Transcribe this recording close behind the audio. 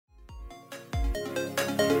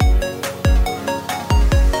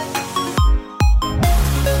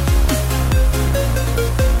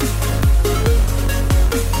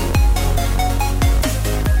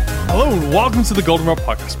Welcome to the Goldenrod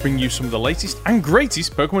Podcast, bringing you some of the latest and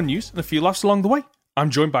greatest Pokemon news and a few laughs along the way. I'm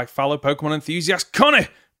joined by fellow Pokemon enthusiast Connor.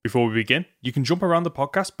 Before we begin, you can jump around the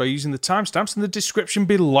podcast by using the timestamps in the description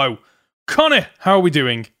below. Connor, how are we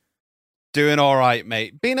doing? Doing all right,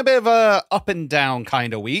 mate. Been a bit of a up and down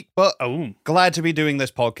kind of week, but glad to be doing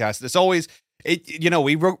this podcast. It's always,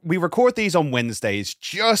 we record these on Wednesdays,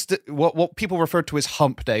 just what people refer to as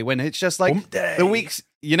hump day, when it's just like the weeks.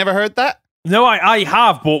 You never heard that? No, I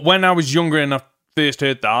have, but when I was younger and I first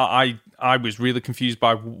heard that, I was really confused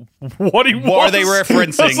by what he was. What are they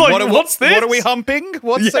referencing? Like, what's this? What are we humping?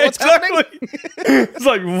 What's exactly. happening? It's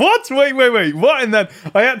like, what? Wait, what? And then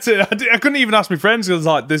I couldn't even ask my friends because I was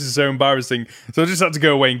like, this is so embarrassing. So I just had to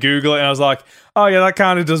go away and Google it, and I was like, oh yeah, that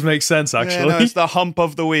kind of does make sense, actually. Yeah, no, it's the hump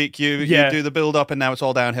of the week. You do the build up, and now it's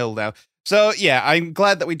all downhill now. So yeah, I'm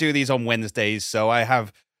glad that we do these on Wednesdays, so I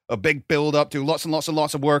have a big build up, do lots and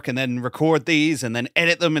lots of work, and then record these and then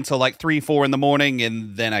edit them until like 3-4 in the morning,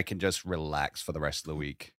 and then I can just relax for the rest of the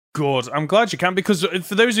week. Good. I'm glad you can, because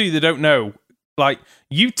for those of you that don't know, like,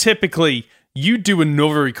 you do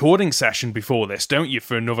another recording session before this, don't you,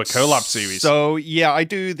 for another collab series? So yeah, I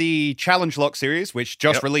do the Challenge Lock series, which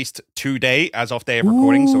just released today as of day of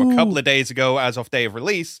recording. So a couple of days ago as of day of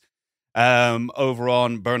release, over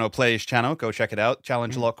on Burno Play's channel. Go check it out.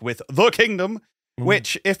 Challenge Lock with The Kingdom.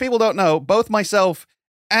 Which, if people don't know, both myself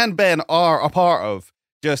and Ben are a part of.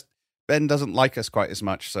 Just Ben doesn't like us quite as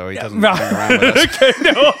much, so he doesn't hang around with us. Okay,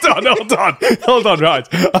 no, hold on, right.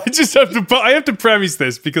 I have to premise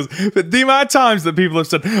this, because the amount of times that people have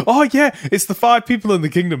said, oh yeah, it's the 5 people in the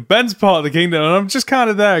kingdom, Ben's part of the kingdom, and I'm just kind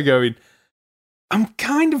of there going, I'm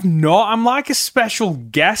kind of not. I'm like a special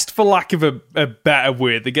guest, for lack of a better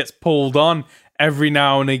word, that gets pulled on every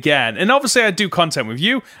now and again. And obviously I do content with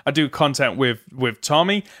you. I do content with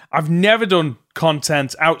Tommy. I've never done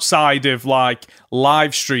content outside of like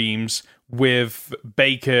live streams with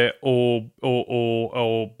Baker or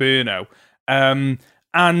Burno. And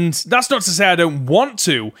that's not to say I don't want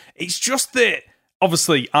to. It's just that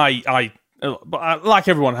obviously I like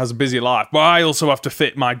everyone has a busy life, but I also have to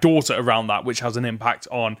fit my daughter around that, which has an impact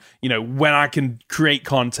on, when I can create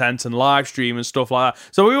content and live stream and stuff like that.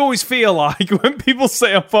 So we always feel like when people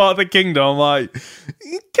say I'm part of the kingdom, I'm like,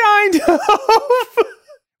 kind of.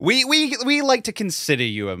 We like to consider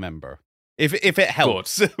you a member. If it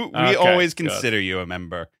helps, we always consider you a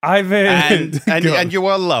member. And you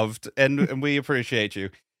are loved, and we appreciate you.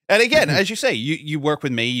 And again, as you say, you work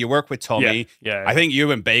with me, you work with Tommy. Yeah. I think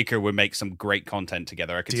you and Baker would make some great content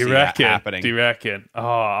together. I could see that happening. Do you reckon? Oh,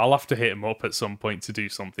 I'll have to hit him up at some point to do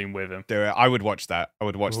something with him. I would watch that. I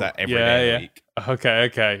would watch that every day of the week.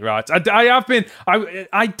 Okay, right.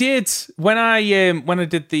 I did when I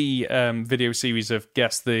did the video series of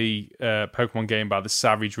Guess the Pokemon Game by the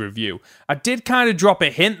Savage Review. I did kind of drop a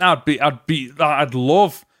hint that I'd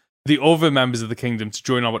love the other members of the kingdom to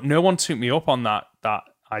join on, but no one took me up on that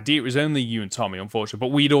idea. It was only you and Tommy, unfortunately,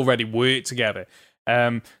 but we'd already worked together.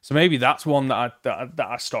 So maybe that's one that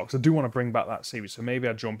I stocked. I do want to bring back that series, so maybe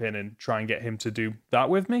I'd jump in and try and get him to do that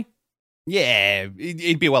with me. Yeah,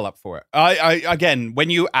 he'd be well up for it. I again, when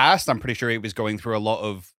you asked, I'm pretty sure he was going through a lot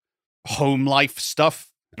of home life stuff.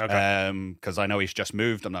 Okay. Because I know he's just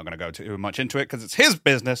moved. I'm not going to go too much into it because it's his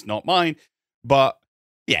business, not mine. But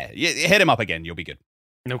yeah, hit him up again. You'll be good.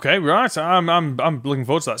 Okay, right. I'm looking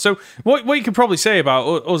forward to that. So, what you could probably say about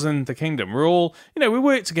us and the kingdom, we're all, we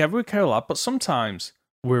work together, we collab, but sometimes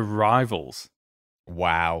we're rivals.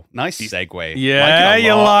 Wow, nice segue. Yeah,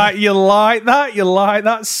 you like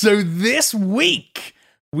that. So this week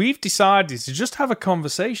we've decided to just have a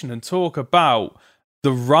conversation and talk about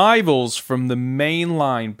the rivals from the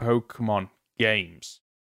mainline Pokemon games.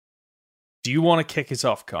 Do you want to kick it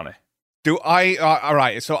off, Connor? Do I? All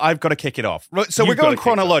right, so I've got to kick it off. So we're going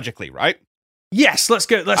chronologically, right? Yes, let's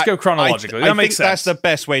go chronologically. That makes sense. That's the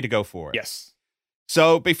best way to go for it. Yes.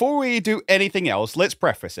 So before we do anything else, let's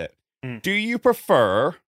preface it. Do you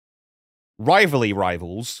prefer rivalry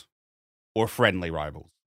rivals or friendly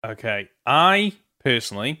rivals? Okay, I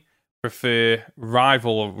personally prefer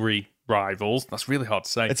rivalry rivals. That's really hard to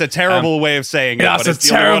say. It's a terrible way of saying it. That's a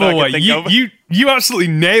terrible way. You absolutely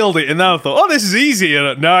nailed it, and then I thought, oh, this is easy.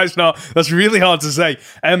 No, it's not. That's really hard to say.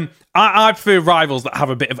 I prefer rivals that have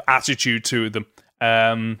a bit of attitude to them.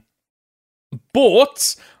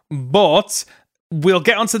 But we'll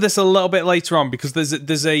get onto this a little bit later on, because there's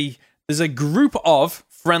a group of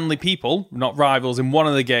friendly people, not rivals, in one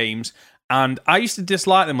of the games. And I used to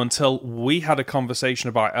dislike them until we had a conversation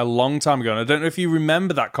about it a long time ago. And I don't know if you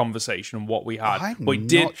remember that conversation and what we had. I'm we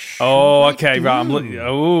did. Not sure oh, okay, right. I'm looking.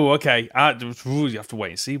 Oh, okay. You have to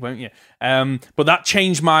wait and see, won't you? But that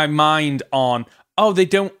changed my mind on. they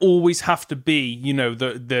don't always have to be, you know,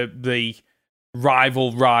 the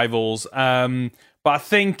rivals. But I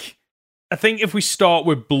think if we start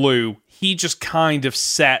with Blue, he just kind of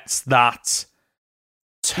sets that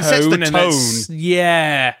tone. He sets the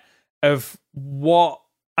tone. Of what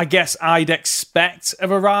I guess I'd expect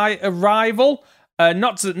of a rival.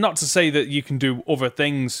 Not to say that you can do other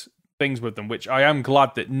things with them, which I am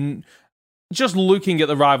glad that just looking at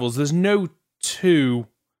the rivals, there's no two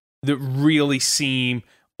that really seem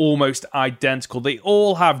almost identical. They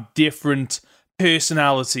all have different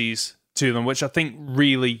personalities to them, which I think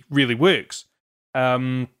really, really works.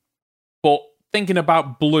 But thinking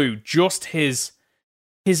about Blue, just his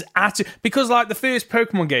attitude, because like the first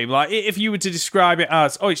Pokemon game, like if you were to describe it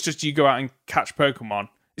as, it's just you go out and catch Pokemon,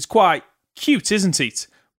 it's quite cute, isn't it?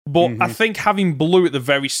 But I think having Blue at the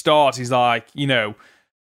very start is like, you know,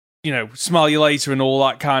 smell you later and all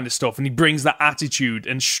that kind of stuff, and he brings that attitude,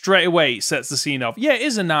 and straight away it sets the scene of, it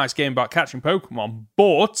is a nice game about catching Pokemon,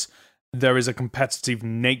 but there is a competitive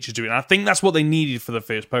nature to it, and I think that's what they needed for the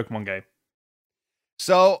first Pokemon game.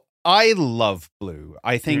 So I love Blue.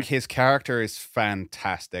 I think his character is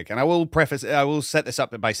fantastic. And I will set this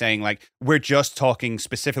up by saying, like, we're just talking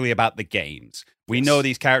specifically about the games. We know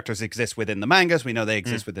these characters exist within the mangas. We know they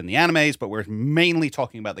exist within the animes, but we're mainly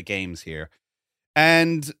talking about the games here.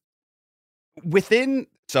 And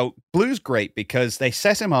so Blue's great because they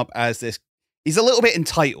set him up as this, he's a little bit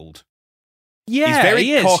entitled. Yeah, he's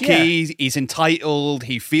very cocky. Yeah. He's entitled.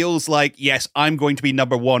 He feels like, yes, I'm going to be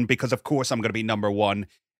number one because of course I'm going to be number one.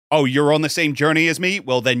 Oh, you're on the same journey as me?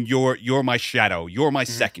 Well, then you're my shadow. You're my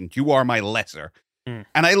second. You are my lesser. And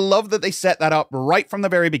I love that they set that up right from the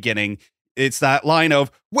very beginning. It's that line of,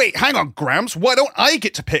 wait, hang on, Gramps, why don't I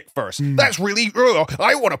get to pick first? That's really,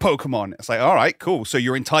 I want a Pokemon. It's like, all right, cool. So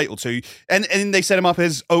you're entitled to, and they set him up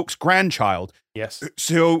as Oak's grandchild. Yes.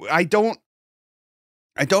 So I don't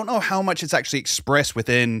know how much it's actually expressed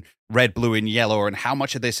within Red, Blue, and Yellow, and how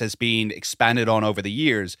much of this has been expanded on over the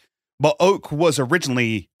years. But Oak was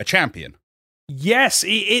originally a champion. Yes,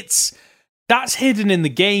 that's hidden in the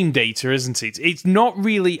game data, isn't it? It's not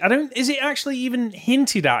really. Is it actually even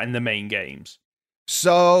hinted at in the main games?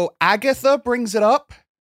 So Agatha brings it up,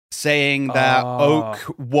 saying that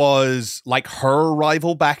Oak was like her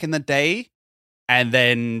rival back in the day, and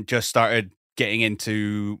then just started getting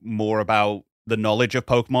into more about the knowledge of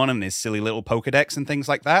Pokemon and his silly little Pokedex and things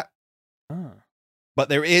like that. But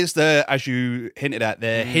there is as you hinted at,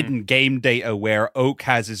 the hidden game data where Oak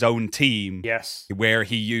has his own team. Yes. Where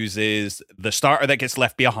he uses the starter that gets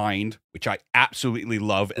left behind, which I absolutely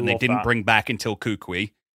love, and they didn't bring back until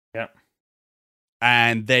Kukui. Yeah.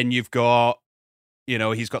 And then you've got,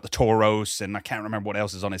 he's got the Tauros, and I can't remember what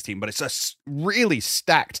else is on his team, but it's a really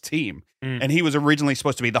stacked team. And he was originally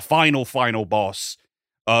supposed to be the final boss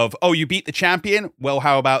of, you beat the champion? Well,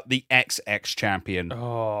 how about the XX champion?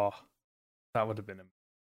 Oh, that would have been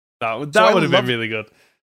that would have been really good.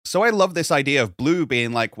 So I love this idea of Blue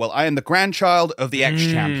being like, well, I am the grandchild of the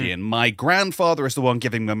X-champion. My grandfather is the one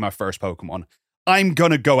giving me my first Pokemon. I'm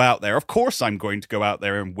going to go out there. Of course I'm going to go out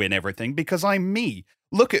there and win everything because I'm me.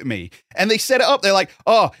 Look at me. And they set it up. They're like,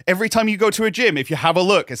 every time you go to a gym, if you have a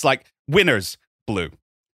look, it's like, winners, Blue.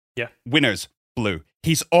 Yeah. Winners, Blue.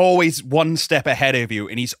 He's always one step ahead of you,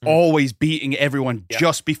 and he's always beating everyone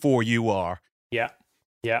just before you are. Yeah.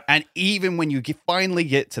 Yeah. And even when you finally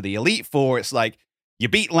get to the Elite Four, it's like, you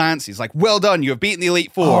beat Lance. He's like, well done. You have beaten the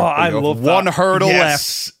Elite Four. I love one that. hurdle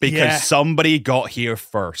left because somebody got here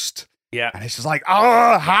first. Yeah. And it's just like,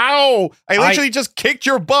 how? I literally just kicked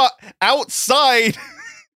your butt outside.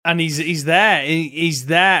 And he's there. He's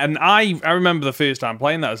there. And I remember the first time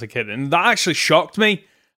playing that as a kid, and that actually shocked me.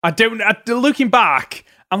 Looking back,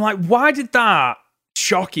 I'm like, why did that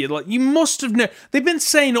shock you? Like, you must have known. They've been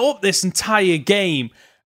saying up this entire game.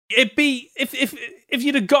 It'd be if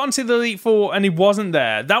you'd have gotten to the Elite Four and he wasn't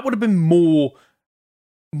there, that would have been more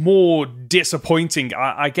disappointing,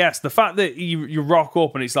 I guess. The fact that you rock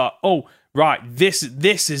up and it's like, oh, right, this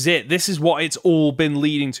is it. This is what it's all been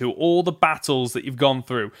leading to. All the battles that you've gone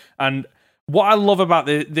through. And what I love about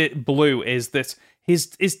the Blue is that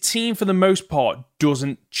his team, for the most part,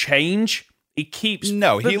 doesn't change. It keeps...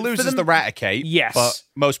 No, he loses the Raticate. Yes. But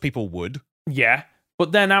most people would. Yeah.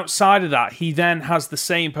 But then outside of that, he then has the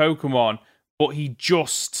same Pokemon, but he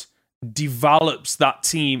just develops that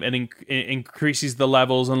team and increases the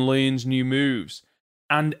levels and learns new moves.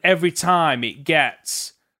 And every time it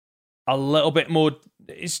gets a little bit more...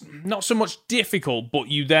 It's not so much difficult, but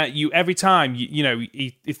every time,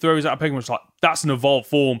 he throws out a Pokemon, it's like, that's an evolved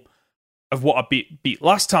form of what I beat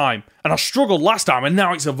last time. And I struggled last time, and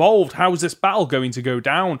now it's evolved. How is this battle going to go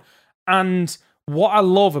down? And what I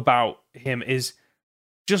love about him is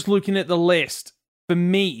just looking at the list, for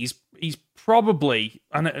me, he's probably,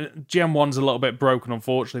 and Gen 1's a little bit broken,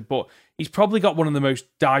 unfortunately, but he's probably got one of the most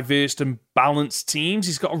diverse and balanced teams.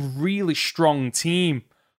 He's got a really strong team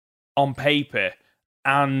on paper,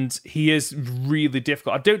 and he is really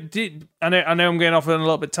difficult. I know I'm going off on a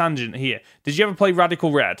little bit tangent here. Did you ever play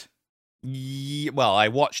Radical Red? Well, I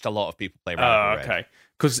watched a lot of people play Radical Red. Okay.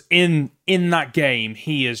 Because in that game,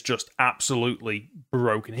 he is just absolutely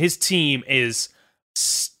broken. His team is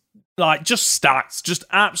just stacked, just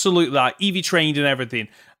absolutely EV trained and everything.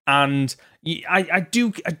 And I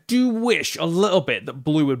do wish a little bit that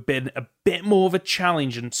Blue had been a bit more of a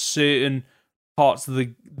challenge in certain parts of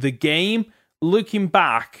the game. Looking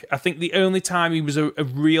back, I think the only time he was a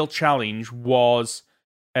real challenge was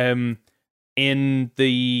in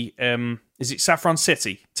the is it Saffron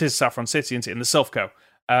City? It is Saffron City, isn't it? In the Silphco.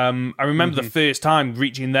 I remember the first time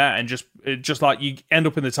reaching there and just like you end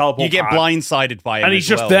up in the teleport. You get blindsided by him, and he's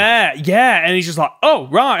just there, yeah. And he's just like, "Oh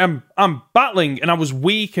right, I'm battling," and I was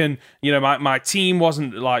weak, and my team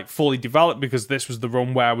wasn't like fully developed because this was the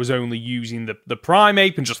run where I was only using the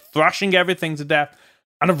Primeape and just thrashing everything to death,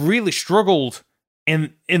 and I've really struggled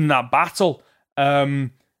in that battle. I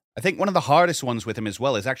think one of the hardest ones with him as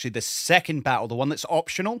well is actually the second battle, the one that's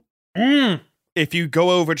optional. If you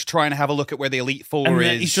go over to try and have a look at where the Elite Four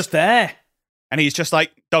is... He's just there. And he's just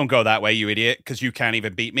like, don't go that way, you idiot, because you can't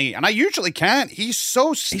even beat me. And I usually can't. He's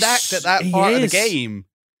so stacked at that part of the game.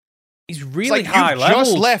 He's really high level. You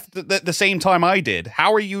just left the same time I did.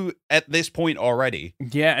 How are you at this point already?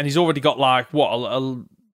 Yeah, and he's already got like, what, a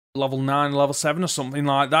level 9, level 7 or something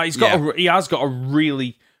like that. He has got a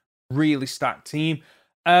really, really stacked team.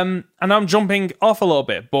 And I'm jumping off a little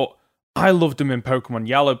bit, but I loved him in Pokemon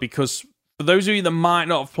Yellow because... For those of you that might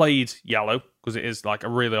not have played Yellow, because it is like a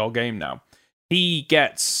really old game now, he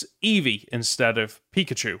gets Eevee instead of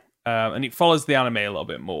Pikachu, and it follows the anime a little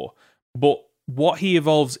bit more. But what he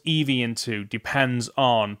evolves Eevee into depends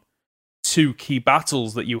on 2 key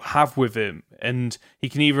battles that you have with him, and he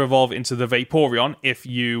can either evolve into the Vaporeon if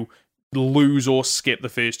you lose or skip the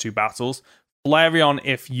first 2 battles, Flareon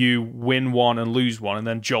if you win one and lose one, and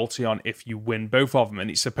then Jolteon if you win both of them, and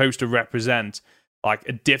it's supposed to represent like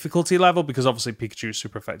a difficulty level, because obviously Pikachu is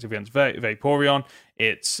super effective against Vaporeon.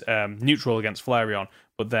 It's neutral against Flareon,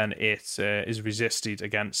 but then it is resisted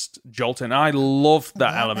against Jolteon. I love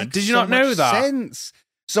that element. Did you not know that? Sense.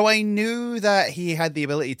 So I knew that he had the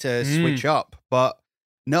ability to switch up, but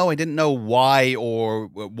no, I didn't know why or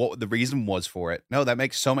what the reason was for it. No, that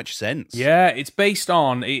makes so much sense. Yeah, it's based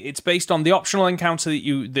on the optional encounter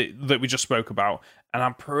that we just spoke about. And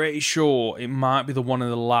I'm pretty sure it might be the one in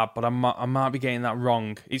the lab, but I might be getting that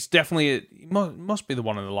wrong. It's definitely it must be the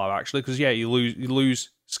one in the lab actually, because yeah, you lose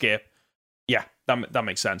Skip. Yeah, that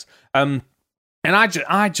makes sense. And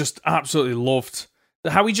I just absolutely loved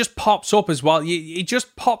how he just pops up as well. He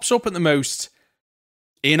just pops up at the most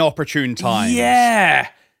inopportune times. Yeah,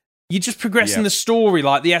 you're just progressing the story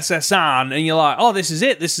like the SSN, and you're like, oh, this is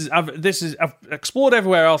it. I've explored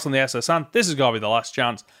everywhere else on the SSN. This is gotta be the last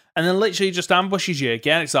chance. And then literally just ambushes you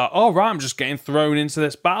again. It's like, oh, right, I'm just getting thrown into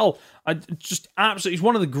this battle. I just absolutely... It's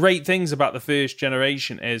one of the great things about the first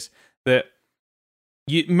generation is that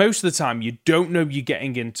most of the time you don't know you're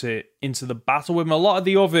getting into the battle with them. A lot of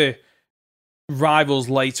the other rivals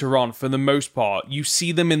later on, for the most part, you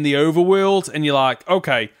see them in the overworld and you're like,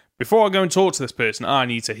 okay, before I go and talk to this person, I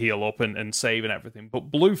need to heal up and save and everything.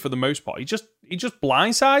 But Blue, for the most part, he just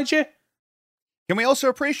blindsides you. Can we also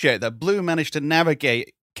appreciate that Blue managed to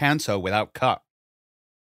navigate Kanto without cut?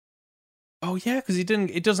 Oh yeah, because he didn't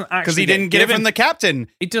get it from the captain.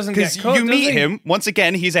 It doesn't get cut. You meet him once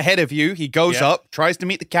again. He's ahead of you. He goes up, tries to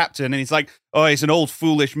meet the captain, and he's like, "Oh, he's an old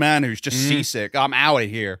foolish man who's just seasick. I'm out of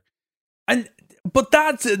here." But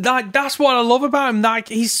that's what I love about him. Like,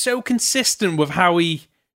 he's so consistent with how he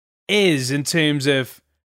is in terms of,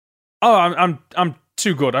 oh, I'm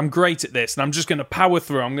too good. I'm great at this, and I'm just going to power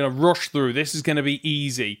through. I'm going to rush through. This is going to be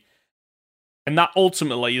easy. And that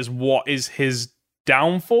ultimately is what is his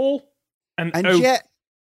downfall. And yet,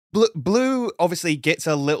 Blue obviously gets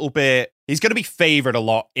a little bit... He's going to be favored a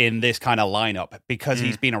lot in this kind of lineup because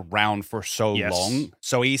he's been around for so long.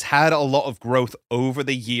 So he's had a lot of growth over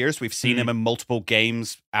the years. We've seen him in multiple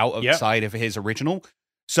games outside of his original.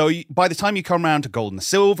 So by the time you come around to Gold and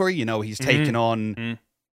Silver, he's taken on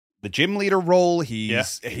the gym leader role.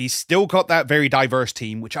 He's still got that very diverse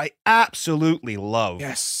team, which I absolutely love.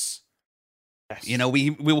 Yes.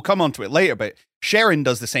 We will come on to it later, but Sharon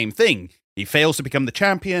does the same thing. He fails to become the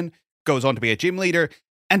champion, goes on to be a gym leader,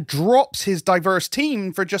 and drops his diverse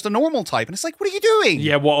team for just a normal type. And it's like, what are you doing?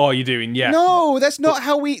 Yeah, what are you doing? Yeah. No, that's not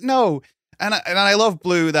how we... No. And I love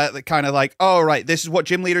Blue that kind of like, oh, right, this is what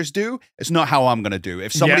gym leaders do. It's not how I'm going to do.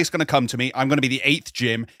 If somebody's going to come to me, I'm going to be the 8th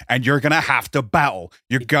gym, and you're going to have to battle.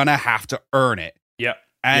 You're going to have to earn it. Yeah.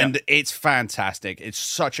 And it's fantastic. It's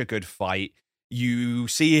such a good fight. You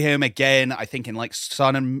see him again, I think, in like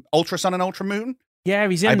Sun and Ultra Moon. Yeah,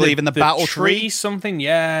 he's in, I believe, in the battle tree. Something.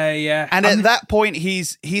 Yeah. And at that point,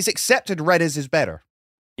 he's accepted Red is better.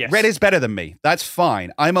 Yes. Red is better than me. That's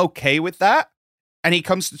fine. I'm okay with that. And he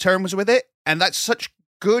comes to terms with it. And that's such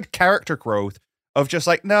good character growth of just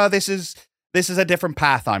like, no, this is a different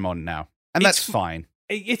path I'm on now. And that's fine.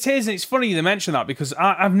 It is, and it's funny you mention that because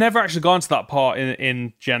I've never actually gone to that part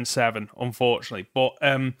in Gen 7, unfortunately. But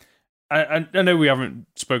I know we haven't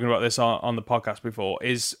spoken about this on the podcast before,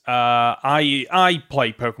 is I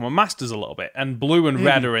play Pokemon Masters a little bit, and Blue and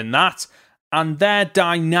Red are in that, and their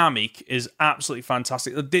dynamic is absolutely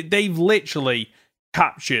fantastic. They've literally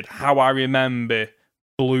captured how I remember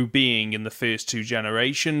Blue being in the first 2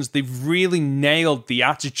 generations. They've really nailed the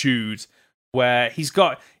attitude where he's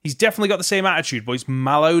definitely got the same attitude, but he's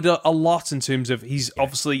mellowed a lot in terms of he's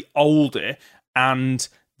obviously older, and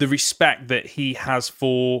the respect that he has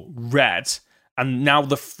for Red, and now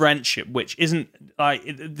the friendship, which isn't like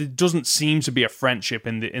it doesn't seem to be a friendship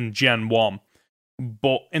in Gen 1,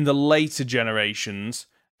 but in the later generations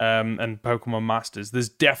and Pokemon Masters, there's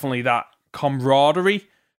definitely that camaraderie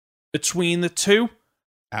between the two.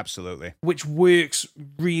 Absolutely. Which works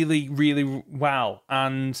really, really well,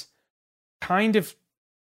 and kind of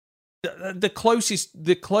the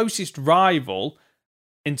closest rival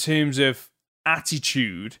in terms of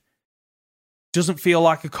attitude doesn't feel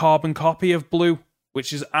like a carbon copy of Blue,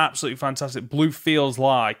 which is absolutely fantastic. Blue feels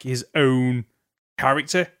like his own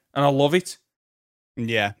character, and I love it.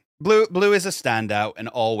 Yeah. Blue is a standout and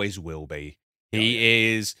always will be.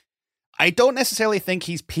 He is... I don't necessarily think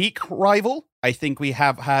he's peak rival. I think we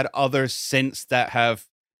have had others since that have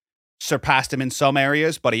surpassed him in some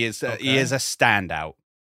areas, but he is a standout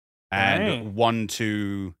and one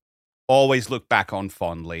to always look back on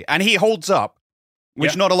fondly. And he holds up,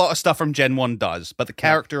 which not a lot of stuff from Gen 1 does, but the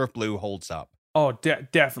character of Blue holds up. Oh,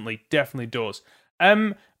 definitely does.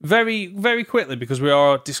 Very, very quickly, because we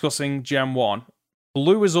are discussing Gen 1,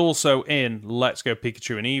 Blue is also in Let's Go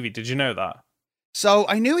Pikachu and Eevee. Did you know that? So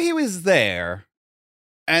I knew he was there,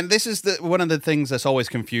 and this is one of the things that's always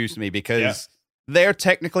confused me, because they're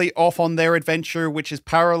technically off on their adventure, which is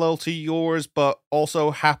parallel to yours, but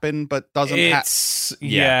also happened, but doesn't happen.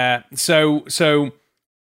 So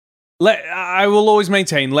I will always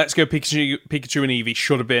maintain Let's Go Pikachu and Eevee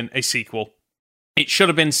should have been a sequel. It should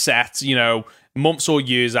have been set, months or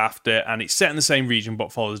years after, and it's set in the same region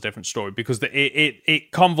but follows a different story, because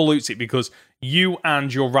it convolutes it, because you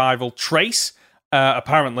and your rival Trace,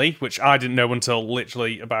 apparently, which I didn't know until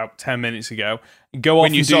literally about 10 minutes ago, go off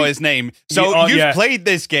when you saw his name. So you've played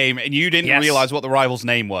this game and you didn't realize what the rival's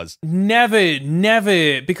name was. Never,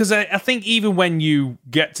 because I think even when you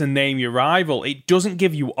get to name your rival, it doesn't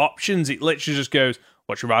give you options. It literally just goes,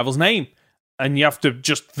 what's your rival's name? And you have to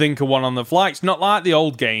just think of one on the fly. It's not like the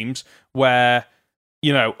old games where,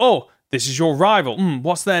 this is your rival.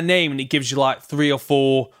 What's their name? And it gives you like 3 or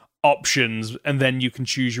 4 options, and then you can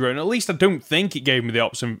choose your own. At least I don't think it gave me the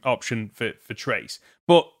option for Trace.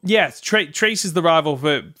 But yeah, Trace is the rival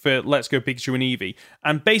for Let's Go Pikachu and Eevee,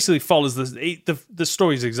 and basically follows the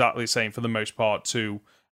story is exactly the same for the most part to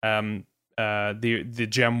the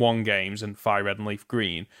Gen 1 games and Fire Red and Leaf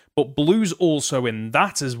Green. But Blue's also in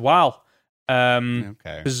that as well.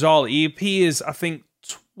 Bizarrely, he appears, I think,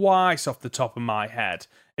 twice off the top of my head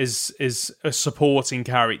is a supporting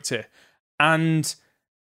character, and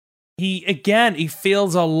he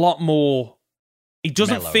feels a lot more. He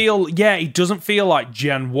doesn't feel like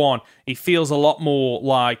Gen 1. He feels a lot more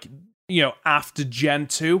like, after Gen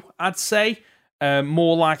 2, I'd say.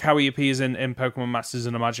 More like how he appears in Pokemon Masters,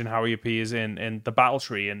 and imagine how he appears in the Battle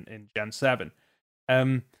Tree in Gen 7.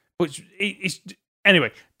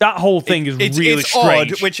 Anyway, that whole thing is really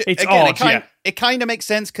strange. Odd, which it's again, odd, it kind of makes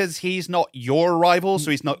sense because he's not your rival,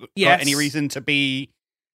 so he's not got any reason to be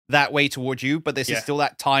that way towards you. But this is still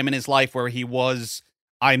that time in his life where he was,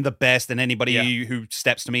 I'm the best, and anybody who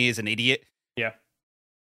steps to me is an idiot. Yeah.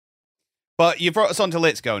 But you brought us on to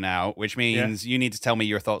Let's Go now, which means you need to tell me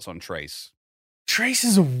your thoughts on Trace. Trace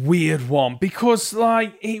is a weird one because,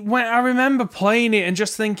 I remember playing it and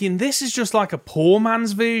just thinking, this is just like a poor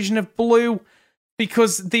man's version of Blue.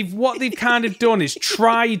 Because what they've kind of done is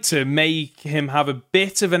tried to make him have a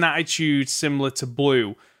bit of an attitude similar to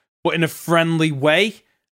Blue, but in a friendly way.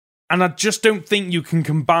 And I just don't think you can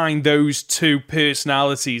combine those two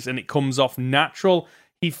personalities and it comes off natural.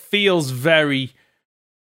 He feels very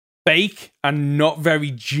fake and not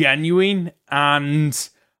very genuine, and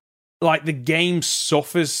like the game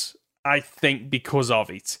suffers, I think, because of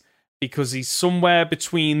it. Because he's somewhere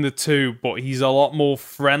between the two, but he's a lot more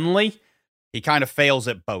friendly. He kind of fails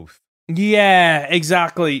at both. Yeah,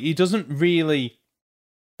 exactly. He doesn't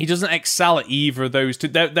excel at either of those two.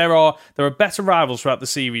 There are better rivals throughout the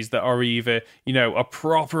series that are either, a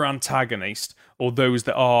proper antagonist or those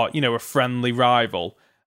that are, a friendly rival.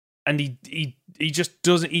 And he just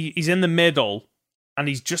doesn't. He's in the middle, and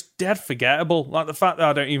he's just dead forgettable. Like the fact that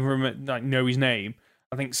I don't even know his name,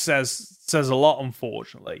 I think says a lot.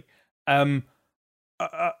 Unfortunately, I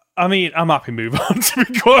mean, I'm happy to move on, to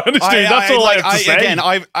be quite honest. That's all I have to say. Again,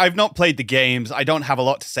 I've not played the games. I don't have a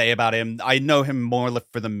lot to say about him. I know him more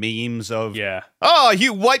for the memes of,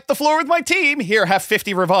 you wiped the floor with my team. Here, have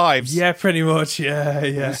 50 revives. Yeah, pretty much. Yeah.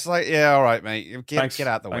 It's like, yeah, all right, mate. Get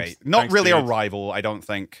out the way. Not really a rival, I don't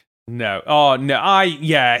think. No. Oh, no.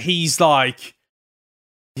 He's like,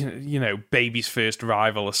 baby's first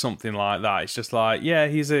rival or something like that. It's just like,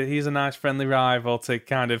 he's a nice friendly rival to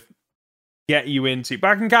kind of get you into. But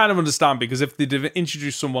I can kind of understand, because if they'd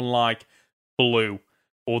introduced someone like Blue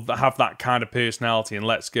or have that kind of personality and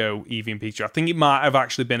Let's Go, Eevee and Pikachu, I think it might have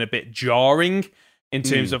actually been a bit jarring in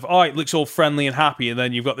terms of, it looks all friendly and happy, and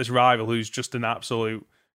then you've got this rival who's just an absolute,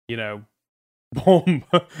 bomb.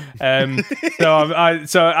 I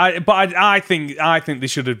think they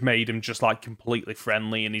should have made him just like completely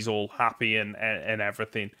friendly and he's all happy and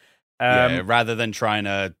everything. Rather than trying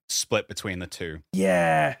to split between the two.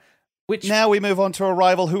 Yeah. Now we move on to a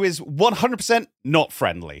rival who is 100% not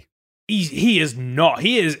friendly. He is not.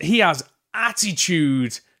 He has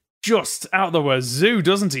attitude just out the wazoo,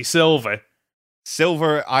 doesn't he, Silver?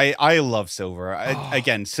 Silver, I love Silver.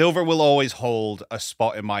 Again, Silver will always hold a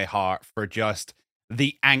spot in my heart for just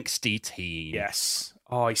the angsty teen. Yes.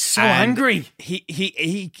 Oh, he's so angry.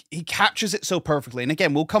 He captures it so perfectly. And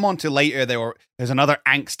again, we'll come on to later. There's another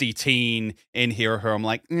angsty teen in here who I'm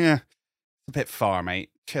like, it's a bit far, mate.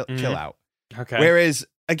 Chill out. Okay. Whereas,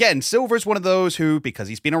 again, Silver's one of those who, because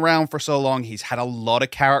he's been around for so long, he's had a lot of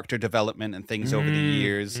character development and things over the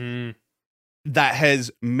years that has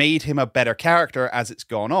made him a better character as it's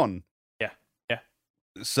gone on. Yeah.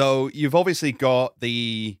 So you've obviously got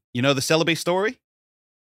the Celebi story?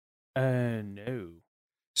 No.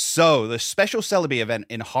 So the special Celebi event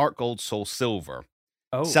in Heart Gold Soul Silver,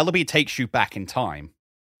 Celebi takes you back in time,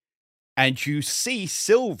 and you see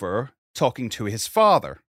Silver talking to his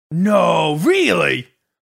father. No, really?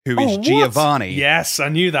 Who is Giovanni. Yes, I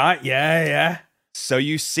knew that. Yeah. So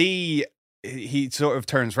you see, he sort of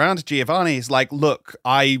turns around to Giovanni. He's like, look,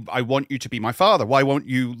 I want you to be my father. Why won't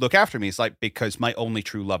you look after me? It's like, because my only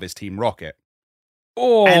true love is Team Rocket.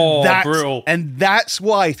 Oh, brutal. And that's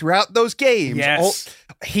why throughout those games,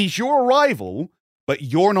 he's your rival, but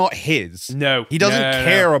you're not his. No. He doesn't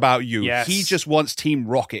care about you. Yes. He just wants Team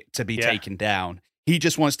Rocket to be taken down. He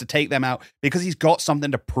just wants to take them out because he's got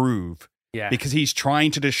something to prove. Yeah. Because he's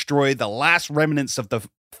trying to destroy the last remnants of the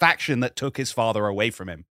faction that took his father away from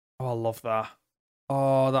him. Oh, I love that.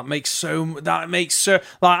 Oh, that makes so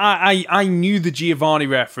like I knew the Giovanni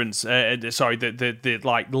reference. The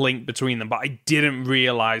like link between them, but I didn't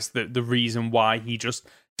realize that the reason why he just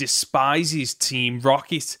despises Team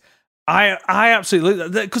Rocket. I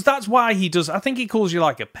absolutely, because that's why he does. I think he calls you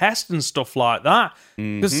like a pest and stuff like that,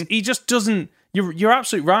 because he just doesn't. You're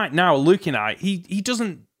absolutely right. Now looking at it, he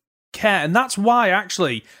doesn't care, and that's why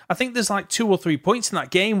actually I think there's like 2 or 3 points in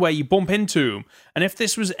that game where you bump into him, and if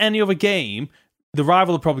this was any other game, the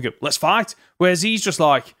rival would probably go, let's fight, whereas he's just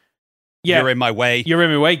like, you're in my way,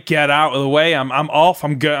 get out of the way, I'm off,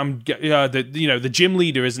 the gym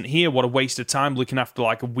leader isn't here, what a waste of time looking after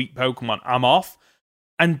like a weak Pokemon, I'm off.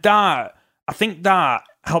 And that, I think that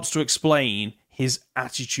helps to explain his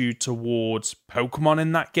attitude towards Pokemon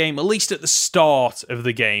in that game, at least at the start of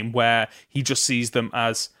the game, where he just sees them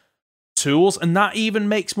as tools. And that even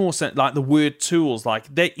makes more sense, like the word tools, like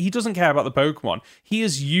he doesn't care about the Pokemon. He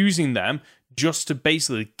is using them just to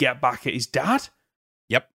basically get back at his dad.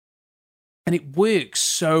 Yep. And it works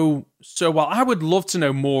so well. I would love to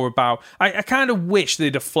know more about, I kind of wish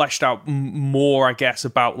they'd have fleshed out more, I guess,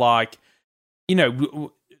 about like,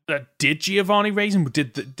 did Giovanni raise him?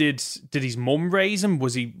 Did his mum raise him?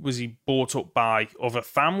 Was he brought up by other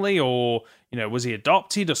family, or was he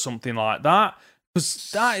adopted or something like that?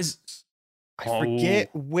 Because that is, I forget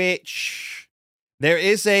which. There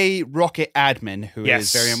is a Rocket admin who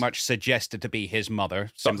is very much suggested to be his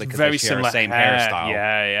mother, simply because they share the same hairstyle.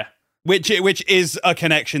 Yeah. Which is a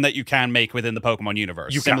connection that you can make within the Pokemon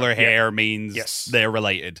universe. Similar hair means they're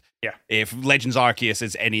related. Yeah. If Legends Arceus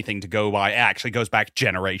is anything to go by, it actually goes back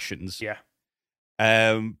generations. Yeah.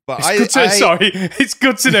 But it's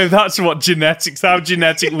good to know that's how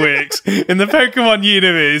genetic works in the Pokemon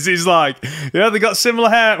universe. It's like, yeah, they got similar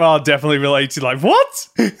hair. Well, definitely related. Like, what?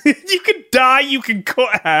 You can dye, you can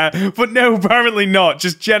cut hair, but no, apparently not.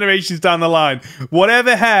 Just generations down the line.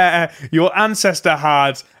 Whatever hair your ancestor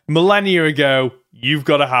had millennia ago, you've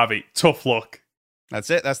got to have it. Tough luck.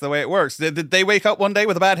 That's it. That's the way it works. Did they wake up one day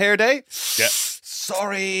with a bad hair day? Yeah.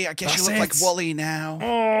 Sorry, I guess you look like Wally now.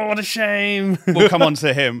 Oh, what a shame. We'll come on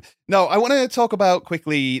to him. No, I want to talk about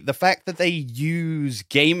quickly the fact that they use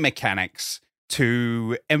game mechanics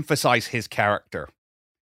to emphasize his character.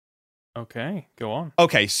 Okay, go on.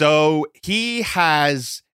 Okay, so he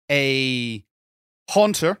has a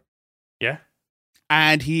Haunter. Yeah.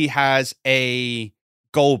 And he has a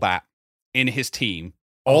Golbat in his team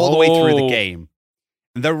all the way through the game.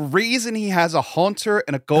 The reason he has a Haunter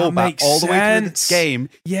and a Golbat all the way through the game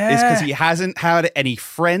is because he hasn't had any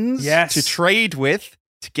friends to trade with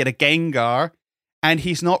to get a Gengar, and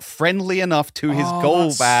he's not friendly enough to his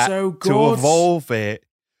Golbat to evolve it.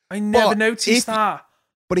 I never noticed that.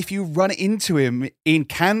 But if you run into him in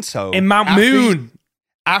Kanto... In Mount Moon...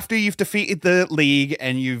 After you've defeated the League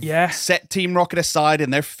and you've set Team Rocket aside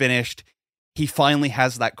and they're finished, he finally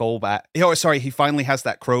has that Golbat. Oh, sorry, he finally has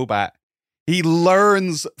that Crobat. He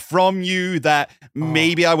learns from you that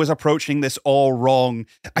maybe I was approaching this all wrong.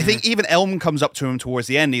 I think even Elm comes up to him towards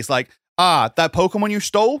the end. He's like, that Pokemon you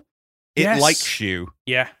stole, it likes you.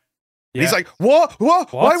 Yeah. And he's like, what?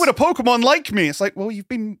 Why would a Pokemon like me? It's like, well, you've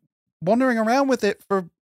been wandering around with it for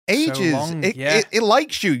ages. So long, it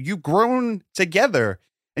likes you. You've grown together.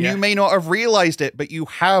 And you may not have realized it, but you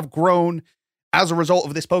have grown as a result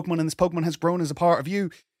of this Pokemon, and this Pokemon has grown as a part of you.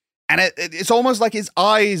 And it's almost like his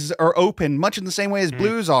eyes are open, much in the same way as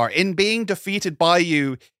Blue's are. In being defeated by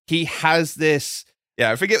you, he has this... Yeah,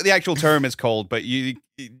 I forget what the actual term is called, but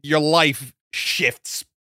your life shifts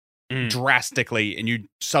drastically, and you're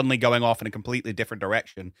suddenly going off in a completely different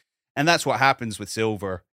direction. And that's what happens with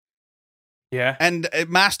Silver. Yeah. And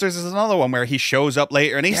Masters is another one where he shows up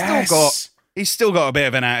later, and he's still got a bit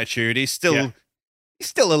of an attitude. He's still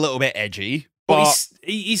a little bit edgy. But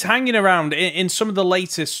he's hanging around in some of the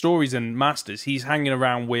latest stories in Masters. He's hanging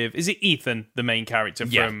around with, is it Ethan, the main character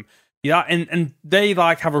from? Yeah, and they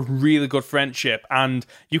have a really good friendship, and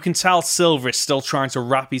you can tell Silver is still trying to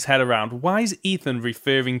wrap his head around, why is Ethan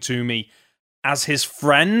referring to me as his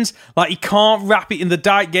friend? Like, he can't wrap it in the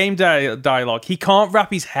game dialogue. He can't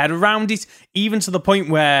wrap his head around it, even to the point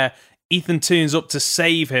where Ethan turns up to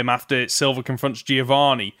save him after Silver confronts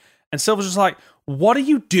Giovanni, and Silver's just like, what are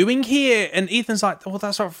you doing here? And Ethan's like, well,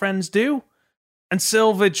 that's what friends do. And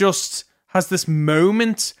Silver just has this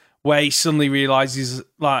moment where he suddenly realizes,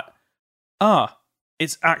 like,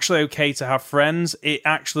 it's actually okay to have friends. It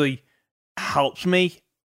actually helps me.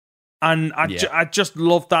 And I just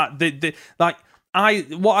love that.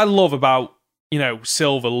 What I love about,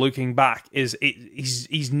 Silver looking back is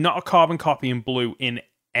he's not a carbon copy in Blue in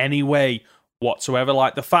any way whatsoever.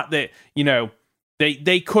 Like, the fact that,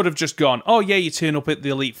 They could have just gone, oh yeah, you turn up at the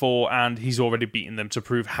Elite Four and he's already beaten them to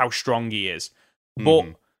prove how strong he is. But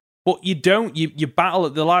you don't. You battle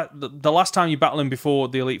at the last time you battle him before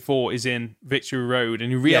the Elite Four is in Victory Road,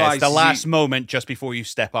 and you realize it's the last moment just before you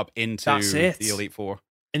step up into the Elite Four,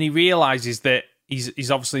 and he realizes that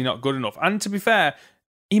he's obviously not good enough. And to be fair,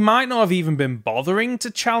 he might not have even been bothering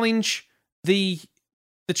to challenge the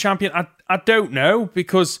champion. I don't know,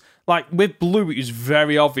 because like with Blue, it was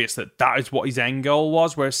very obvious that is what his end goal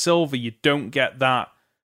was. Whereas Silver, you don't get that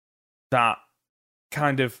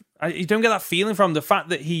kind of, you don't get that feeling from the fact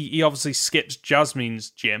that he obviously skips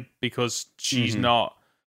Jasmine's gym because she's not.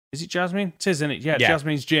 Is it Jasmine? It is, isn't it? Yeah,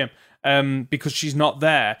 Jasmine's gym. Because she's not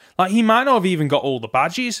there. Like, he might not have even got all the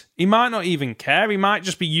badges. He might not even care. He might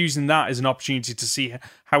just be using that as an opportunity to see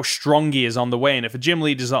how strong he is on the way. And if a gym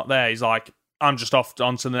leader's not there, he's like, I'm just off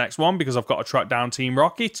on to the next one because I've got to track down Team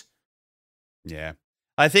Rocket. Yeah.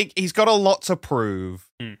 I think he's got a lot to prove.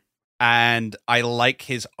 And I like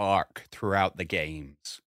his arc throughout the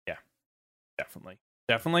games. Yeah. Definitely.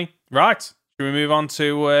 Right. Should we move on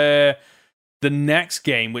to the next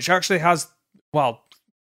game, which actually has,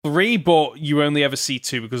 3, but you only ever see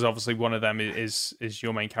 2 because obviously one of them is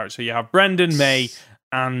your main character. So you have Brendan, May,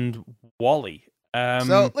 and Wally.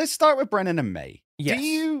 So let's start with Brendan and May. Yes. Do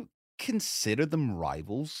you consider them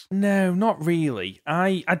rivals? No, not really.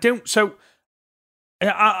 I don't. So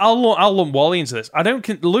I'll lump Wally into this. I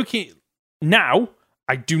don't. Looking now,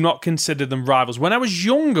 I do not consider them rivals. When I was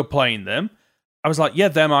younger playing them, I was like, yeah,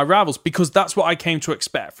 they're my rivals, because that's what I came to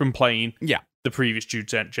expect from playing the previous two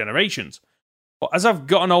generations. But as I've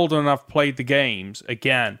gotten older and I've played the games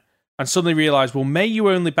again, and suddenly realize, well, May you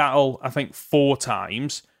only battle, I think, 4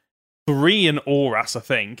 times, 3 in Oras, I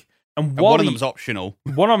think, and Wally, one of them's optional.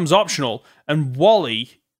 One of them's optional, and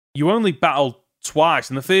Wally, you only battle twice,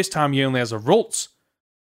 and the first time he only has a Rults.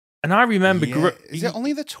 And I remember, is it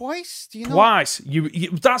only the twice? Do you know? Twice. You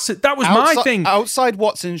that's it. That was my thing. Outside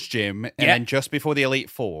Watson's gym, and then just before the Elite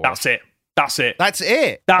Four. That's it. That's it. That's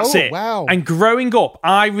it. That's it. Wow. And growing up,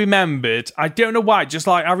 I remembered, I don't know why, just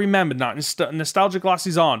like I remembered that, nostalgia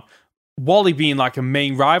glasses on, Wally being like a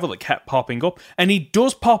main rival that kept popping up. And he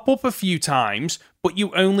does pop up a few times, but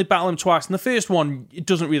you only battle him twice. And the first one, it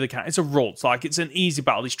doesn't really count. It's a Rults. Like, it's an easy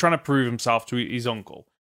battle. He's trying to prove himself to his uncle.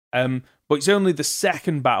 But it's only the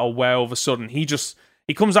second battle where all of a sudden he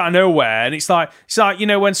comes out of nowhere, and it's like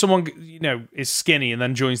when someone is skinny and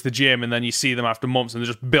then joins the gym, and then you see them after months and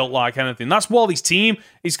they're just built like anything. That's Wally's team.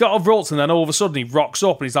 He's got a Rults, and then all of a sudden he rocks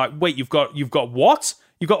up and he's like, "Wait, you've got what?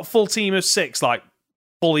 You've got a full team of 6 like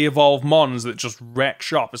fully evolved Mons that just wreck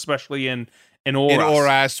shop, especially in Oras." In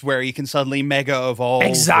Oras, where you can suddenly mega evolve.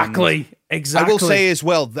 Exactly. I will say as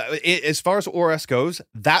well that as far as Oras goes,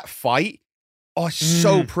 that fight,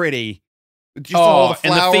 so pretty. Just all the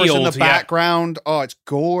flowers in the background. Yeah. Oh, it's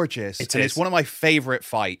gorgeous. It's one of my favorite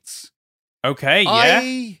fights. Okay,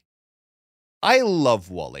 yeah. I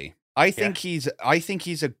love Wally. I think he's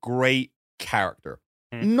a great character.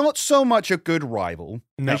 Not so much a good rival.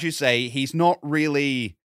 No. As you say, he's never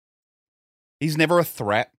a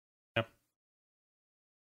threat. No.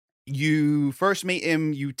 You first meet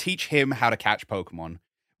him, you teach him how to catch Pokemon,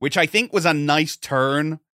 which I think was a nice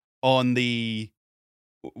turn on the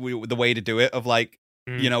way to do it, of like,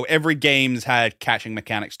 every game's had catching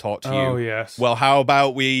mechanics taught to you. Oh, yes. Well, how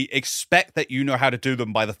about we expect that you know how to do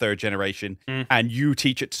them by the 3rd generation, and you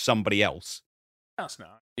teach it to somebody else? That's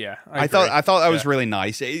not. Yeah, I thought that was really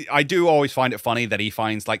nice. I do always find it funny that he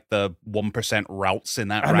finds like the 1% routes in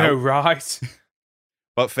that route. I know, right?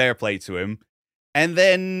 But fair play to him. And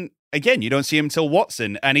then again, you don't see him till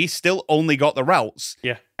Watson, and he's still only got the routes.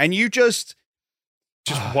 Yeah, and you just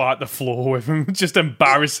wipe the floor with him, just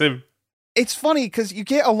embarrass him. It's funny because you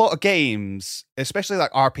get a lot of games, especially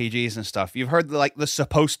like RPGs and stuff. You've heard like the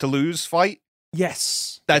supposed to lose fight.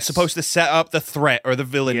 Yes, that's supposed to set up the threat or the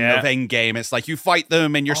villain of Endgame. It's like you fight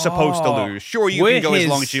them and you're supposed to lose. Sure, you can go as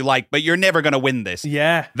long as you like, but you're never going to win this.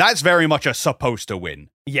 Yeah, that's very much a supposed to win.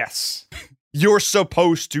 Yes, you're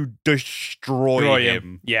supposed to destroy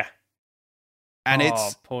him. Yeah, and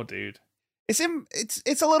it's poor dude.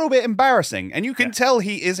 It's a little bit embarrassing, and you can tell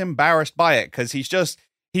he is embarrassed by it because he's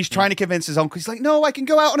trying to convince his uncle. He's like, "No, I can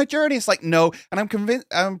go out on a journey." It's like, "No," and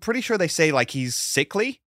I'm pretty sure they say like he's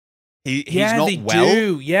sickly. He's not well.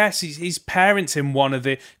 Do. Yes, his parents in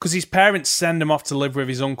because his parents send him off to live with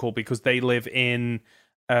his uncle because they live in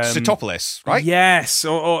Setopolis, right? Yes,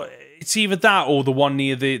 or it's either that or the one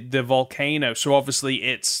near the volcano. So obviously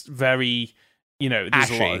it's very, there's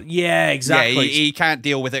ashy. A lot. Yeah, exactly. Yeah, he can't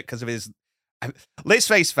deal with it because of his. Let's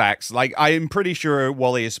face facts. Like, I'm pretty sure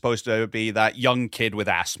Wally is supposed to be that young kid with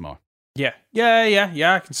asthma. Yeah.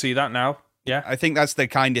 I can see that now. Yeah, I think that's the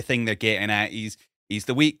kind of thing they're getting at. He's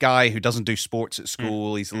the weak guy who doesn't do sports at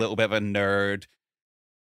school. He's a little bit of a nerd.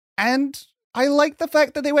 And I like the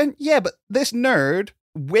fact that they went, but this nerd,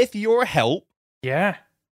 with your help,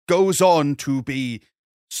 goes on to be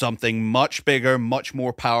something much bigger, much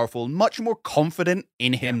more powerful, much more confident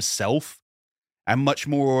in himself, and much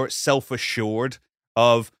more self-assured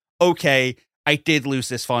of, okay, I did lose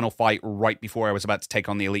this final fight right before I was about to take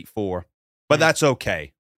on the Elite Four, but that's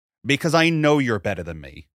okay, because I know you're better than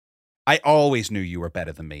me. I always knew you were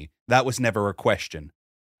better than me. That was never a question.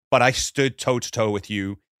 But I stood toe-to-toe with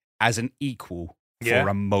you as an equal for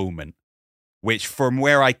a moment, which from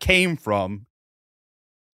where I came from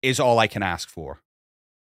is all I can ask for.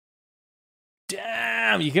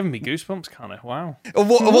 Damn, you're giving me goosebumps, Connor. Wow.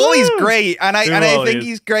 Wally's great, and I think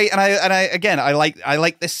he's great, and I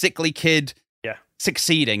like this sickly kid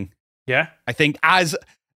succeeding. Yeah. I think as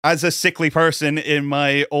a sickly person in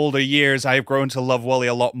my older years, I've grown to love Wally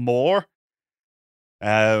a lot more.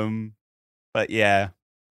 But yeah.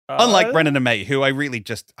 Unlike Brendan and May, who I really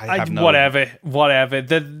just have no... Whatever.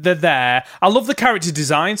 They're there. I love the character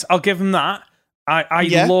designs. I'll give them that.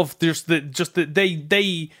 I love just that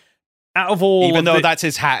they out of all, even though that's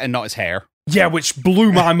his hat and not his hair. Yeah, which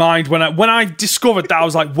blew my mind when I discovered that. I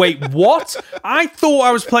was like, wait, what? I thought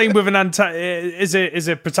I was playing with as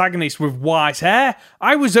a protagonist with white hair.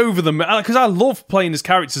 I was over them because I love playing as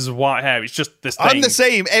characters with white hair. It's just this thing. I'm the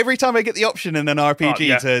same. Every time I get the option in an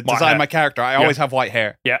RPG to design my character, I always have white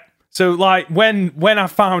hair. Yeah. So like when I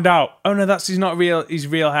found out, oh no, that's his real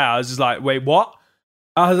hair. I was just like, wait, what?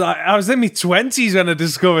 I was in my 20s when I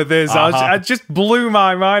discovered this. I just blew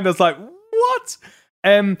my mind. I was like, what?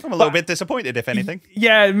 I'm a little bit disappointed, if anything.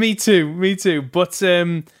 Yeah, me too. But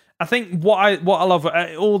I think what I love,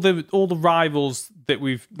 all the rivals that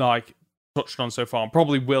we've like touched on so far, and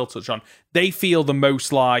probably will touch on, they feel the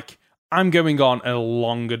most like I'm going on a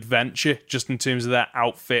long adventure, just in terms of their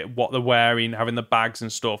outfit, what they're wearing, having the bags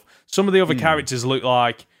and stuff. Some of the other characters look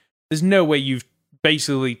like there's no way you've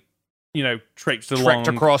basically, trekked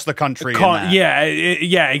across the country.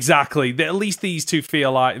 Yeah, exactly. At least these two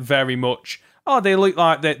feel like very much. Oh, they look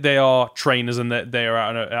like they are trainers and that they are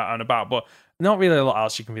out and about, but not really a lot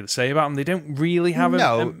else you can really say about them. They don't really have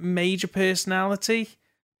a major personality.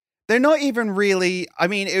 They're not even really. I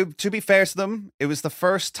mean, to be fair to them, it was the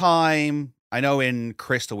first time. I know in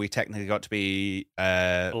Crystal we technically got to be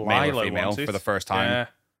male or female for the first time.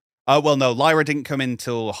 Yeah. Well, no, Lyra didn't come in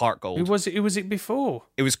till Heart Gold. Who was it before?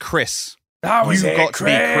 It was Chris. That was you got to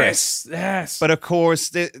be Chris. Yes. But of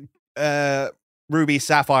course, Ruby,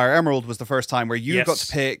 Sapphire, Emerald was the first time where you got to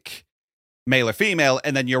pick male or female,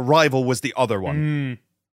 and then your rival was the other one,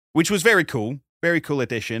 which was very cool. Very cool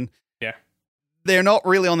addition. Yeah. They're not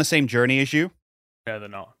really on the same journey as you. Yeah, they're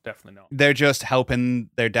not. Definitely not. They're just helping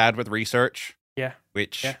their dad with research. Yeah.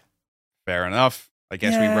 Which, fair enough. I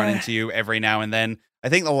guess we run into you every now and then. I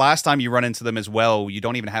think the last time you run into them as well, you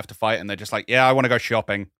don't even have to fight, and they're just like, yeah, I want to go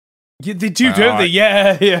shopping. Yeah, they do, don't they?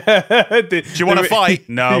 Yeah. Do you want to fight?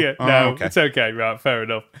 No. No, okay. It's okay. Right, fair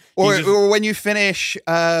enough. Or when you finish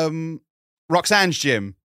Roxanne's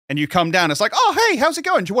gym, and you come down, it's like, oh, hey, how's it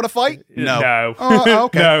going? Do you want to fight? No. Oh,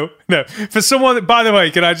 okay. No. For someone, by the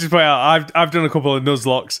way, can I just point out, I've done a couple of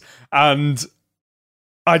Nuzlockes, and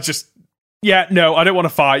I just, I don't want to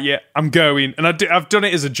fight yet. I'm going. And I've done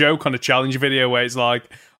it as a joke on a challenge video where it's like,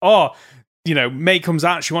 oh, May comes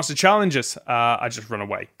out, she wants to challenge us. I just run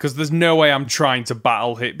away, because there's no way I'm trying to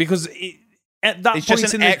battle her, because at that it's point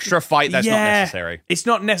just an extra fight that's not necessary. It's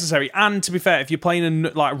not necessary. And to be fair, if you're playing a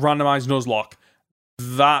randomized Nuzlocke,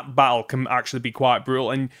 that battle can actually be quite brutal.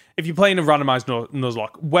 And if you're playing a randomized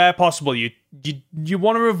Nuzlocke, where possible, you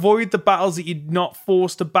want to avoid the battles that you're not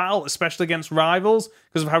forced to battle, especially against rivals,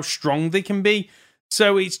 because of how strong they can be.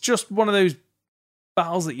 So it's just one of those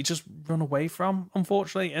battles that you just run away from,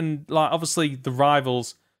 unfortunately. And obviously the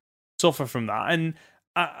rivals suffer from that. And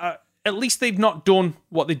at least they've not done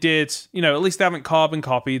what they did. At least they haven't carbon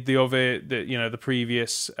copied the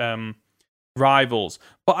previous rivals.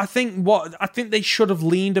 But I think they should have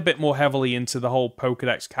leaned a bit more heavily into the whole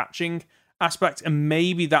Pokedex catching aspect, and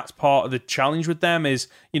maybe that's part of the challenge with them is,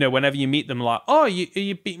 whenever you meet them, like, oh,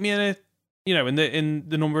 you beat me in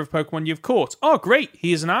the number of Pokemon you've caught. Oh, great,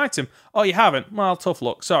 here's an item. Oh, you haven't? Well, tough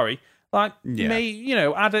luck, sorry. Add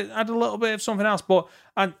a little bit of something else. But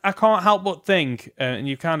I can't help but think, and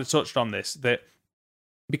you kind of touched on this, that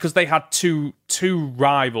because they had two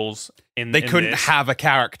rivals they couldn't have a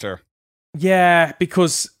character. Yeah,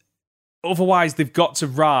 because otherwise they've got to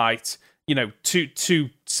write, two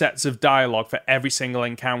sets of dialogue for every single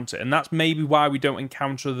encounter. And that's maybe why we don't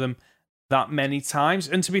encounter them that many times.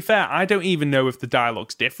 And to be fair, I don't even know if the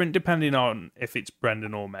dialogue's different depending on if it's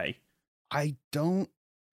Brendan or May. I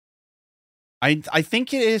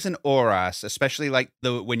think it is an Oras, especially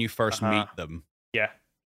when you first meet them. Yeah.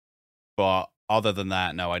 But other than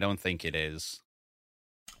that, no, I don't think it is.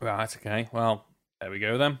 Right, okay. Well, there we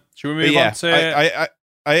go then. Should we move on to...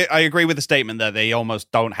 I agree with the statement that they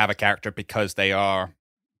almost don't have a character because they are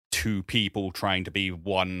two people trying to be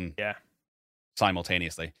one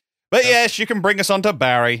simultaneously. But yes, you can bring us on to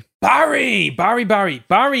Barry. Barry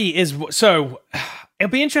is... So,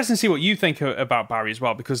 it'll be interesting to see what you think about Barry as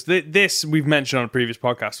well, because this, we've mentioned on a previous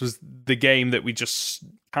podcast, was the game that we just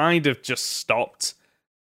kind of just stopped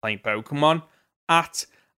playing Pokemon at.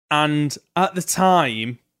 And at the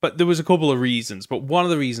time... But there was a couple of reasons. But one of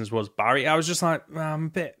the reasons was Barry. I was just like, I'm a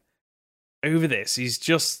bit over this. He's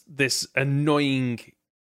just this annoying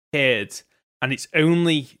kid. And it's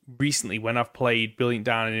only recently when I've played Brilliant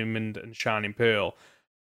Diamond and Shining Pearl.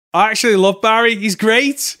 I actually love Barry. He's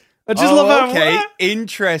great. I just love how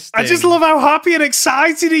interesting. I just love how happy and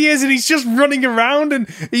excited he is, and he's just running around, and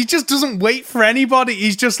he just doesn't wait for anybody.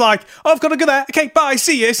 He's just like, oh, I've got to go there. Okay, bye,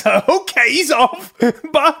 see you. So, okay, he's off.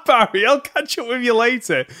 Bye, Barry. I'll catch up with you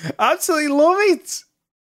later. Absolutely love it.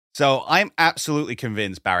 So I'm absolutely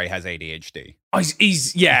convinced Barry has ADHD.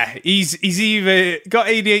 He's either got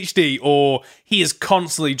ADHD or he is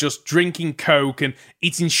constantly just drinking Coke and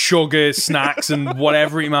eating sugar, snacks, and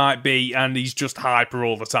whatever it might be, and he's just hyper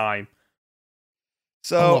all the time.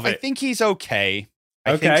 So I think he's okay.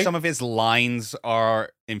 I think some of his lines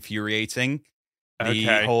are infuriating. The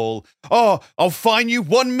Okay. whole, I'll fine you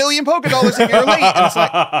 $1 million Poké Dollars if you're late. And it's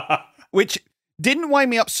like, which didn't wind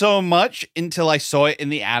me up so much until I saw it in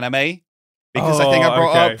the anime. Because I think I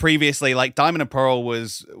brought up previously, like Diamond and Pearl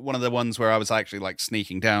was one of the ones where I was actually like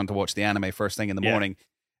sneaking down to watch the anime first thing in the morning.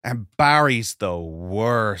 And Barry's the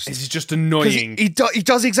worst. This is just annoying. He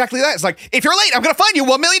does exactly that. It's like, if you're late, I'm going to fine you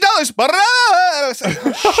 $1 million.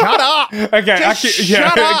 Shut up.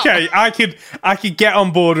 Okay, I could get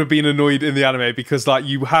on board with being annoyed in the anime because like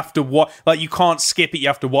you have to watch, like you can't skip it. You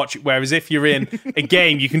have to watch it. Whereas if you're in a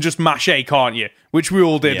game, you can just mash A, can't you? Which we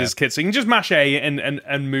all did as kids. So you can just mash A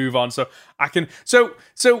and move on. So I can. So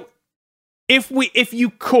if you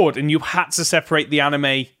could and you had to separate the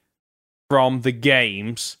anime from the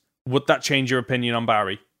games, would that change your opinion on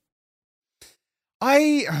Barry?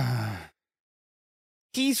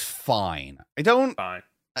 He's fine. I don't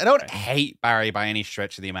hate Barry by any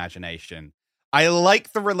stretch of the imagination. I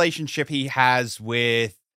like the relationship he has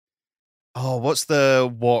with what's the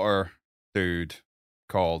water dude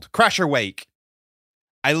called? Crasher Wake.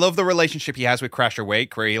 I love the relationship he has with Crasher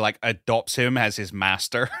Wake, where he like adopts him as his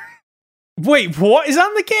master. Wait, what? Is that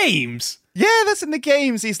in the games? Yeah, that's in the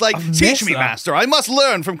games. He's like, teach me, master. I must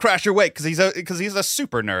learn from Crasher Wake because he's a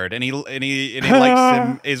super nerd and he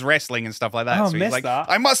likes his wrestling and stuff like that. So he's like,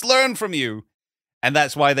 I must learn from you, and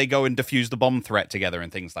that's why they go and defuse the bomb threat together and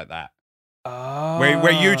things like that.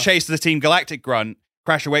 Where you chase the Team Galactic grunt,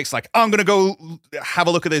 Crasher Wake's like, I'm gonna go have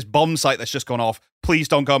a look at this bomb site that's just gone off. Please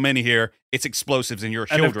don't come in here. It's explosives in your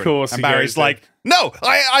children. And of course, Barry's like, no,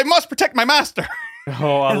 I must protect my master.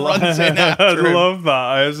 Oh, I love that.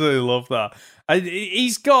 I absolutely love that.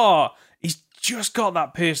 He's just got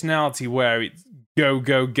that personality where it's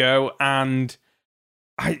go, and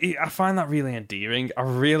I find that really endearing. I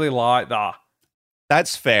really like that.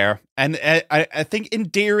 That's fair, and I think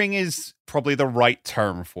endearing is probably the right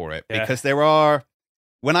term for it because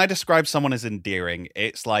when I describe someone as endearing,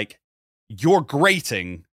 it's like you're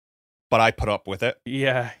grating, but I put up with it.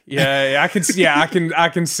 Yeah. I can see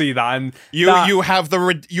that. And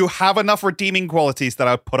you have enough redeeming qualities that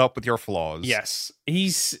I put up with your flaws. Yes,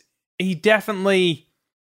 he definitely.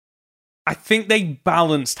 I think they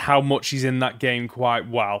balanced how much he's in that game quite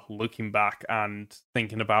well. Looking back and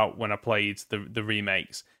thinking about when I played the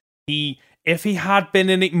remakes, if he had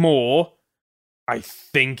been in it more, I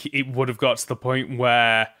think it would have got to the point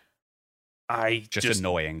where. Just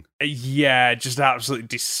annoying. Yeah, just absolutely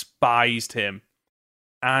despised him.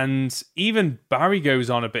 And even Barry goes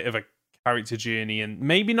on a bit of a character journey, and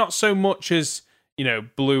maybe not so much as,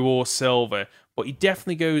 Blue or Silver, but he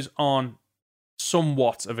definitely goes on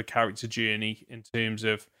somewhat of a character journey in terms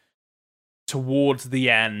of towards the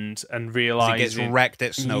end and realizing he gets wrecked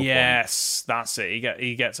at Snow Point. Yes, that's it.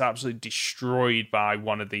 He gets absolutely destroyed by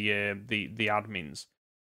one of the admins.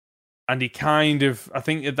 And he kind of, I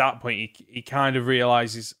think at that point, he kind of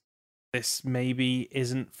realizes this maybe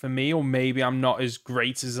isn't for me, or maybe I'm not as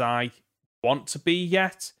great as I want to be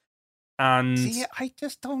yet. And I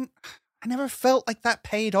never felt like that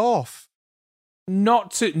paid off.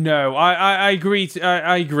 I agree.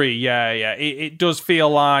 I agree. Yeah. It does feel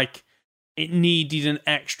like it needed an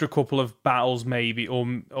extra couple of battles, maybe,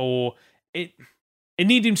 or it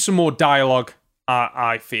needed some more dialogue.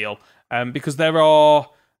 I feel, because there are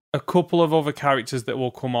a couple of other characters that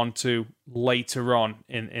we'll come on to later on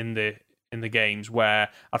in the games where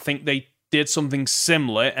I think they did something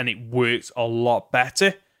similar and it worked a lot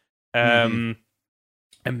better. And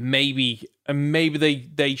maybe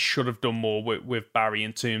they should have done more with Barry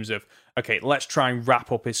in terms of, okay, let's try and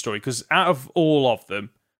wrap up his story, because out of all of them,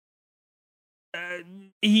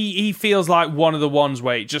 he feels like one of the ones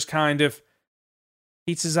where it just kind of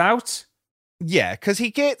peters out. Yeah, because he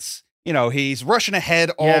gets. He's rushing ahead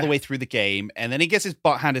all the way through the game, and then he gets his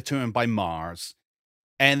butt handed to him by Mars.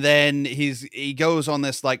 And then he goes on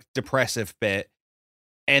this like depressive bit,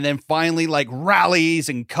 and then finally like rallies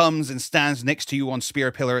and comes and stands next to you on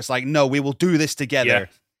Spirit Pillar. It's like, no, we will do this together. Yeah.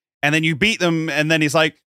 And then you beat them, and then he's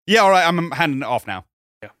like, yeah, all right, I'm handing it off now.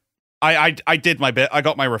 Yeah. I did my bit. I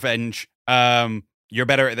got my revenge. You're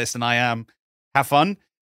better at this than I am. Have fun.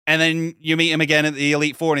 And then you meet him again at the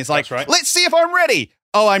Elite Four, and he's like, let's see if I'm ready.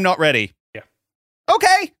 Oh, I'm not ready. Yeah.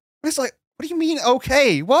 Okay. It's like, what do you mean,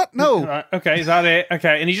 okay? What? No. Okay, is that it?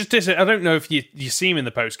 Okay. And he just did it. I don't know if you see him in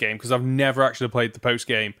the post game, because I've never actually played the post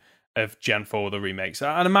game of Gen 4, the remakes.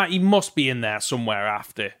 And he must be in there somewhere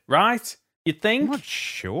after, right? You'd think? I'm not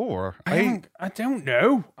sure. I don't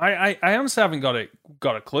know. I honestly haven't got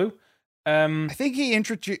a clue. I think he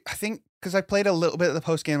introduced. I think because I played a little bit of the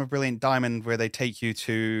post game of Brilliant Diamond, where they take you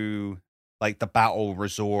to like the battle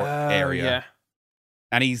resort area. Yeah.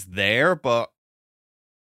 And he's there, but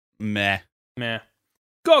meh.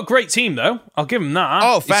 got a great team though. I'll give him that.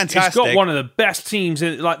 Oh, He's got fantastic. one of the best teams,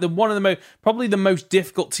 probably the most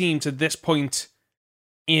difficult team to this point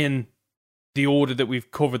in the order that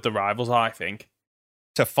we've covered the rivals. I think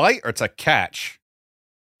To fight or to catch?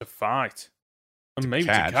 to fight. And maybe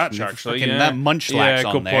to catch, actually. Fucking Yeah. that Munchlax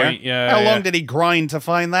on good there. point. Yeah, How yeah. long did he grind to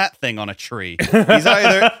find that thing on a tree?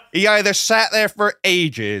 He either sat there for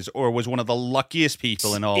ages or was one of the luckiest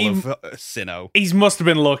people in all of Sinnoh. He must have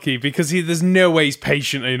been lucky because there's no way he's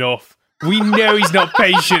patient enough. We know he's not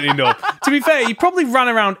patient enough. To be fair, he probably ran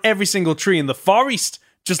around every single tree in the forest,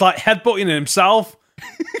 just like headbutting himself.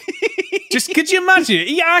 Just could you imagine?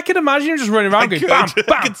 Yeah, I could imagine him just running around going bam,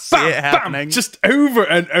 bam, bam, bam, just over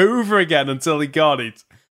and over again until he got it.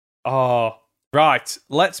 Oh, right.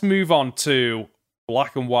 Let's move on to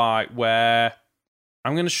Black and White, where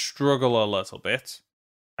I'm going to struggle a little bit.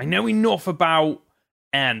 I know enough about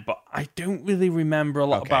N, but I don't really remember a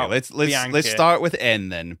lot about. Let's start with N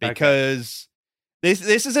then, because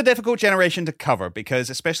this is a difficult generation to cover, because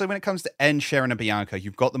especially when it comes to N, Sharon, and Bianca,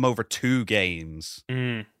 you've got them over 2 games.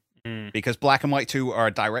 Because Black and White 2 are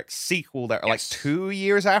a direct sequel that are like 2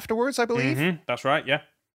 years afterwards, I believe. Mm-hmm. That's right, yeah.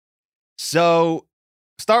 So,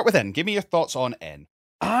 start with N. Give me your thoughts on N.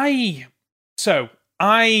 I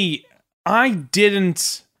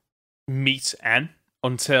didn't meet N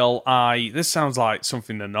until this sounds like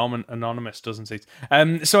something anonymous, doesn't it?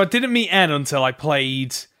 So I didn't meet N until I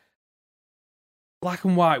played Black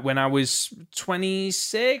and White when I was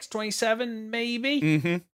 26, 27, maybe.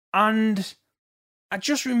 Mm-hmm. And I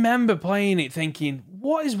just remember playing it thinking,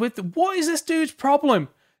 what is this dude's problem?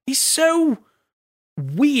 He's so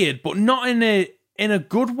weird, but not in a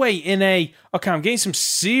good way. Okay, I'm getting some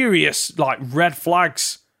serious like red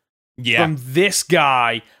flags from this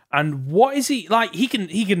guy. And what is he like? He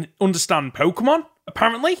can understand Pokemon,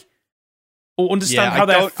 apparently. Or understand how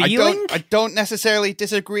they're feeling. I don't necessarily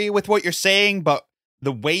disagree with what you're saying, but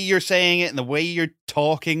the way you're saying it and the way you're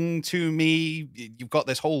talking to me, you've got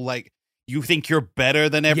this whole like, you think you're better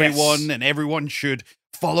than everyone and everyone should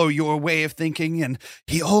follow your way of thinking, and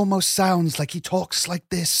he almost sounds like he talks like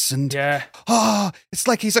this, and it's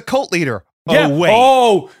like he's a cult leader. Yeah.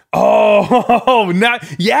 Oh wait.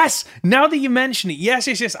 Now that you mention it,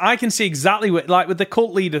 yes, I can see exactly what, like with the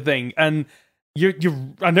cult leader thing, and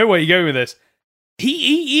I know where you're going with this.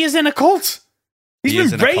 He is in a cult.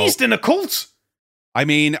 He's been raised in a cult. I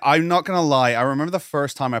mean, I'm not gonna lie. I remember the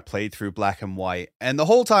first time I played through Black and White, and the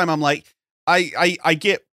whole time I'm like, I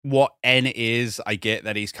get what N is. I get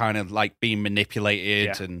that he's kind of like being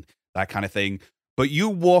manipulated and that kind of thing. But you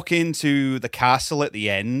walk into the castle at the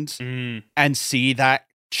end and see that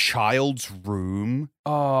child's room,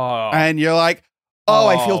 and you're like,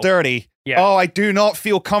 I feel dirty. Yeah. Oh, I do not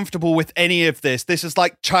feel comfortable with any of this. This is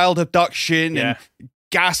like child abduction and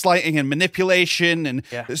gaslighting and manipulation and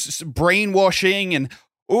brainwashing and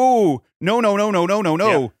no.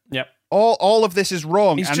 Yep. All of this is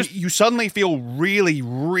wrong. You suddenly feel really,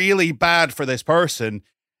 really bad for this person.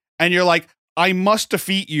 And you're like, I must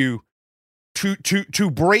defeat you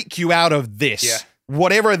to break you out of this. Yeah.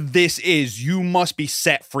 Whatever this is, you must be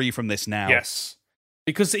set free from this now. Yes.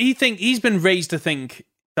 Because he's been raised to think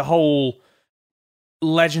the whole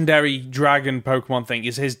legendary dragon Pokemon thing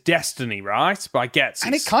is his destiny, right? But I get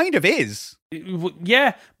and it kind of is.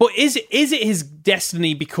 Yeah, but is it his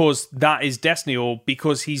destiny because that is destiny, or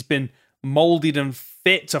because he's been molded and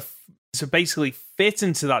fit to basically fit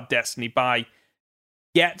into that destiny by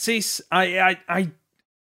Getsis? I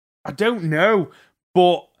don't know,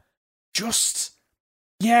 but just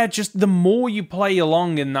the more you play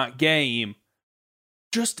along in that game,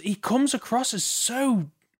 he comes across as so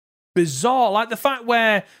bizarre. Like the fact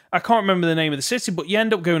where I can't remember the name of the city, but you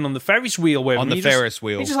end up going on the Ferris wheel with him. On the Ferris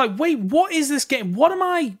wheel. You're just like, wait, what is this game? What am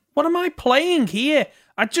I playing here?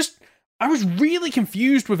 I was really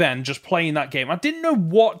confused with N just playing that game. I didn't know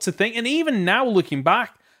what to think, and even now looking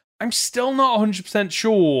back, I'm still not 100%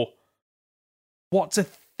 sure what to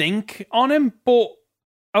think on him. But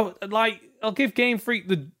I'll give Game Freak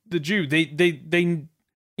the due. They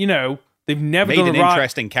you know, they've never made done an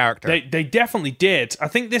interesting character. They definitely did. I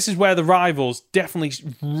think this is where the rivals definitely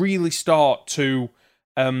really start to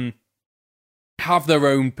have their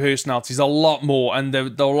own personalities a lot more, and they're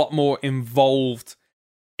a lot more involved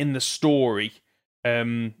in the story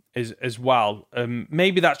as well.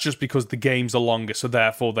 Maybe that's just because the games are longer, so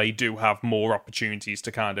therefore they do have more opportunities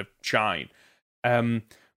to kind of shine.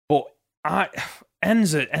 But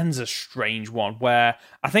N's a strange one where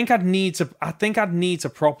I think I'd need to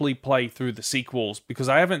properly play through the sequels, because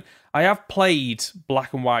I have played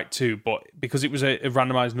Black and White 2, but because it was a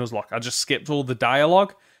randomized Nuzlocke, I just skipped all the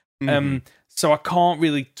dialogue. so I can't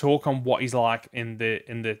really talk on what he's like in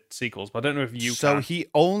the sequels. But I don't know if you. So can. he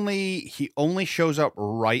only shows up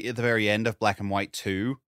right at the very end of Black and White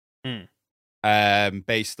 2.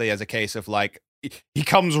 Basically as a case of like he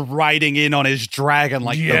comes riding in on his dragon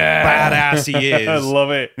like the badass he is. I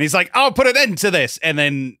love it. And he's like, "I'll put an end to this," and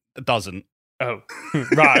then it doesn't. Oh,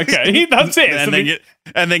 right, okay, that's it.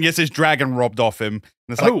 and then gets his dragon robbed off him. And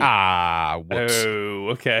it's like, whoops. Oh,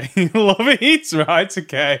 okay. Love it. Right,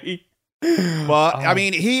 okay. But, I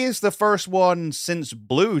mean, he is the first one since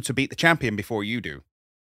Blue to beat the champion before you do.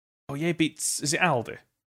 Oh, yeah, he beats... Is it Alder?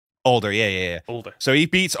 Alder, yeah. Alder. So he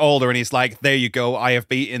beats Alder, and he's like, there you go. I have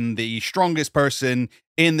beaten the strongest person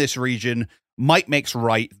in this region. Might makes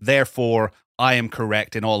right. Therefore, I am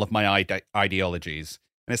correct in all of my ideologies.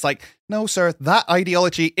 And it's like, no, sir, that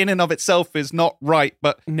ideology in and of itself is not right,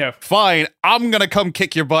 but no, fine, I'm going to come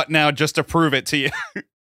kick your butt now just to prove it to you.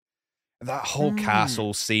 That whole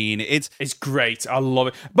castle scene, it's great. I love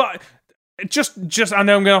it. But just I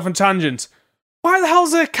know I'm going off on tangents. Why the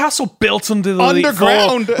hell's a castle built under the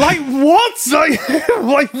underground? Like, what?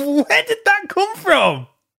 Like, where did that come from?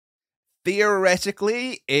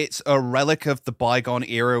 Theoretically, it's a relic of the bygone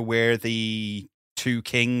era where the two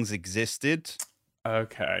kings existed.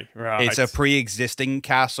 Okay, right. It's a pre-existing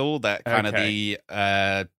castle that kind of the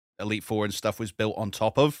Elite Four and stuff was built on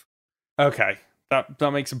top of. Okay, that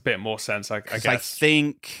makes a bit more sense. I guess.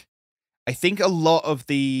 I think a lot of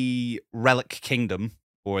the Relic Kingdom,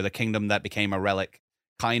 or the kingdom that became a relic,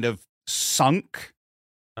 kind of sunk.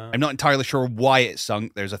 I'm not entirely sure why it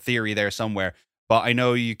sunk. There's a theory there somewhere, but I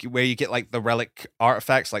know where you get like the relic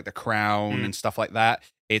artifacts, like the crown and stuff like that.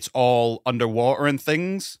 It's all underwater and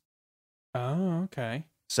things. Oh, okay.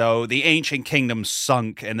 So the ancient kingdom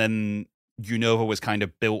sunk, and then Unova was kind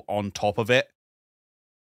of built on top of it.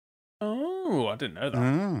 Oh, I didn't know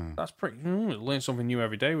that. That's pretty... we learn something new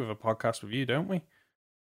every day with a podcast with you, don't we?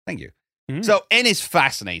 Thank you. So, N is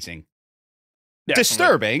fascinating. Definitely.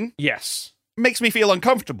 Disturbing. Yes. Makes me feel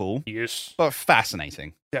uncomfortable. Yes. But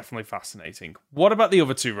fascinating. Definitely fascinating. What about the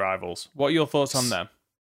other two rivals? What are your thoughts on them?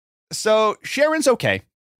 So, Sharon's okay.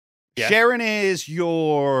 Yeah. Sharon is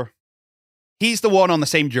he's the one on the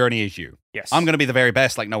same journey as you. Yes. I'm going to be the very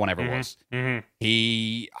best like no one ever was. Mm-hmm.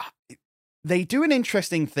 They do an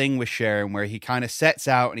interesting thing with Sharon where he kind of sets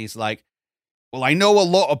out and he's like, well, I know a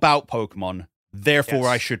lot about Pokemon, therefore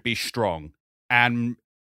I should be strong. And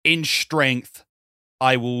in strength,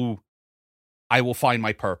 I will find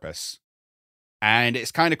my purpose. And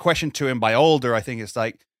it's kind of questioned to him by Alder. I think it's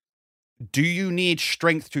like, do you need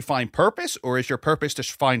strength to find purpose, or is your purpose to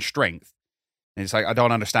find strength? And it's like, I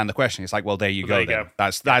don't understand the question. It's like, well, there you go.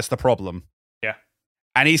 That's the problem. Yeah.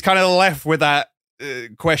 And he's kind of left with that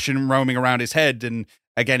question roaming around his head. And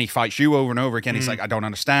again, he fights you over and over again. He's like, I don't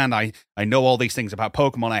understand. I know all these things about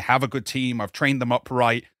Pokemon. I have a good team. I've trained them up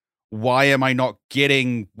right. Why am I not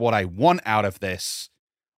getting what I want out of this?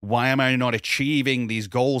 Why am I not achieving these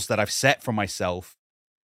goals that I've set for myself?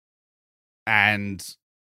 And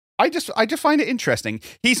I just find it interesting.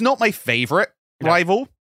 He's not my favorite rival,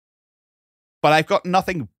 but I've got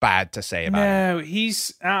nothing bad to say about him. No,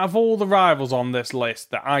 he's out of all the rivals on this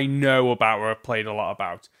list that I know about or have played a lot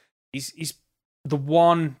about. He's the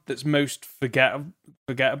one that's most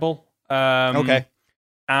forgettable. Okay,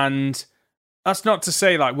 and that's not to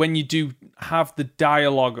say like when you do have the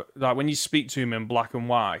dialogue, like when you speak to him in Black and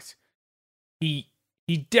White, he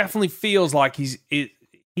definitely feels like he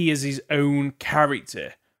is his own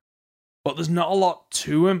character. But there's not a lot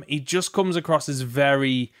to him. He just comes across as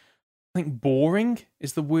very, I think, boring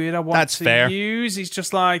is the word I want to use. He's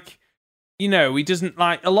just like, he doesn't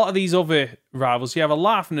like a lot of these other rivals. You have a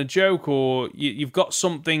laugh and a joke, or you've got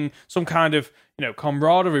some kind of,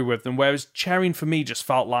 camaraderie with them. Whereas Cherian, for me, just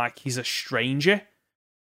felt like he's a stranger.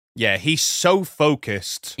 Yeah, he's so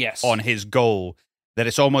focused on his goal that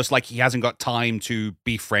it's almost like he hasn't got time to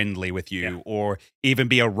be friendly with you or even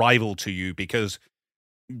be a rival to you, because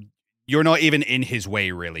you're not even in his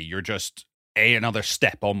way, really. You're just another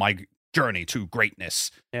step on my journey to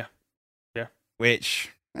greatness. Yeah. Which,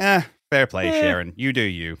 fair play, Sharon. You do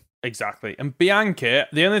you. Exactly. And Bianca,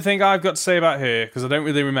 the only thing I've got to say about her, because I don't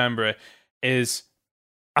really remember it, is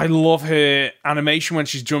I love her animation when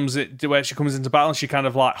she jumps it, where she comes into battle and she kind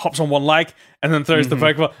of like hops on one leg and then throws the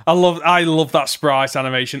Pokeball. I love that sprite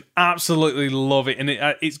animation. Absolutely love it. And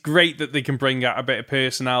it's great that they can bring out a bit of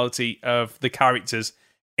personality of the characters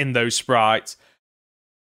in those sprites.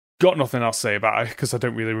 Got nothing else to say about it because I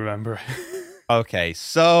don't really remember it. Okay,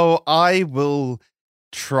 so I will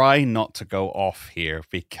try not to go off here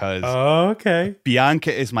because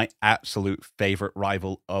Bianca is my absolute favorite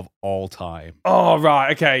rival of all time. Oh,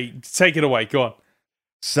 right. Okay. Take it away. Go on.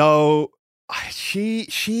 So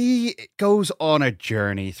She goes on a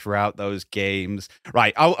journey throughout those games.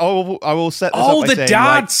 Right, I will set this up by the saying,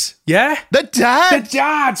 dads, like, yeah, the dads, the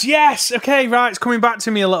dads, yes. Okay, right, it's coming back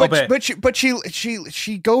to me a little bit. But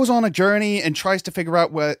she goes on a journey and tries to figure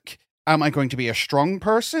out what, am I going to be a strong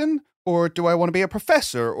person? Or do I want to be a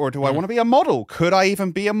professor? Or do I want to be a model? Could I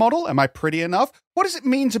even be a model? Am I pretty enough? What does it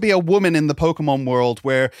mean to be a woman in the Pokemon world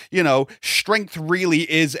where, strength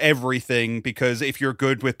really is everything? Because if you're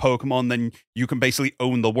good with Pokemon, then you can basically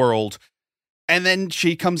own the world. And then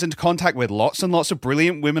she comes into contact with lots and lots of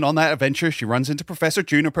brilliant women on that adventure. She runs into Professor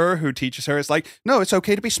Juniper, who teaches her, it's like, no, it's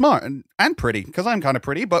okay to be smart and pretty, because I'm kind of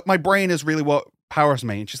pretty, but my brain is really what powers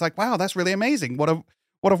me. And she's like, wow, that's really amazing. What a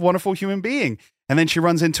wonderful human being. And then she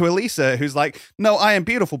runs into Elisa, who's like, no, I am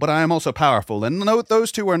beautiful, but I am also powerful. And no,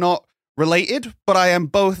 those two are not related, but I am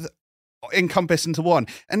both encompassed into one.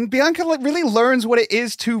 And Bianca really learns what it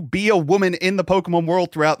is to be a woman in the Pokemon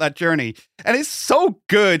world throughout that journey. And it's so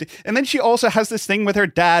good. And then she also has this thing with her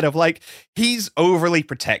dad of like, he's overly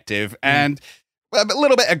protective and a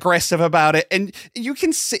little bit aggressive about it. And you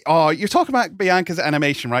can see, you're talking about Bianca's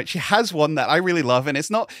animation, right? She has one that I really love, and it's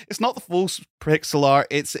not the full pixel art.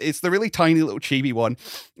 It's the really tiny little chibi one.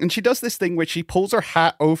 And she does this thing where she pulls her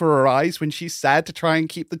hat over her eyes when she's sad to try and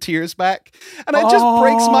keep the tears back. And it just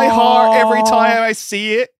breaks my heart every time I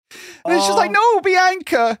see it. And it's just like, no,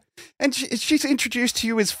 Bianca. And she's introduced to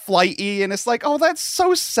you as flighty, and it's like, oh, that's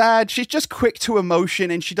so sad. She's just quick to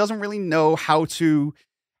emotion, and she doesn't really know how to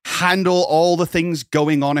handle all the things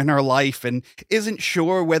going on in her life and isn't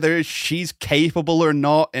sure whether she's capable or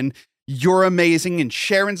not. And you're amazing and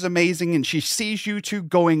Sharon's amazing, and she sees you two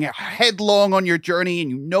going headlong on your journey, and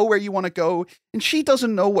you know where you want to go, and she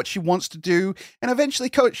doesn't know what she wants to do. And eventually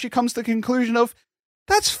she comes to the conclusion of,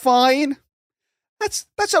 that's fine.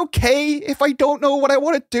 That's okay. If I don't know what I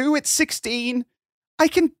want to do at 16, I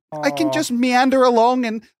can just meander along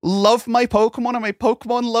and love my Pokemon, and my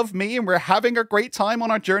Pokemon love me, and we're having a great time on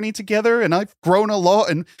our journey together, and I've grown a lot.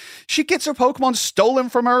 And she gets her Pokemon stolen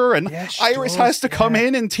from her, and Iris has to come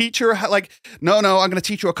in and teach her, like, no, I'm going to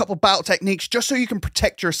teach you a couple battle techniques just so you can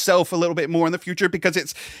protect yourself a little bit more in the future, because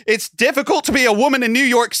it's difficult to be a woman in New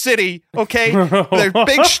York City, okay? They're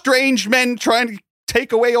big, strange men trying to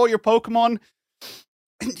take away all your Pokemon.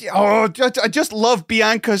 I just love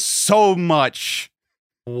Bianca so much.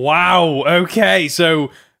 Wow. Okay.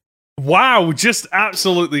 So, wow. Just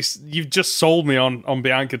absolutely, you've just sold me on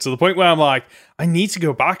Bianca to the point where I'm like, I need to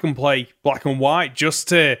go back and play Black and White just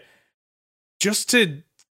to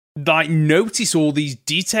like notice all these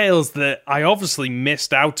details that I obviously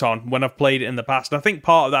missed out on when I've played it in the past. And I think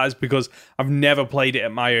part of that is because I've never played it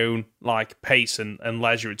at my own like pace and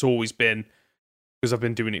leisure. It's always been because I've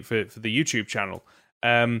been doing it for the YouTube channel.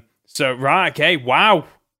 So right. Okay. Wow.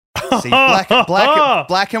 See,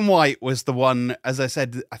 Black and White was the one, as I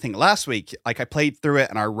said, I think last week, like I played through it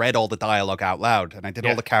and I read all the dialogue out loud and I did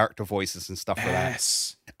all the character voices and stuff for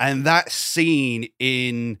that. And that scene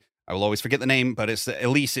in, I will always forget the name, but it's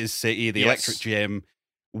Elise's city, the Electric Gym,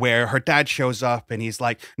 where her dad shows up and he's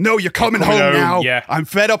like, no, you're coming home now. Yeah. I'm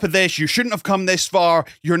fed up of this. You shouldn't have come this far.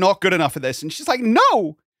 You're not good enough at this. And she's like,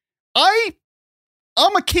 no, I'm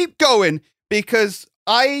going to keep going because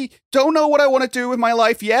I don't know what I want to do with my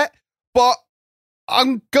life yet, but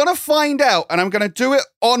I'm going to find out, and I'm going to do it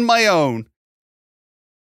on my own.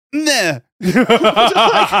 Nah. You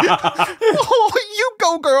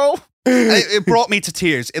go, girl. It brought me to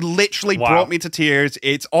tears. It literally brought me to tears.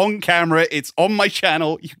 It's on camera. It's on my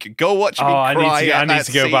channel. You can go watch me cry. I need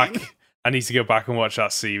to go back. I need to go back and watch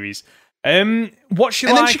that series. What's she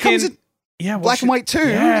like? Then she comes in Black and White 2.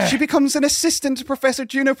 Yeah. She becomes an assistant to Professor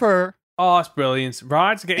Juniper. Oh, that's brilliant.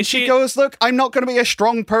 Right. Okay. And she goes, look, I'm not going to be a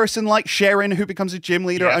strong person like Sharon, who becomes a gym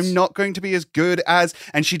leader. Yes. I'm not going to be as good as...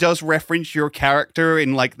 And she does reference your character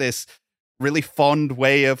in like this really fond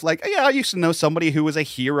way of like, yeah, I used to know somebody who was a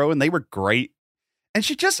hero and they were great. And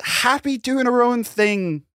she's just happy doing her own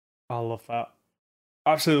thing. I love that.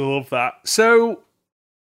 Absolutely love that. So...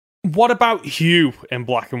 what about Hugh in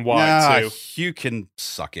Black and White too? Hugh can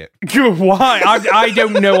suck it. Why? I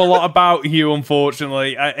don't know a lot about Hugh,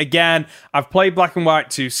 unfortunately. Again, I've played Black and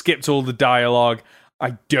White 2, skipped all the dialogue.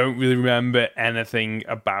 I don't really remember anything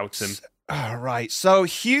about him. All right. So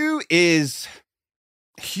Hugh's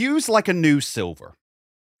like a new Silver.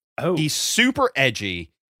 Oh. He's super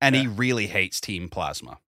edgy, and he really hates Team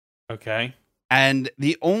Plasma. Okay. And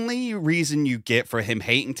the only reason you get for him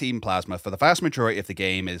hating Team Plasma for the vast majority of the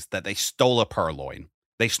game is that they stole a Purloin.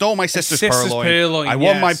 They stole my sister's Purloin. I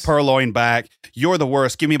want my Purloin back. You're the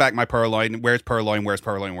worst. Give me back my Purloin. Where's Purloin? Where's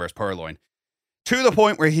Purloin? Where's Purloin? To the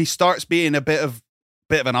point where he starts being a bit of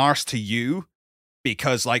an arse to you.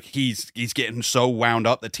 because like he's getting so wound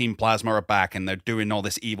up that Team Plasma are back and they're doing all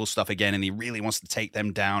this evil stuff again, and he really wants to take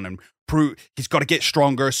them down and prove he's got to get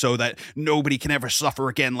stronger so that nobody can ever suffer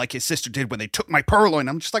again like his sister did when they took my purloin.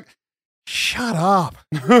 I'm just like, shut up.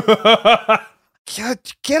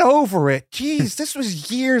 Get over it. Jeez, this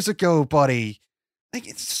was years ago, buddy.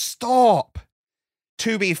 Like, stop.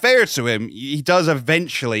 To be fair to him, he does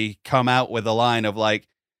eventually come out with a line of like,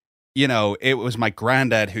 you know, it was my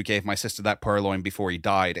granddad who gave my sister that purloin before he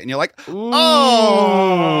died. And you're like,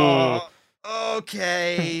 oh,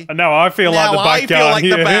 okay. No, I feel like the bad guy. I feel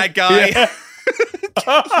like the bad guy.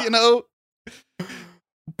 Yeah. You know?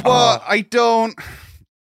 But I don't...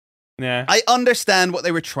 Yeah. I understand what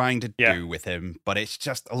they were trying to do with him, but it's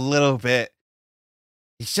just a little bit...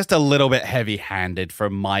 It's just a little bit heavy-handed for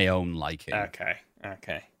my own liking. Okay.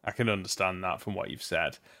 I can understand that from what you've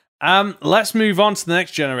said. Let's move on to the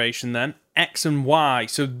next generation then. X and Y.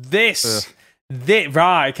 So this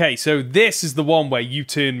right, okay. So this is the one where you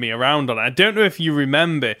turned me around on. I don't know if you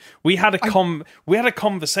remember. We had a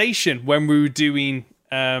conversation when we were doing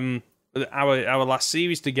our last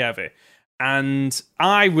series together, and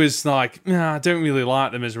I was like, I don't really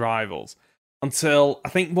like them as rivals. Until I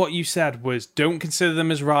think what you said was, don't consider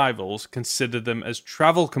them as rivals, consider them as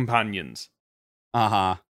travel companions.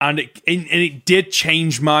 Uh-huh. And it did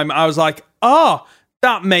change my mind. I was like,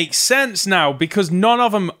 that makes sense now, because none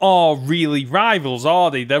of them are really rivals,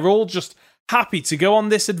 are they? They're all just happy to go on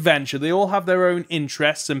this adventure. They all have their own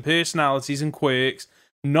interests and personalities and quirks.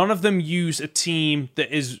 None of them use a team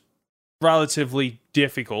that is relatively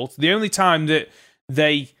difficult. The only time that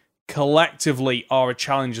they collectively are a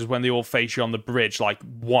challenge is when they all face you on the bridge, like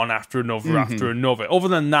one after another after another. Other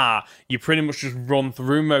than that, you pretty much just run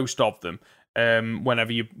through most of them.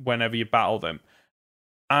 Whenever you battle them,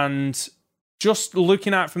 and just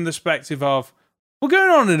looking at it from the perspective of, we're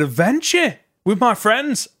going on an adventure with my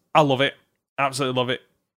friends. I love it, absolutely love it.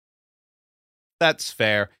 That's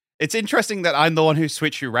fair. It's interesting that I'm the one who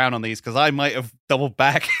switched you around on these, because I might have doubled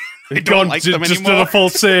back. I don't like them just anymore. to the full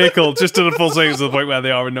circle, to the point where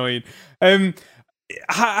they are annoying. So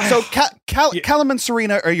Callum and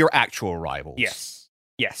Serena are your actual rivals.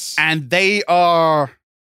 Yes, and they are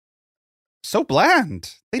so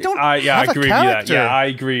bland. They don't. I agree with you there. character. Yeah, I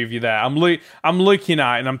agree with you there. I'm looking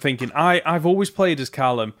at it and I'm thinking, I've always played as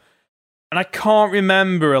Callum, and I can't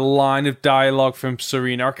remember a line of dialogue from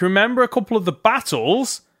Serena. I can remember a couple of the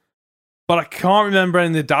battles, but I can't remember any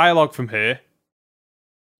of the dialogue from her.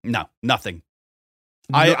 No, nothing.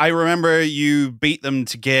 I remember you beat them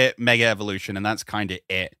to get Mega Evolution, and that's kind of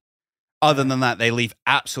it. Other than that, they leave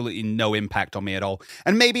absolutely no impact on me at all.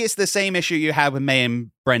 And maybe it's the same issue you had with May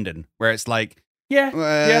and Brendan, where it's like,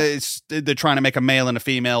 they're trying to make a male and a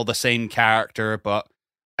female the same character, but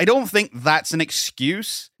I don't think that's an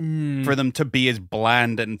excuse for them to be as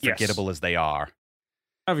bland and forgettable as they are.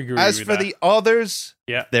 I've agreed As with for that. the others,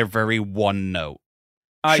 they're very one note.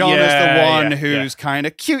 Shauna's the one who's kind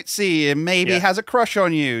of cutesy and maybe has a crush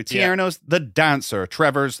on you. Tierno's the dancer.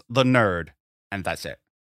 Trevor's the nerd. And that's it.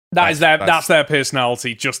 That's their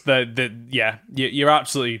personality. Just you're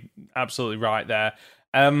absolutely right there.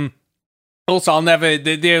 Also, I'll never.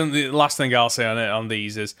 The last thing I'll say on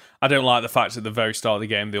these is, I don't like the fact that at the very start of the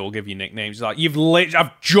game they all give you nicknames. Like,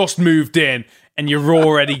 I've just moved in and you're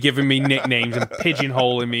already giving me nicknames and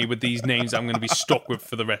pigeonholing me with these names I'm going to be stuck with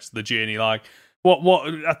for the rest of the journey. Like,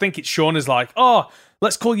 what? I think it's Sean is like,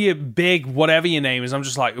 let's call you Big whatever your name is. I'm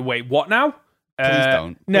just like, wait, what now? Please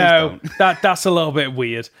don't. No, that's a little bit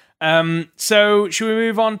weird. So should we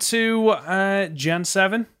move on to Gen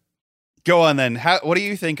 7? Go on then. What do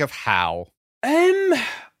you think of Hal? I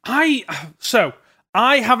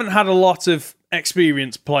haven't had a lot of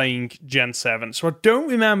experience playing Gen 7, so I don't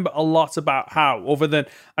remember a lot about Hal, other than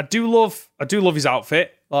I do love his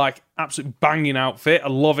outfit, like absolute banging outfit. I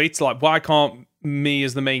love it. Like, why can't me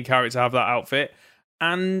as the main character have that outfit?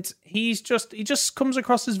 And he just comes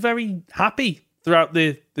across as very happy throughout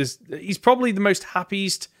this. He's probably the most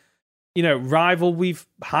happiest, rival we've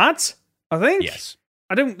had, I think. Yes.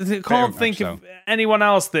 I can't think of anyone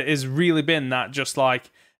else that has really been that just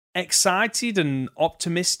like excited and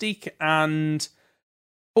optimistic, but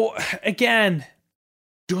again,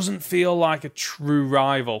 doesn't feel like a true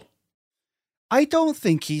rival. I don't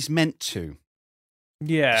think he's meant to.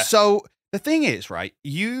 Yeah. So the thing is, right,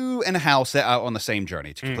 you and Hal set out on the same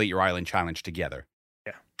journey to complete your island challenge together.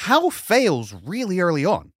 Yeah. Hal fails really early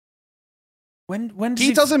on. When does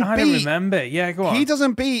he doesn't I don't remember. Yeah, go on. He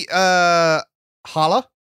doesn't beat Hala.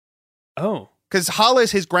 Oh. Because Hala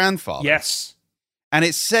is his grandfather. Yes. And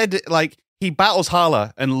it's said, like, he battles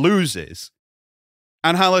Hala and loses.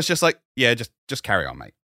 And Hala's just like, yeah, just carry on,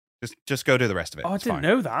 mate. Just go do the rest of it. Oh, I It's didn't fine.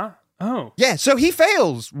 know that. Oh. Yeah, so he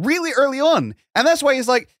fails really early on. And that's why he's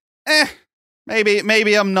like,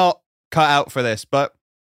 maybe I'm not cut out for this, but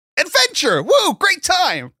adventure! Woo! Great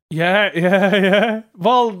time! Yeah.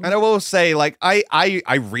 Well, And I will say, like, I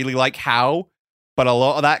really like How, but a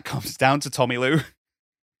lot of that comes down to Tommy Lou.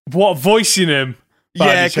 what, voicing him?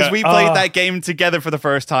 Yeah, because we played Oh. that game together for the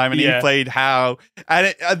first time, and Yeah. he played How.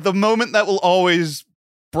 And the moment that will always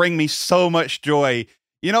bring me so much joy,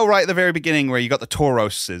 you know, right at the very beginning where you got the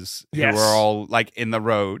Tauroses Yes. who are all, like, in the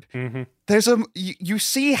road. Mhm. There's you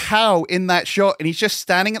see How in that shot, and he's just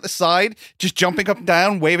standing at the side, just jumping up and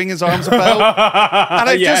down, waving his arms about. And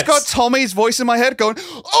I just got Tommy's voice in my head going,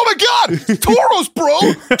 "Oh my god, Tauros, bro!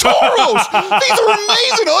 Tauros! These are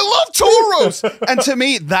amazing! I love Tauros!" And to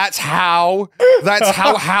me, that's how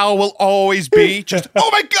How will always be. Just, "Oh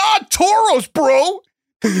my god, Tauros, bro!"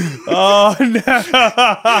 Oh no!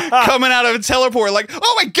 Coming out of a teleport, like,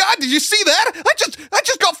 "Oh my god, did you see that? I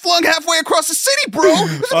just got flung halfway across the city, bro!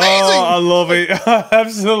 It was amazing!" Oh, I love it. I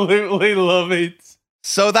absolutely love it.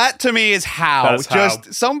 So that to me is How. That's Just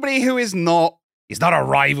How. somebody who is not. He's not a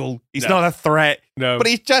rival. He's No. not a threat. No, But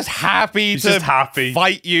he's just happy he's to just happy.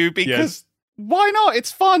 fight you because Yes. why not?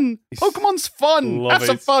 It's fun. He's- Pokemon's fun. Love Have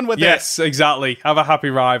some it. fun with it. Yes, exactly. Have a happy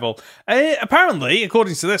rival. Apparently,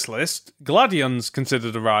 according to this list, Gladion's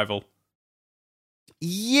considered a rival.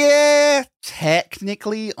 Yeah,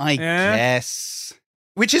 technically, I Yeah. guess.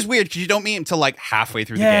 Which is weird because you don't meet him till like halfway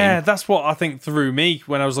through the Yeah, game. that's what I think threw me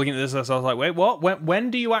when I was looking at this list. I was like, wait, what?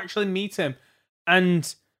 When do you actually meet him?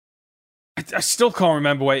 And I still can't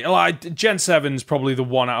remember. Like, Gen 7's probably the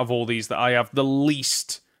one out of all these that I have the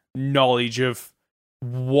least knowledge of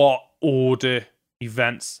what order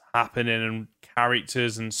events happening and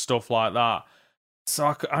characters and stuff like that. So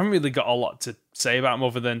I haven't really got a lot to say about him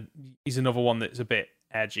other than he's another one that's a bit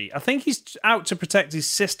edgy. I think he's out to protect his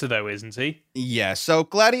sister, though, isn't he? Yeah, so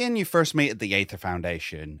Gladion you first meet at the Aether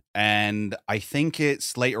Foundation, and I think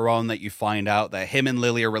it's later on that you find out that him and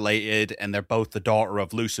Lily are related, and they're both the daughter of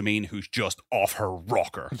Lusamine, who's just off her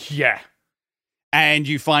rocker. Yeah. And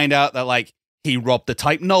you find out that, like, he robbed the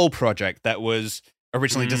Type Null project that was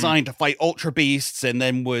originally designed to fight Ultra Beasts, and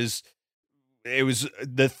then it was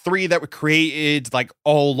the three that were created, like,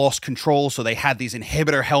 all lost control, so they had these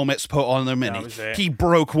inhibitor helmets put on them, and That was it. he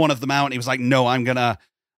broke one of them out, and he was like, "No, I'm gonna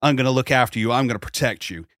look after you. I'm gonna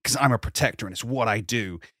protect you, because I'm a protector, and it's what I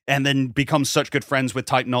do." And then becomes such good friends with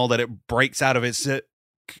Type Null that it breaks out of its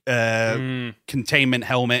containment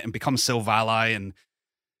helmet and becomes Silvally, and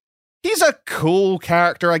he's a cool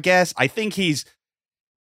character, I guess. I think he's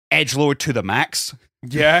edgelord to the max.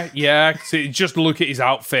 Yeah. So just look at his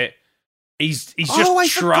outfit. He's just I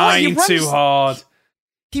forgot, he trying too runs- hard.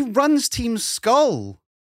 He runs Team Skull.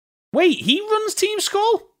 Wait, he runs Team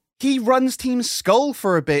Skull? He runs Team Skull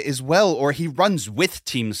for a bit as well, or he runs with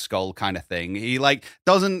Team Skull kind of thing. He, like,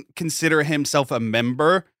 doesn't consider himself a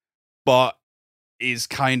member, but is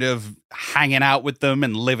kind of hanging out with them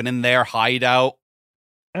and living in their hideout.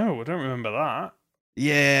 Oh, I don't remember that.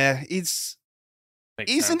 Yeah, Makes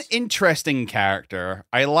he's sense. an interesting character.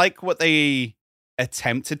 I like what they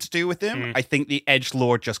attempted to do with him. I think the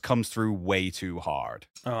edgelord just comes through way too hard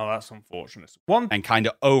Oh, that's unfortunate. and kind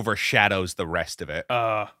of overshadows the rest of it.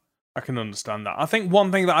 I can understand that. I think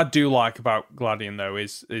one thing that I do like about Gladion, though,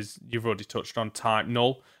 is you've already touched on Type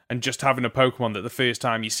Null, and just having a Pokemon that the first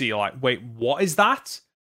time you see, you're like, wait, what is that?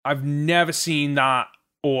 I've never seen that,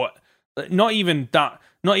 or not even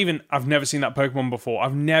I've never seen that Pokemon before.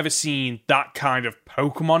 I've never seen that kind of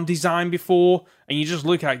Pokemon design before, and you just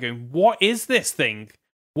look at it going, what is this thing?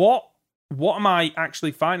 What am I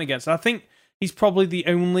actually fighting against? And I think he's probably the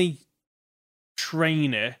only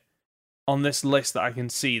trainer on this list that I can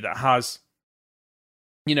see that has,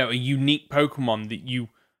 a unique Pokemon that you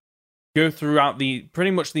go throughout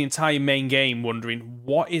pretty much the entire main game wondering,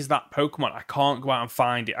 what is that Pokemon? I can't go out and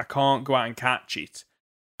find it. I can't go out and catch it.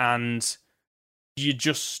 And you're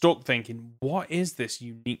just stuck thinking, what is this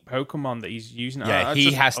unique Pokemon that he's using? Yeah,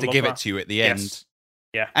 he has to give it to you at the end. Yes.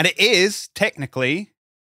 Yeah. And it is, technically,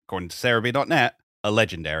 according to Cerebi.net, a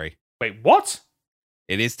legendary. Wait, what?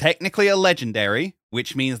 It is technically a legendary,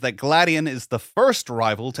 which means that Gladion is the first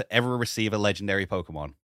rival to ever receive a legendary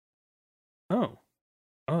Pokemon. Oh,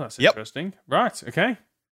 that's Yep. interesting. Right, okay.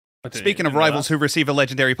 Speaking of rivals who receive a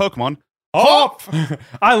legendary Pokemon, Hop!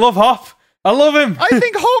 I love Hop. I love him. I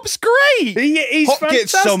think Hop's great. He's Hop fantastic.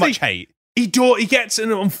 gets so much hate. He gets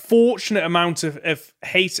an unfortunate amount of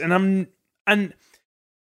hate, and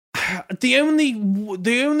the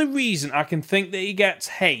only reason I can think that he gets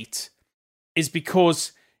hate is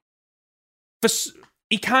because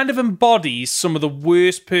he kind of embodies some of the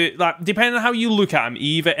worst, like depending on how you look at him,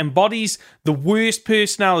 he either embodies the worst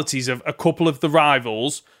personalities of a couple of the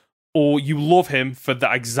rivals, or you love him for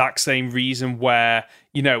the exact same reason where,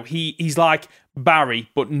 you know, he's like Barry,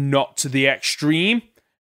 but not to the extreme.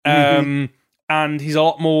 And he's a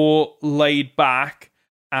lot more laid back.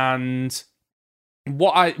 And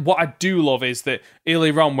what I do love is that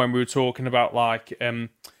earlier on when we were talking about like,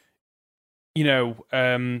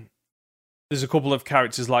 there's a couple of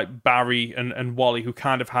characters like Barry and Wally who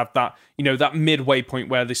kind of have that, you know, that midway point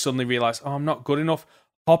where they suddenly realize, oh, I'm not good enough.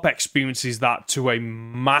 Hop experiences that to a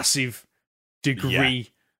massive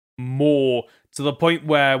degree more, to the point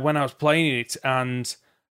where when I was playing it and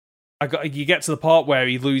you get to the part where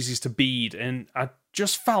he loses to Bede, and I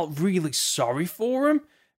just felt really sorry for him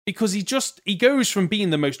because he goes from being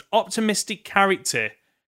the most optimistic character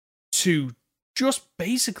to just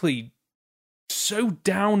basically so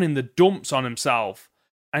down in the dumps on himself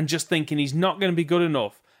and just thinking he's not going to be good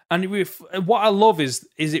enough. And what I love is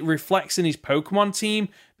it reflects in his Pokemon team,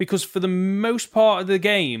 because for the most part of the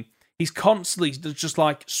game, he's constantly just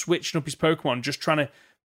like switching up his Pokemon, just trying to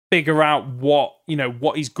figure out what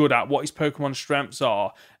he's good at, what his Pokemon strengths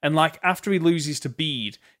are. And like after he loses to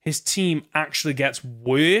Bede, his team actually gets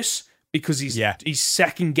worse because he's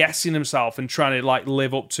second guessing himself and trying to like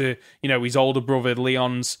live up to, you know, his older brother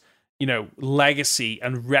Leon's, you know, legacy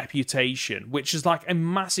and reputation, which is like a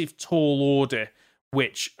massive tall order,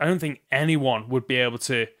 which I don't think anyone would be able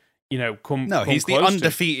to, you know, come. No, he's the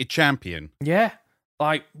undefeated champion. Yeah,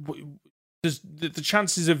 like there's the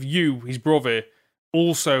chances of you, his brother,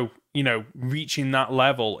 also, you know, reaching that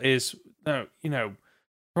level is, you know,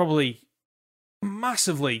 probably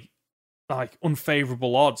massively like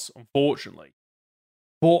unfavorable odds, unfortunately.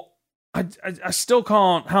 But I still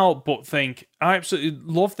can't help but think I absolutely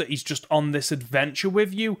love that he's just on this adventure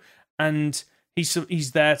with you, and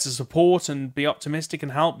he's there to support and be optimistic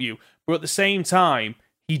and help you. But at the same time,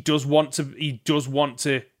 he does want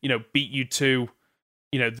to, you know, beat you to,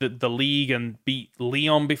 you know, the league and beat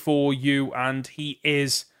Leon before you, and he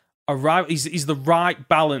is a rival. He's the right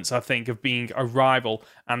balance, I think, of being a rival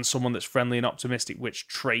and someone that's friendly and optimistic, which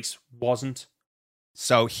Trace wasn't.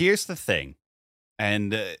 So here's the thing,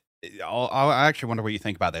 and I actually wonder what you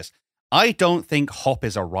think about this. I don't think Hop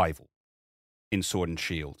is a rival in Sword and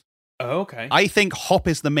Shield. Oh, okay. I think Hop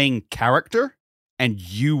is the main character, and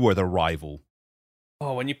you were the rival.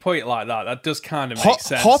 Oh, when you put it like that, that does kind of make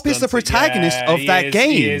sense. Hop is the protagonist of that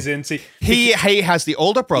game. He is, isn't he has the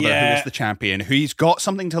older brother who is the champion, who's got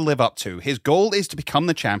something to live up to. His goal is to become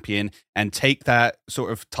the champion and take that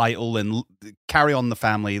sort of title and carry on the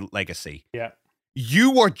family legacy. Yeah.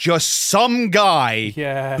 You are just some guy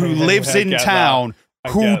who lives in town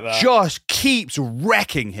who just keeps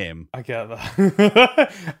wrecking him. I get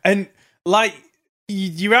that. And like,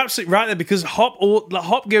 you're absolutely right there, because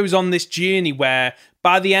Hop goes on this journey where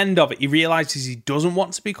by the end of it, he realizes he doesn't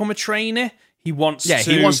want to become a trainer. He wants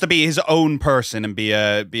to be his own person and be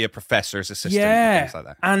a professor's assistant and things like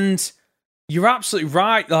that. And you're absolutely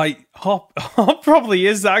right. Like Hop probably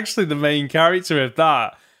is actually the main character of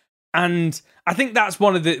that. And I think that's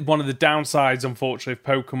one of the downsides, unfortunately,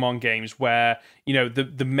 of Pokemon games, where, you know,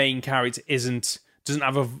 the main character doesn't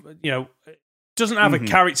have a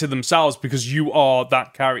character themselves, because you are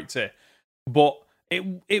that character. But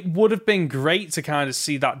it would have been great to kind of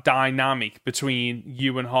see that dynamic between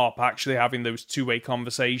you and Hop actually having those two-way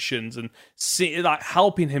conversations and like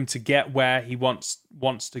helping him to get where he wants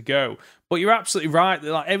to go. But you're absolutely right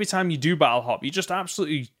that like every time you do battle Hop, you just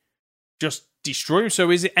absolutely just destroy him. So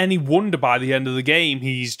is it any wonder by the end of the game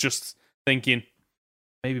he's just thinking,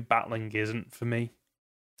 maybe battling isn't for me?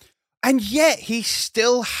 And yet he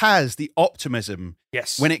still has the optimism.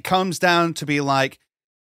 Yes. When it comes down to be like,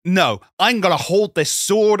 no, I'm going to hold this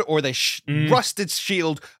sword or this rusted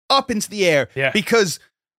shield up into the air because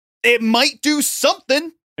it might do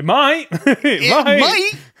something. It might.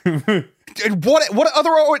 it might. What other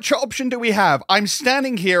option do we have? I'm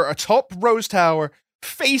standing here atop Rose Tower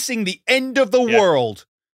facing the end of the world.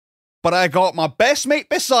 But I got my best mate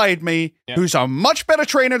beside me, who's a much better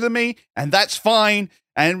trainer than me, and that's fine.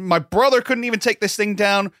 And my brother couldn't even take this thing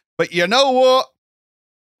down. But you know what?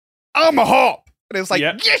 I'm a Hop. And it's like,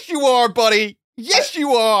 yes, you are, buddy. Yes,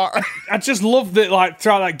 you are. I just love that, like,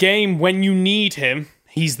 throughout that game, when you need him,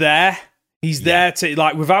 he's there. He's there to,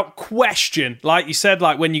 like, without question. Like you said,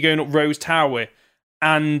 like, when you're going up Rose Tower,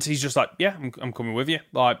 and he's just like, yeah, I'm coming with you.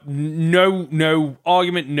 Like, no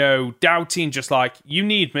argument, no doubting, just like, you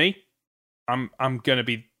need me. I'm going to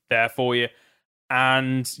be there for you.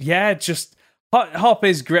 And, yeah, just... Hop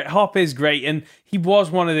is great. And he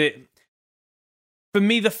was one of the... for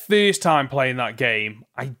me, the first time playing that game,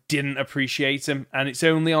 I didn't appreciate him, and it's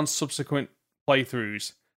only on subsequent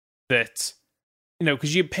playthroughs that,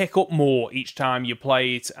 because you pick up more each time you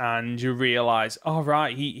play it, and you realize, oh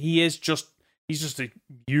right, he's just a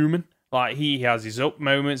human. Like, he has his up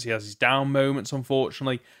moments, he has his down moments,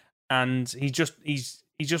 unfortunately, and he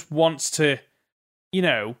just wants to,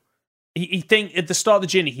 he think at the start of the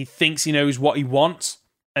journey he thinks he knows what he wants,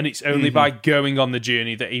 and it's only by going on the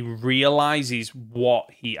journey that he realizes what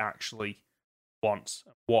he actually wants,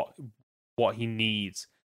 what he needs.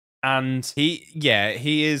 And he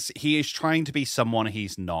is trying to be someone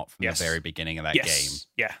he's not from the very beginning of that game.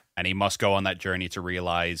 Yeah. And he must go on that journey to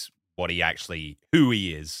realize who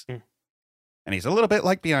he is. And he's a little bit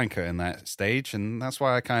like Bianca in that stage, and that's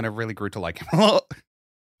why I kind of really grew to like him a lot.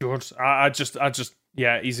 Good. I just,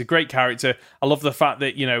 he's a great character. I love the fact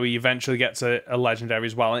that, he eventually gets a legendary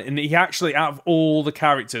as well. And he actually, out of all the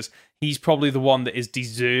characters, he's probably the one that is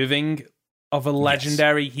deserving of a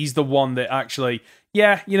legendary. Yes. He's the one that actually,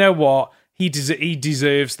 you know what? He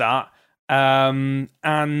deserves that. And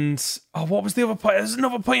what was the other point? There's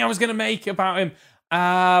another point I was going to make about him.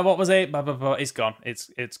 What was it? It's gone.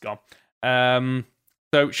 It's gone.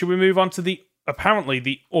 So should we move on to the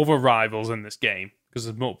other rivals in this game? Because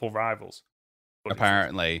there's multiple rivals.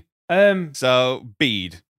 Apparently. So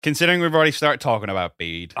Bede. Considering we've already started talking about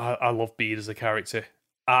Bede. I love Bede as a character.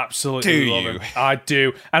 Absolutely love him. I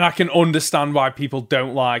do. And I can understand why people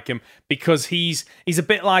don't like him, because he's a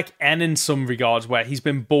bit like N in some regards, where he's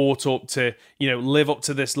been brought up to, live up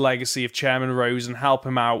to this legacy of Chairman Rose and help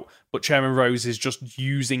him out, but Chairman Rose is just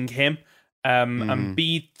using him. And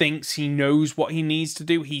Bede thinks he knows what he needs to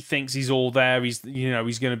do. He thinks he's all there. He's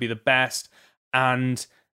going to be the best. And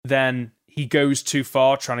then he goes too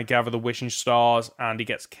far trying to gather the wishing stars, and he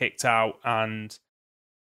gets kicked out. And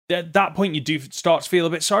at that point, you do start to feel a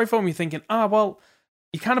bit sorry for him. You're thinking, well,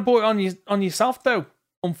 you kind of brought it on yourself, though.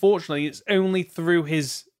 Unfortunately, it's only through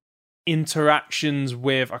his interactions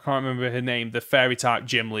with, I can't remember her name, the fairy type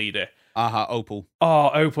gym leader. Opal.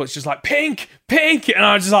 Oh, Opal. It's just like, Pink! And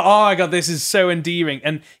I was just like, oh my God, this is so endearing.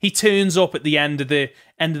 And he turns up at the end of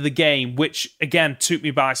the game, which, again, took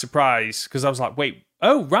me by surprise, because I was like, wait,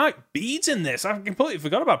 oh, right, Bede's in this. I completely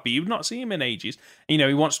forgot about Bede. We've not seen him in ages.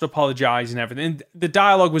 He wants to apologize and everything. The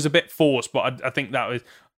dialogue was a bit forced, but I think that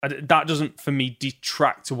doesn't, for me,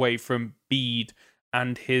 detract away from Bede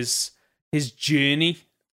and his journey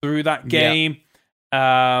through that game.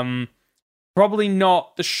 Yep. Probably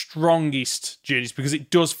not the strongest journeys, because it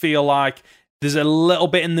does feel like there's a little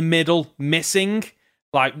bit in the middle missing.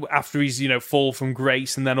 Like, after he's, fall from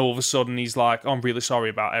grace, and then all of a sudden he's like, I'm really sorry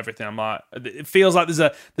about everything. I'm like, it feels like there's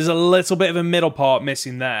a little bit of a middle part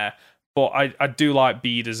missing there. But I do like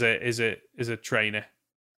Bede as a trainer.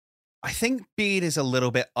 I think Bede is a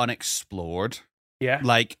little bit unexplored. Yeah.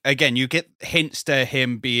 Like, again, you get hints to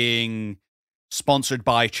him being sponsored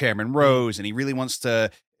by Chairman Rose, and he really wants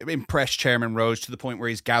to impress Chairman Rose to the point where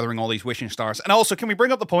he's gathering all these wishing stars. And also, can we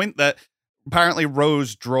bring up the point that apparently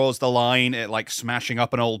Rose draws the line at like smashing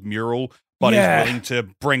up an old mural, but is willing to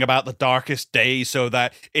bring about the darkest day so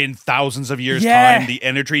that in thousands of years' time, the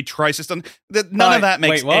energy crisis none of that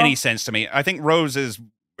makes any sense to me. I think Rose is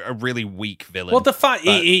a really weak villain. Well, the fact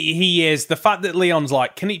he is, the fact that Leon's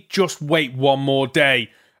like, can he just wait one more day?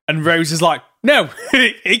 And Rose is like, no,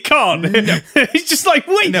 it can't. No. He's just like,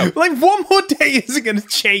 wait, like one more day isn't going to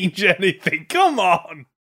change anything. Come on.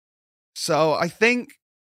 So I think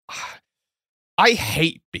I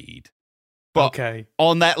hate Bede, but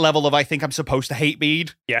on that level of I think I'm supposed to hate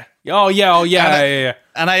Bede. Yeah. Oh yeah.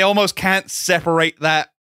 And I almost can't separate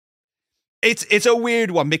that. It's a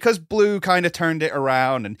weird one, because Blue kind of turned it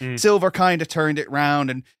around, and Silver kind of turned it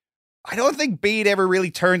around, and I don't think Bede ever really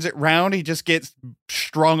turns it round. He just gets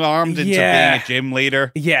strong-armed into being a gym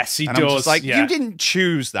leader. Yes, he does. I'm just like, you didn't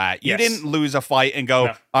choose that. You didn't lose a fight and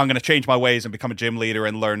go, I'm going to change my ways and become a gym leader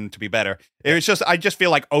and learn to be better. It was just, I just feel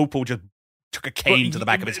like Opal just took a cane to the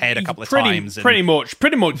back of his head a couple of times. Pretty much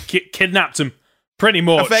kidnapped him. Pretty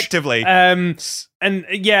much. Effectively. And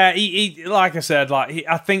he like I said, like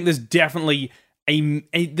I think there's definitely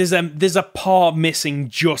there's a part missing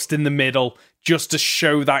just in the middle, just to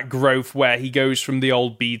show that growth where he goes from the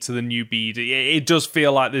old Bede to the new Bede. It does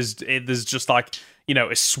feel like there's just like,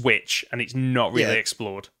 a switch, and it's not really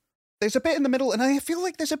explored. There's a bit in the middle, and I feel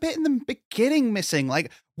like there's a bit in the beginning missing.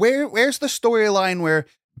 Like, where's the storyline where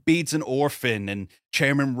Bede's an orphan and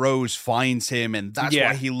Chairman Rose finds him, and that's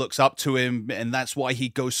why he looks up to him, and that's why he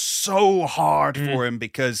goes so hard for him,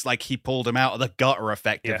 because like he pulled him out of the gutter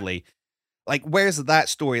effectively. Like, where's that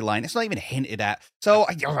storyline? It's not even hinted at. So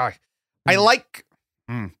I like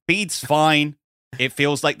Bede's fine. It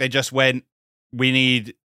feels like they just went, we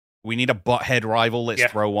need a butthead rival. Let's Yeah.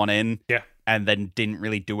 throw one in. Yeah. And then didn't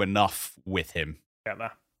really do enough with him.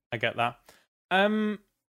 I get that.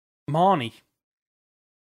 Marnie.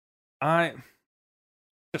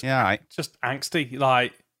 Just angsty.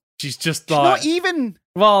 Like, she's just She's like. not even.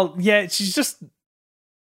 Well, yeah, she's just.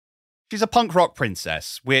 She's a punk rock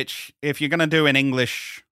princess, which, if you're going to do an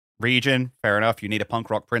English region, fair enough. You need a punk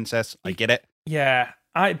rock princess. I get it. Yeah.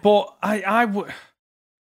 I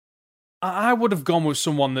would have gone with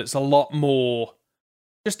someone that's a lot more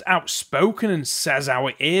just outspoken and says how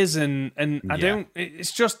it is, and I don't.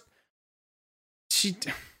 It's just she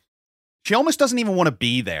almost doesn't even want to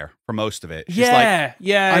be there for most of it. She's like,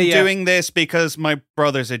 I'm doing this because my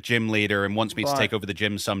brother's a gym leader and wants me to take over the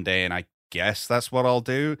gym someday, and I guess that's what I'll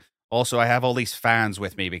do. Also, I have all these fans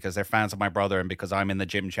with me because they're fans of my brother, and because I'm in the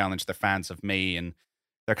gym challenge, they're fans of me, and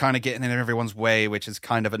they're kind of getting in everyone's way, which is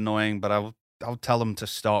kind of annoying. But I'll tell them to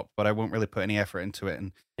stop, but I won't really put any effort into it.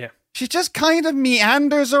 And she just kind of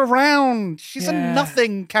meanders around. She's a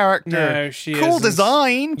nothing character. No, she cool isn't.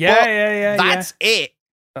 design. Yeah. That's it.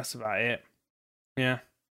 That's about it. Yeah.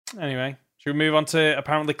 Anyway, should we move on to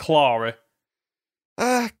apparently Clara?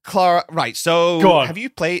 Clara. Right. So, go on.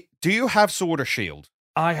 Do you have Sword or Shield?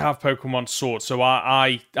 I have Pokemon Sword, so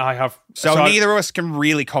I have. So neither of us can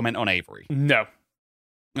really comment on Avery. No.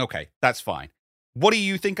 Okay, that's fine. What do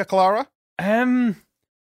you think of Clara? I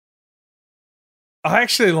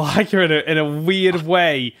actually like her in a weird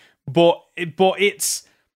way, but it's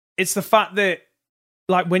the fact that,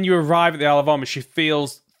 like, when you arrive at the Isle of Armor, she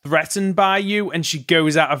feels threatened by you, and she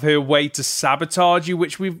goes out of her way to sabotage you,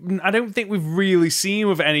 which I don't think we've really seen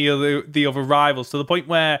with any of the other rivals, to the point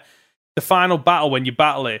where the final battle, when you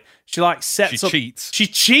battle it, she like sets up. She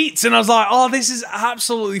cheats, and I was like, oh, this is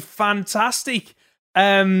absolutely fantastic.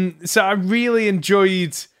 So I really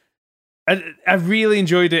enjoyed. I really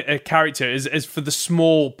enjoyed it. A character as for the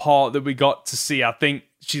small part that we got to see. I think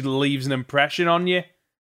she leaves an impression on you.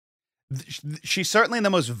 She's certainly the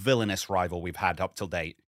most villainous rival we've had up till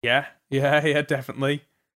date. Yeah, definitely.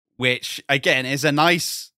 Which again is a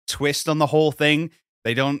nice twist on the whole thing.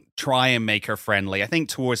 They don't try and make her friendly. I think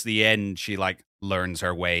towards the end she like learns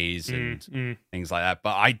her ways and things like that.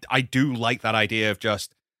 But I do like that idea of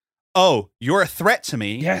just, oh, you're a threat to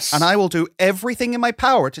me. Yes. And I will do everything in my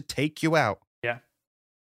power to take you out. Yeah.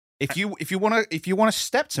 If you want to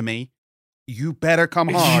step to me, you better come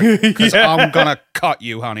hard, because I'm gonna cut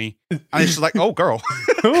you, honey. And it's just like, oh, girl.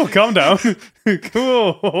 Oh, calm down.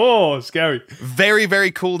 Cool. Oh, scary. Very,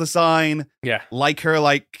 very cool design. Yeah. Like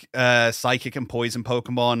her, psychic and poison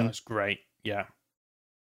Pokemon. That's great. Yeah.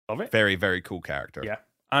 Love it. Very, very cool character. Yeah.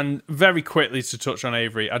 And very quickly to touch on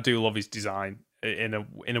Avery, I do love his design in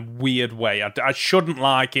a weird way. I shouldn't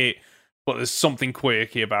like it, but there's something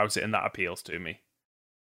quirky about it, and that appeals to me.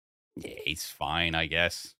 Yeah, he's fine, I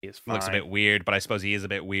guess. He is fine. Looks a bit weird, but I suppose he is a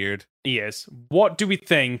bit weird. He is. What do we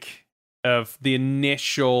think of the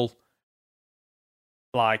initial,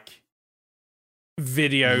 videos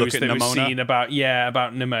that we've seen about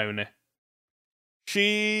Nemona?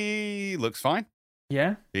 She looks fine.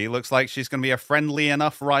 Yeah. She looks like she's going to be a friendly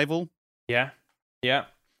enough rival. Yeah. I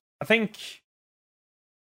think...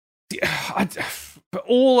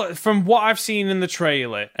 from what I've seen in the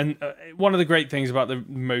trailer, and one of the great things about the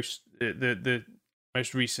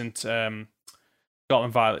most recent Scarlet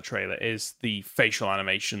and Violet trailer is the facial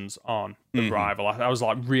animations on the rival. I was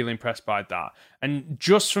really impressed by that, and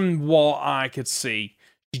just from what I could see,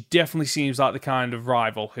 she definitely seems like the kind of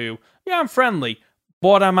rival who, I'm friendly,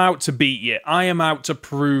 but I'm out to beat you. I am out to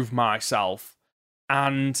prove myself,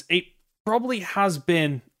 and it probably has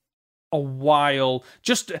been a while.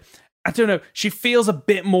 Just, I don't know, she feels a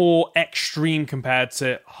bit more extreme compared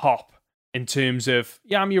to Hop in terms of,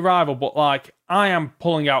 I'm your rival, but I am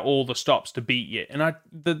pulling out all the stops to beat you. And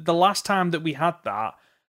the last time that we had that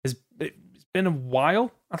it's been a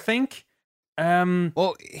while, I think.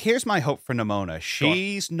 Well, here's my hope for Nemona.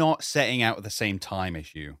 She's not setting out at the same time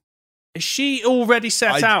as you. Is she already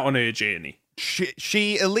set out on her journey?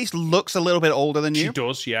 She at least looks a little bit older than you. She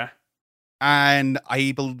does, yeah. And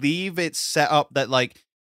I believe it's set up that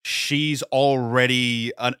she's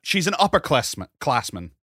already she's an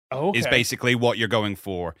upperclassman. Okay. Is basically what you're going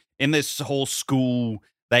for in this whole school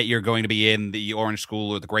that you're going to be in, the Orange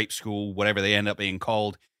School or the Grape School, whatever they end up being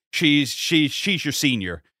called. She's your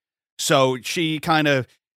senior, so she kind of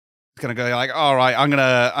is gonna go all right, I'm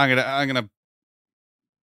gonna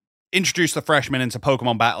introduce the freshmen into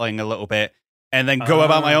Pokemon battling a little bit, and then go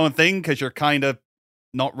about my own thing because you're kind of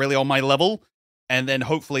not really on my level, and then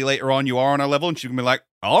hopefully later on you are on our level, and she's gonna be like,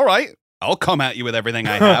 all right, I'll come at you with everything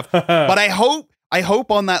I have. But I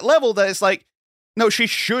hope on that level that it's no, she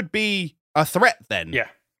should be a threat then. Yeah.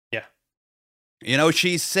 You know,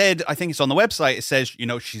 she said, I think it's on the website, it says, you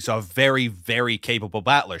know, she's a very, very capable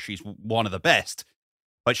battler. She's one of the best.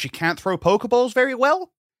 But she can't throw Pokeballs very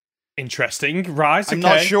well. Interesting. Right, okay.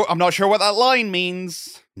 I'm not sure what that line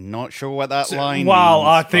means. Not sure what that line means. Well,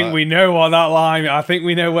 I think we know what that line. I think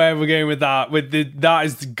we know where we're going with that. That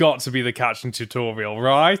has got to be the catching tutorial,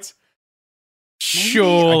 right?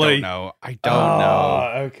 Surely. I don't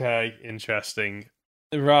know. Okay, interesting.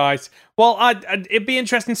 Right. Well, it'd be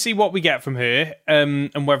interesting to see what we get from her,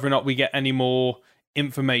 and whether or not we get any more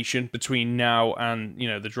information between now and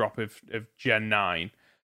the drop of Gen 9.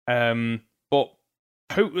 But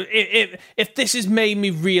if this has made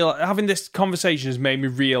me having this conversation has made me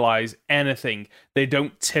realize anything, they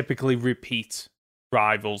don't typically repeat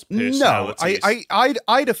rivals' personalities. No,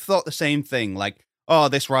 I'd have thought the same thing. Like, oh,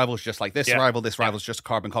 this rival's just like this rival. This rival's just a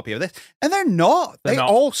carbon copy of this, and they're not. They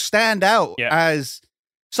all stand out as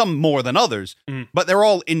some more than others, but they're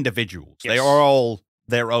all individuals. Yes. They are all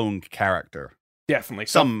their own character. Definitely.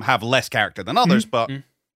 Some have less character than others, but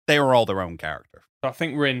they are all their own character. I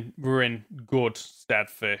think we're in good stead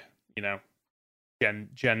for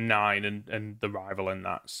Gen 9 and the rival in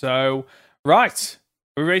that. So right,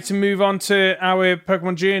 we're ready to move on to our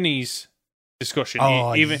Pokemon Journeys discussion.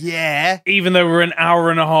 Oh, even though we're an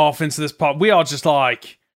hour and a half into this pod, we are just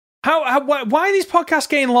like, why are these podcasts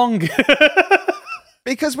getting longer?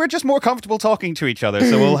 Because we're just more comfortable talking to each other,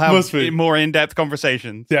 so we'll have more in-depth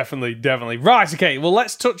conversations. Definitely. Right, okay, well,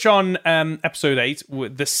 let's touch on episode 8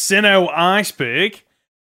 with the Sinnoh Iceberg.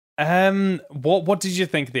 What did you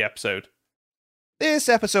think of the episode? This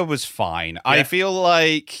episode was fine. Yeah. I feel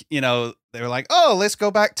like, they were like, oh, let's go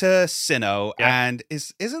back to Sinnoh. Yeah. And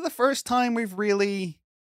is it the first time we've really...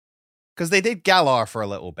 Because they did Galar for a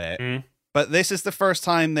little bit, but this is the first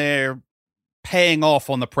time they're paying off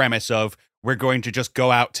on the premise of we're going to just go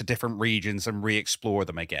out to different regions and re-explore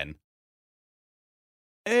them again.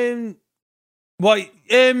 No,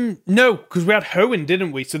 because we had Hoenn,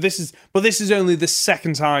 didn't we? So this is only the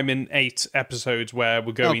second time in 8 episodes where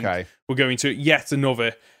we're going to yet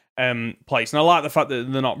another place. And I like the fact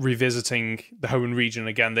that they're not revisiting the Hoenn region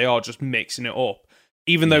again. They are just mixing it up.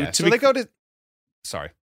 Even though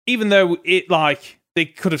even though they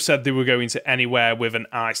could have said they were going to anywhere with an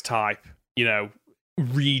ice type,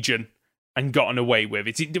 region and gotten away with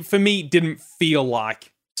it. It for me didn't feel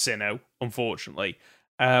like Sinnoh, unfortunately.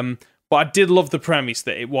 But I did love the premise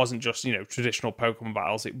that it wasn't just, traditional Pokemon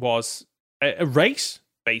battles. It was a race,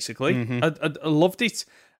 basically. I loved it.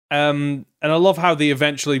 And I love how they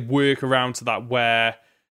eventually work around to that where,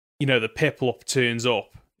 the Piplup turns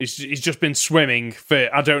up. He's just been swimming for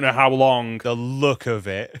I don't know how long. The look of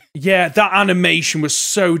it. Yeah, that animation was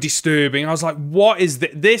so disturbing. I was like, what is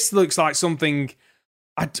this? This looks like something...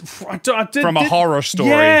 from a horror story.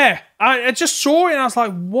 Yeah, I just saw it and I was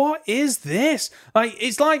like, what is this? Like,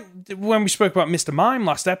 it's like when we spoke about Mr. Mime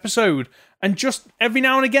last episode, and just every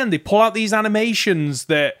now and again they pull out these animations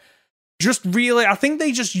that just really, I think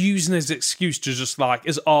they just use it as an excuse to just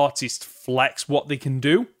as artists flex what they can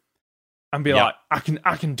do and be like, I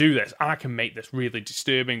can do this, I can make this really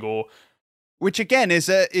disturbing, or which again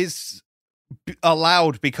is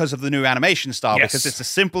allowed because of the new animation style. Because it's a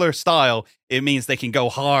simpler style, it means they can go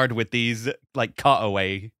hard with these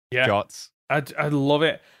cutaway shots. I love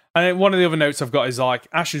it. And one of the other notes I've got is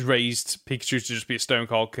Ash has raised Pikachu to just be a stone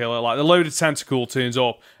cold killer. The loaded tentacle turns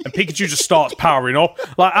up and Pikachu just starts powering up.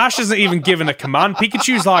 Ash isn't even given a command.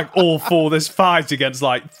 Pikachu's all for this fight against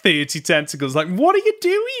 30 tentacles. What are you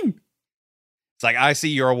doing? It's I see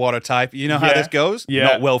you're a water type. You know how this goes? Yeah.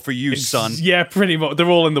 Not well for you, son. Yeah, pretty much. They're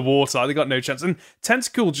all in the water. They got no chance. And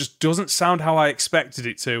Tentacool just doesn't sound how I expected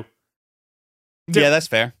it to. Yeah, that's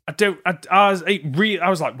fair. I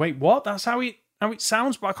was like, wait, what? That's how it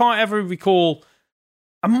sounds? But I can't ever recall.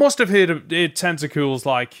 I must have heard Tentacools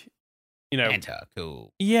Tentacool.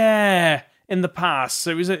 Yeah, in the past. So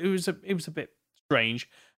it was a bit strange.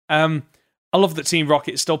 I love that Team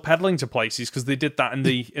Rocket's still pedaling to places because they did that in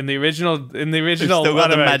the original. They've still got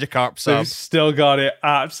the Magikarp sub. They've still got it.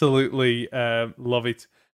 Absolutely love it.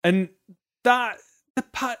 And the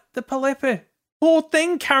Palipper, poor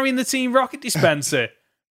thing carrying the Team Rocket dispenser.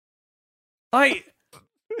 It's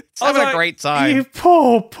having a great time. You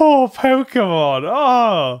poor Pokemon.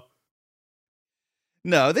 Oh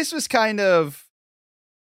no, this was kind of.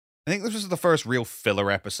 I think this was the first real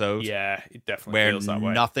filler episode. Yeah, it definitely feels that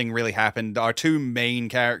way. Nothing really happened. Our two main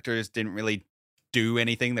characters didn't really do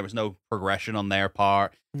anything. There was no progression on their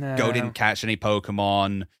part. No. Go didn't catch any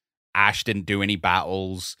Pokemon. Ash didn't do any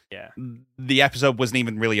battles. Yeah. The episode wasn't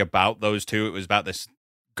even really about those two. It was about this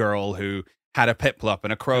girl who had a Piplup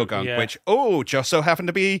and a Croagunk, which, just so happened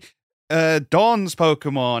to be Dawn's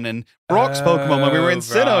Pokemon and Brock's Pokemon when we were in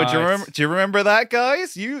Sinnoh. Right. Do you remember that,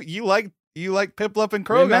 guys? You like Piplup and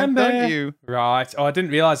Krogan, don't you? Right. Oh, I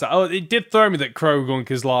didn't realize that. Oh, it did throw me that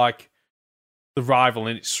Krogunk is like the rival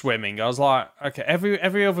in its swimming. I was like, okay,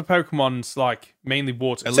 every other Pokemon's like mainly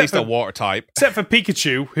water. At least a water type. Except for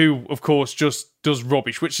Pikachu, who of course just does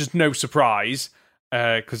rubbish, which is no surprise.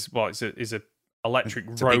 Because it's a electric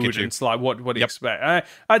rodent. It's like what do you expect?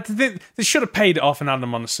 I think they should have paid it off and had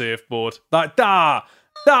them on the surfboard. Like that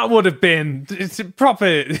would have been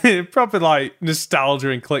proper like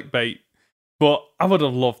nostalgia and clickbait. But I would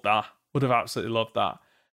have loved that. Would have absolutely loved that.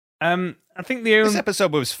 I think this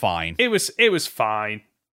episode was fine. It was fine.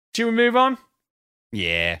 Do we move on?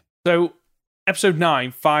 Yeah. So episode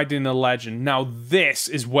 9, Finding a Legend. Now this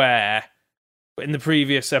is where, in the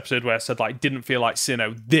previous episode where I said like didn't feel like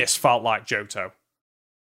Sinnoh, this felt like Johto.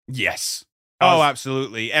 Yes. Oh,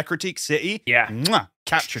 absolutely. Ecruteak City. Yeah. Mwah,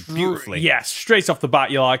 captured beautifully. Yes. Straight off the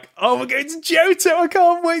bat, you're like, oh, we're going to Johto. I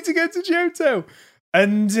can't wait to go to Johto.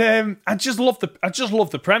 And I just love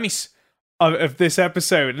the premise of this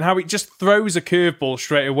episode and how it just throws a curveball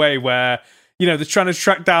straight away where, you know, they're trying to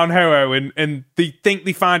track down Ho-Oh and they think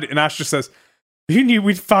they find it and Ash just says, who knew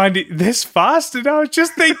we'd find it this fast? And I was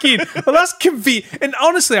just thinking, well, that's convenient. And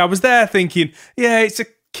honestly, I was there thinking, yeah, it's a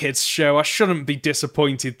kids show. I shouldn't be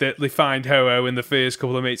disappointed that they find Ho-Oh in the first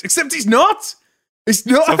couple of minutes. Except he's not. It's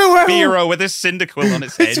not Ho-Oh. Fearow with a Cyndaquil on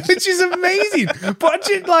its head. Which is amazing. But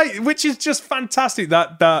which is just fantastic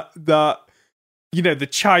that you know, the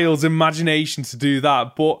child's imagination to do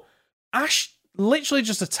that. But Ash literally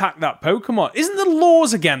just attacked that Pokemon. Isn't the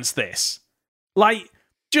laws against this? Like,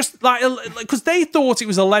 just like, because they thought it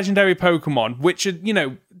was a legendary Pokemon, which, you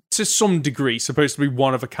know, to some degree supposed to be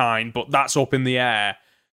one of a kind, but that's up in the air.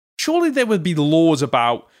 Surely there would be laws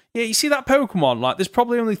about, yeah, you see that Pokemon, like there's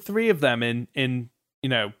probably only 3 of them in you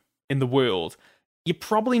know, in the world. You're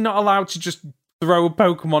probably not allowed to just throw a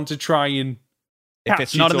Pokemon to try and if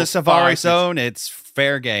it's not in the Savari zone, it's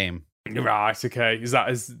fair game. Right, okay. Is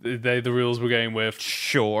they the rules we're going with?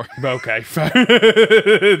 Sure. Okay, fair. That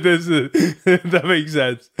makes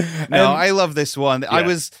sense. No, I love this one.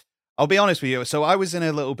 Yeah. I'll be honest with you. So I was in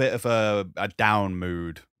a little bit of a down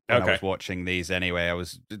mood when I was watching these anyway. I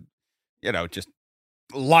was, you know, just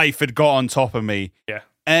life had got on top of me. Yeah.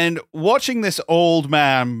 And watching this old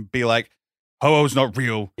man be like, Ho-Oh's not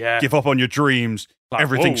real. Yeah. Give up on your dreams. Like,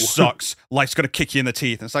 everything sucks. Life's going to kick you in the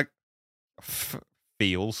teeth. And it's like,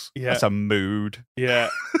 feels. Yeah. That's a mood. Yeah.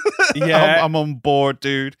 Yeah. I'm on board,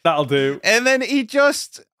 dude. That'll do. And then he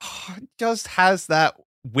just has that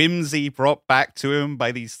whimsy brought back to him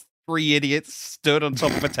by these 3 idiots stood on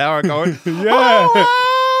top of a tower going, yeah.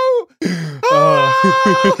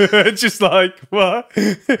 Oh! Just like, what?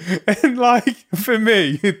 And like, for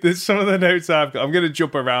me, there's some of the notes I've got. I'm going to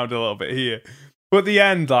jump around a little bit here. But at the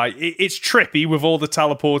end, like, it's trippy with all the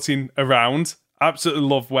teleporting around. Absolutely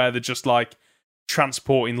love where they're just like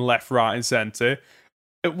transporting left, right, and center.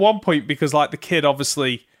 At one point, because like the kid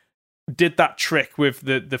obviously did that trick with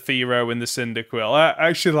the Fearow and the Cyndaquil. I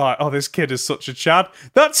actually like, oh, this kid is such a Chad.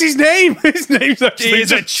 That's his name. His name's actually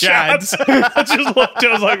a Chad. I just looked.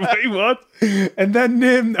 I was like, wait, what? And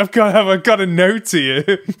then I've got a note here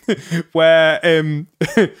where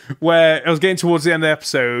where I was getting towards the end of the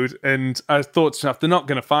episode, and I thought to myself, they're not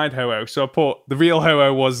going to find Ho-Oh, so I put the real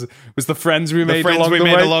Ho-Oh was the friends we made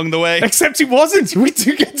along the way. Except it wasn't. We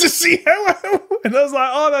do get to see Ho-Oh. And I was like,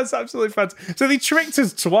 oh, that's absolutely fantastic. So they tricked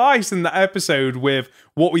us twice in that episode with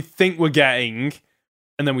what we think we're getting,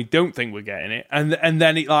 and then we don't think we're getting it. And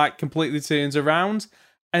then it like completely turns around.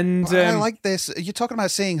 And I like this. You're talking about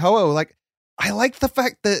seeing Ho-Oh. Like, I like the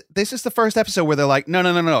fact that this is the first episode where they're like,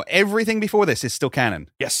 no. Everything before this is still canon.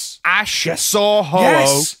 Yes. Ash saw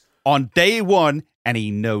Ho-Oh on day 1, and he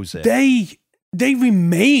knows it. They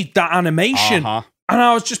remade that animation. Uh-huh. And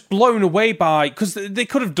I was just blown away by, because they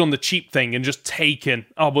could have done the cheap thing and just taken,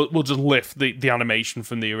 we'll just lift the animation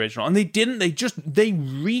from the original. And they didn't. They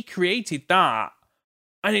recreated that.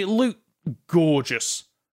 And it looked gorgeous.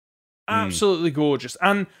 Absolutely gorgeous.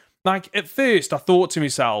 And like at first I thought to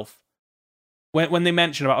myself, when they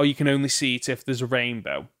mentioned about, you can only see it if there's a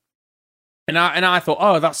rainbow. And I thought,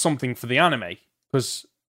 oh, that's something for the anime. Because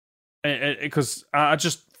I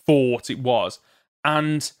just thought it was.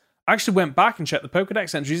 And I actually went back and checked the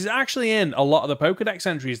Pokedex entries. It's actually in a lot of the Pokedex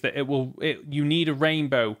entries that you need a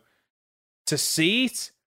rainbow to see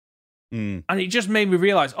it. And it just made me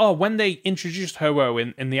realize, when they introduced Ho-Oh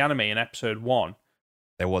in the anime in episode 1,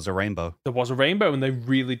 there was a rainbow. There was a rainbow, and they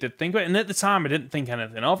really did think of it. And at the time, I didn't think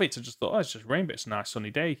anything of it. I just thought, it's just a rainbow. It's a nice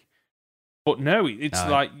sunny day. But no, it's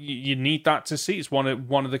like you need that to see. It's one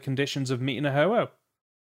of the conditions of meeting a Ho-Oh.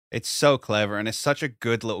 It's so clever, and it's such a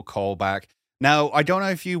good little callback. Now, I don't know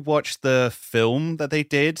if you watched the film that they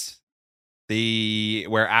did,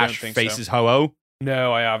 where Ash faces Ho-Oh.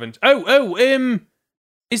 No, I haven't.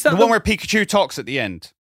 Is that the one where Pikachu talks at the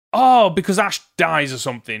end? Oh, because Ash dies or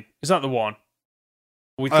something. Is that the one?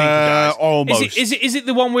 We think he dies. Almost. Is it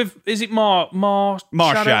the one with? Is it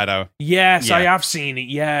Marshadow? Yes, Yeah. I have seen it.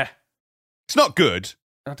 Yeah, it's not good.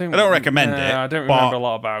 I don't recommend it. I don't remember a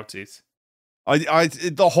lot about it.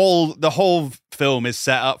 The whole film is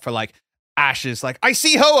set up for like Ash is like, I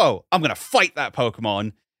see Ho-Oh, I'm gonna fight that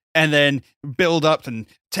Pokemon, and then build up and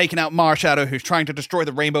taking out Marshadow, who's trying to destroy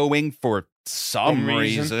the Rainbow Wing for some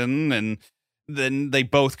reason, and then they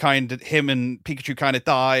both him and Pikachu kind of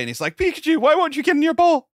die, and he's like, Pikachu, why won't you get in your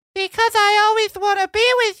ball? Because I always want to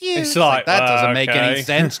be with you. It's like that doesn't make any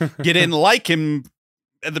sense. You didn't like him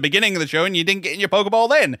at the beginning of the show, and you didn't get in your Pokeball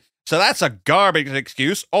then. So that's a garbage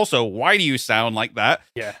excuse. Also, why do you sound like that?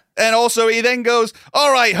 Yeah. And also, he then goes,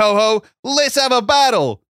 all right, Ho-Oh, let's have a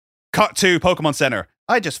battle. Cut to Pokemon Center.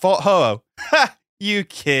 I just fought Ho-Oh. Ha, you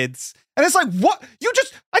kids. And it's like, what?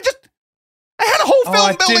 I had a whole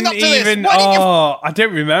film building up to this. I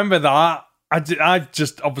don't remember that. I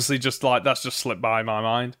just, obviously, just like, that's just slipped by my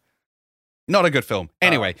mind. Not a good film.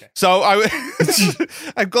 Anyway, okay. So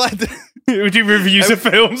I'm glad that... We do reviews of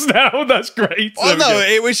films now. That's great. Well, no,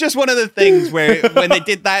 it was just one of the things where when they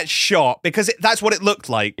did that shot, because that's what it looked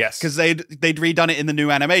like. Yes. Because they'd redone it in the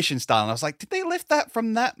new animation style. And I was like, did they lift that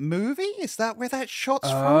from that movie? Is that where that shot's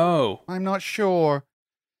from? I'm not sure.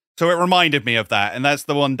 So it reminded me of that. And that's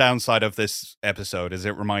the one downside of this episode, is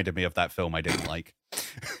it reminded me of that film I didn't like.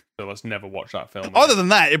 So let's never watch that film. Other than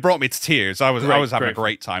that, it brought me to tears. I was having a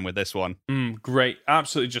great time with this one. Great.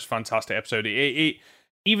 Absolutely just fantastic episode.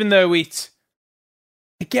 Even though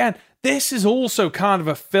again, this is also kind of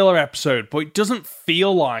a filler episode, but it doesn't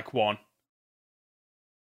feel like one.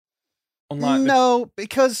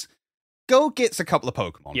 Because Go gets a couple of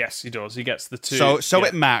Pokemon. Yes, he does. He gets the two. So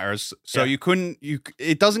it matters. So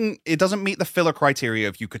it doesn't meet the filler criteria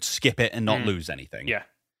if you could skip it and not lose anything. Yeah.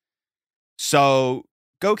 So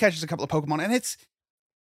Go catches a couple of Pokemon, and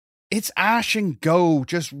it's Ash and Go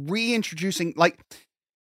just reintroducing, like,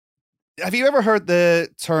 have you ever heard the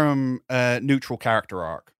term neutral character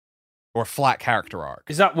arc or flat character arc?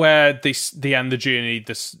 Is that where they end the journey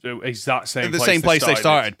the exact same place they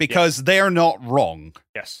started? Because they're not wrong.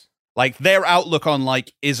 Yes. Like, their outlook on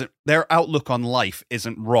life isn't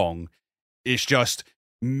wrong. It's just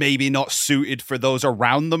maybe not suited for those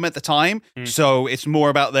around them at the time. So it's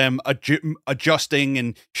more about them adjusting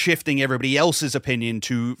and shifting everybody else's opinion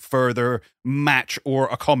to further match or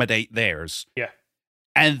accommodate theirs. Yeah.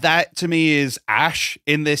 And that, to me, is Ash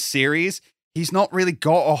in this series. He's not really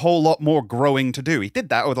got a whole lot more growing to do. He did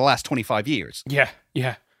that over the last 25 years. Yeah,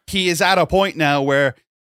 yeah. He is at a point now where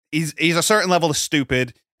he's a certain level of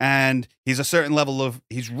stupid, and he's a certain level of,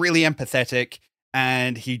 he's really empathetic,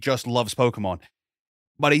 and he just loves Pokemon.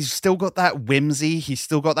 But he's still got that whimsy. He's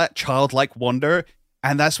still got that childlike wonder.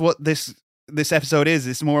 And that's what this episode is.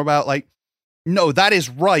 It's more about, like, no, that is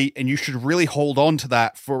right, and you should really hold on to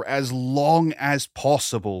that for as long as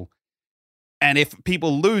possible. And if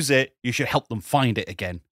people lose it, you should help them find it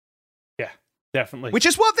again. Yeah, definitely. Which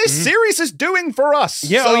is what this series is doing for us.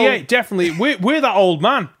 Yeah, so, definitely. We're that old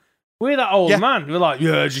man. We're that old man. We're like,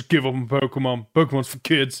 yeah, just give up on Pokemon. Pokemon's for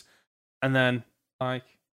kids. And then, like,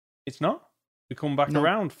 it's not. We come back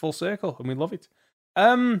around full circle, and we love it.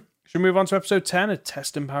 Should we move on to episode 10, A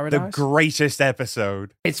Test in Paradise? The greatest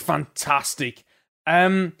episode. It's fantastic.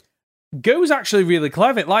 Go's actually really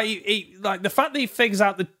clever. Like, like the fact that he figures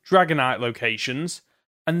out the Dragonite locations,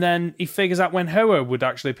 and then he figures out when Ho-Oh would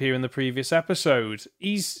actually appear in the previous episode.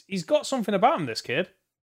 He's got something about him, this kid.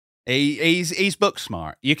 He's book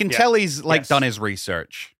smart. You can tell he's done his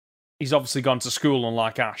research. He's obviously gone to school,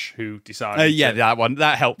 unlike Ash, who decided. That one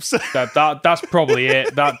that helps. That's probably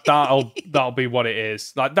it. That'll be what it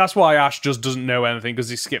is. Like, that's why Ash just doesn't know anything, because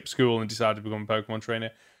he skipped school and decided to become a Pokemon trainer.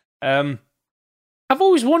 I've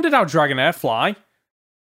always wondered how Dragonair fly.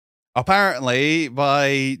 Apparently,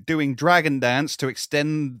 by doing Dragon Dance to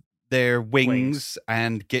extend their wings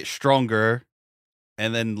and get stronger,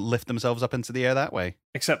 and then lift themselves up into the air that way.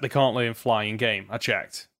 Except they can't learn fly in game. I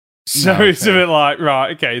checked. So it's a bit like,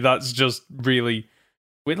 right, okay, that's just really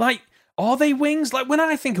weird. Like, are they wings? Like, when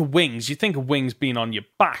I think of wings, you think of wings being on your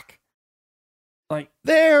back. Like,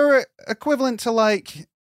 they're equivalent to, like,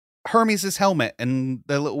 Hermes' helmet and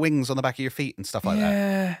the little wings on the back of your feet and stuff like that.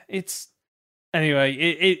 Yeah, it's... Anyway,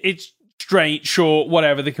 it's straight, short,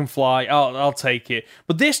 whatever, they can fly. I'll take it.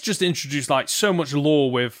 But this just introduced, like, so much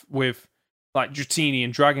lore with like, Dratini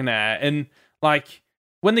and Dragonair, and, like...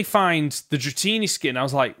 when they find the Dratini skin, I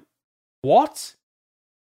was like, what?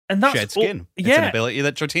 And that's Shed skin. It's yeah, an ability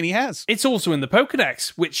that Dratini has. it's also in the Pokedex,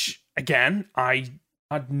 which again I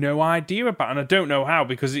had no idea about, and I don't know how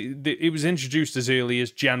because it was introduced as early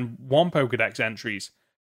as Gen 1 Pokedex entries,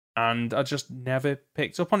 and I just never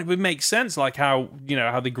picked up on it. It makes sense, like how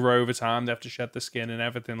how they grow over time, they have to shed the skin and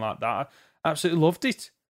everything like that. I absolutely loved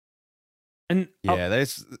it. And yeah,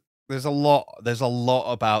 there's a lot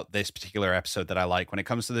about this particular episode that I like when it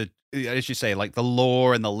comes to the, as you say, like the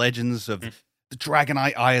lore and the legends of the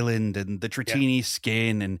Dragonite Island and the Dratini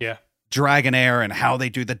skin and Dragonair and how they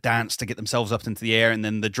do the dance to get themselves up into the air, and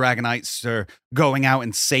then the Dragonites are going out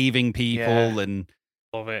and saving people and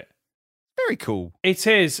love it. Very cool. It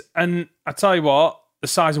is, and I tell you what, the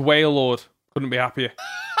size of Whale Lord couldn't be happier.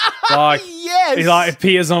 Like, yes, he like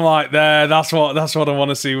appears on like there. That's what I want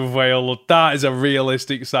to see with Whale Lord. That is a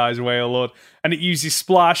realistic size Whale Lord, and it uses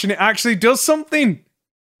Splash, and it actually does something.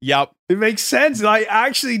 Yep, it makes sense. Like, it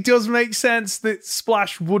actually does make sense that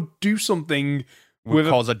Splash would do something. Would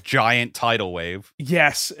cause a giant tidal wave.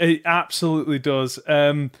 Yes, it absolutely does.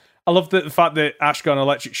 I love the fact that Ash got an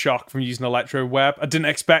electric shock from using Electro Web. I didn't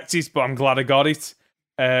expect it, but I'm glad I got it.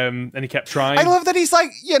 And he kept trying. I love that he's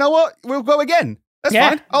like, you know what? We'll go again. That's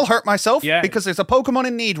fine. I'll hurt myself because there's a Pokemon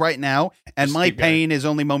in need right now, and just my pain is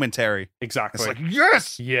only momentary. Exactly. It's like,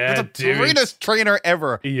 yes! Yeah, the greatest trainer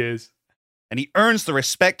ever. He is. And he earns the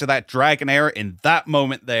respect of that Dragonair in that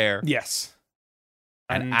moment there. Yes.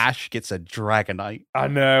 And Ash gets a Dragonite. I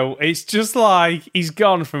know. It's just like he's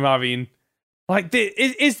gone from having... Like,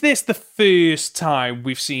 is this the first time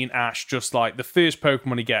we've seen Ash just like... The first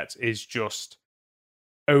Pokemon he gets is just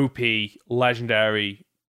OP, legendary...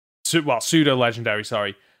 pseudo-legendary,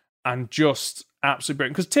 sorry. And just absolutely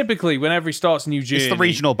brilliant. Because typically, whenever he starts a new journey... It's the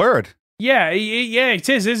regional bird. Yeah, it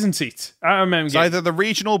is, isn't it? I remember it's either the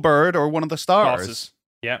regional bird or one of the stars.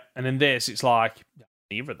 Yeah, and in this, it's like...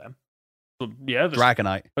 Neither of them. Yeah,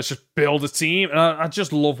 Dragonite. Let's just build a team. And I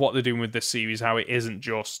just love what they're doing with this series, how it isn't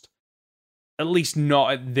just, at least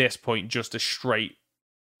not at this point, just a straight,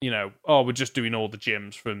 we're just doing all the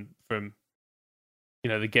gyms from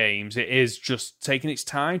the games. It is just taking its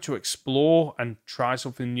time to explore and try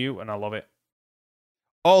something new, and I love it.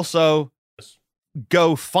 Also,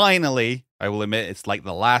 Go finally, I will admit it's like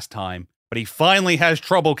the last time, but he finally has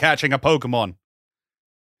trouble catching a Pokemon.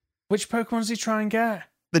 Which Pokemon does he try and get?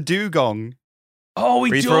 The Dugong. Oh,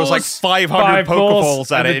 he throws like 500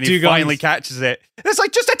 Pokeballs at it and he finally catches it. And it's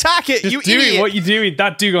like, just attack it, you idiot. What you're doing.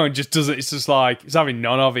 That Dugong just does it. It's just like, it's having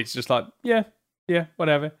none of it. It's just like, yeah,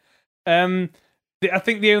 whatever. I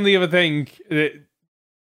think the only other comment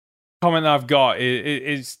that I've got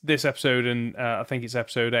is this episode, and I think it's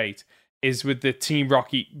episode 8, is with the Team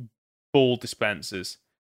Rocket ball dispensers.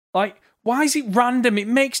 Like, why is it random? It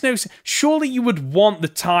makes no sense. Surely you would want the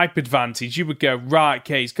type advantage. You would go, right,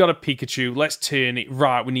 okay, he's got a Pikachu. Let's turn it.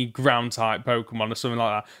 Right, we need ground type Pokemon or something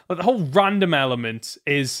like that. Like, the whole random element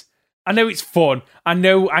is... I know it's fun. I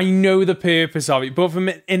know the purpose of it. But from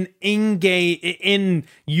an in-game,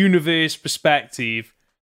 in-universe perspective,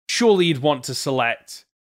 surely you'd want to select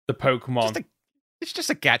the Pokemon. It's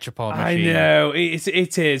just a gachapon machine. I know,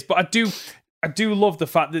 it is. But I do love the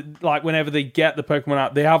fact that, like, whenever they get the Pokemon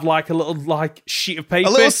out, they have like a little like sheet of paper,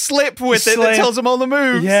 a little slip with it that tells them all the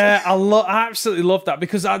moves. Yeah, I absolutely love that,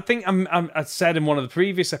 because I think I said in one of the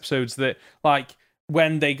previous episodes that, like,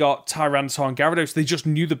 when they got Tyranitar and Gyarados, they just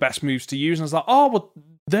knew the best moves to use, and I was like, oh well,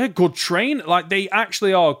 they're good trainers. Like, they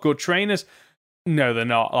actually are good trainers. No, they're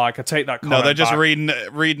not. Like, I take that comment No, they're just back.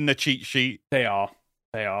 reading a cheat sheet. They are.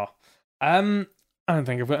 I don't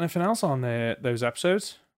think I've got anything else on those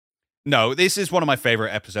episodes. No, this is one of my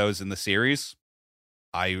favorite episodes in the series.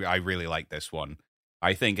 I really like this one.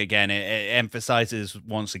 I think, again, it emphasizes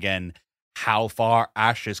once again how far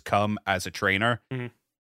Ash has come as a trainer. Mm-hmm.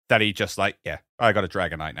 That he just like, yeah, I got a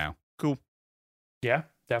Dragonite now. Cool. Yeah,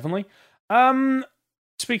 definitely.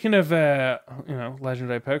 Speaking of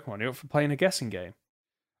legendary Pokemon, you're up for playing a guessing game?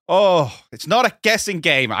 Oh, it's not a guessing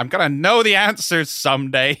game. I'm gonna know the answers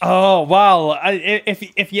someday. Oh well,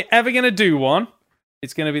 if you're ever gonna do one,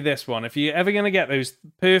 it's going to be this one. If you're ever going to get those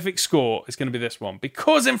perfect score, it's going to be this one.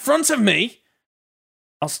 Because in front of me,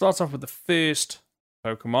 I'll start off with the first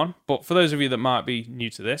Pokemon. But for those of you that might be new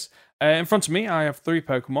to this, in front of me, I have 3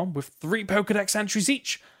 Pokemon with 3 Pokedex entries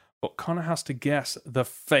each. But Connor has to guess the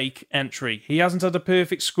fake entry. He hasn't had a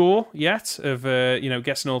perfect score yet of,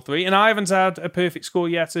 guessing all 3. And I haven't had a perfect score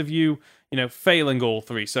yet of you failing all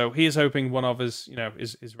 3. So he is hoping one of us,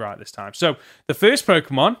 is right this time. So the first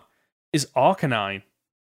Pokemon is Arcanine.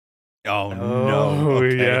 Oh no.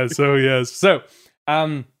 Okay. Yes. Oh, yes. So,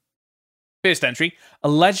 first entry, a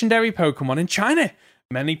legendary Pokemon in China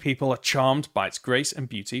Many people are charmed by its grace and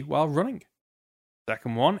beauty while running.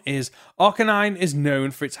 Second one is Arcanine is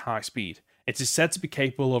known for its high speed. It is said to be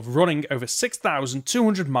capable of running over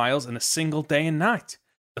 6,200 miles in a single day and night.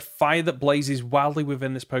 The fire that blazes wildly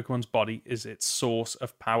within this Pokemon's body is its source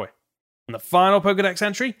of power. And the final Pokedex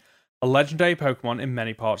entry, a legendary Pokemon in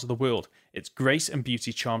many parts of the world. Its grace and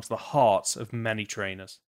beauty charms the hearts of many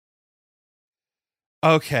trainers.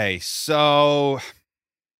 Okay, so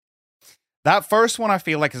that first one I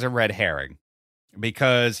feel like is a red herring.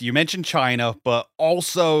 Because you mentioned China, but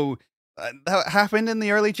also that happened in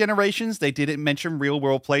the early generations. They didn't mention real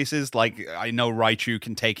world places. Like, I know Raichu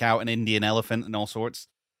can take out an Indian elephant and all sorts.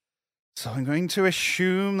 So I'm going to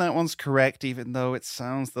assume that one's correct, even though it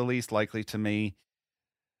sounds the least likely to me.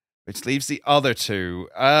 Which leaves the other two.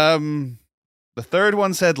 The third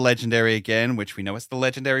one said legendary again, which we know it's the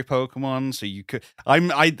legendary Pokemon. So you could.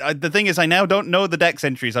 The thing is, I now don't know the Dex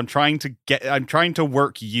entries. I'm trying to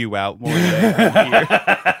work you out more than here.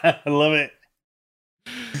 I love it.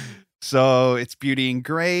 So it's beauty and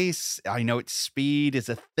grace. I know its speed is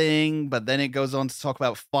a thing, but then it goes on to talk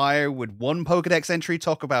about fire. Would one Pokedex entry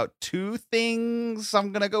talk about two things?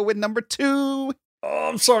 I'm gonna go with number 2. Oh,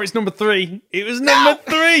 I'm sorry, it's number 3. It was number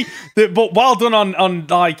 3. But well done on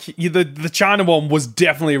like the China one was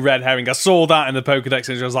definitely a red herring. I saw that in the Pokedex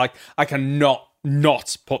and I was like, I cannot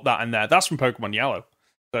not put that in there. That's from Pokemon Yellow.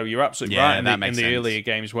 So you're absolutely right in the earlier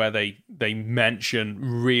games where they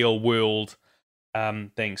mention real world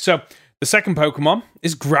things. So the second Pokemon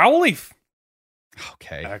is Growlithe.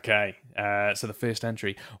 Okay. So the first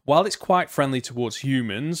entry. While it's quite friendly towards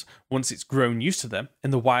humans, once it's grown used to them,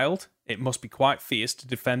 in the wild, it must be quite fierce to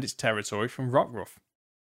defend its territory from Rockruff.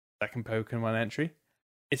 Second Pokemon entry.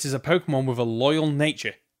 It is a Pokemon with a loyal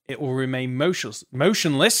nature. It will remain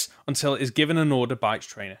motionless until it is given an order by its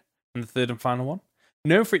trainer. And the third and final one.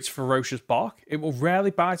 Known for its ferocious bark, it will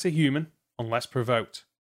rarely bite a human unless provoked.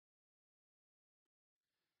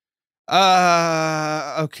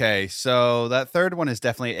 Okay, so that third one is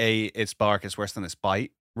definitely its bark is worse than its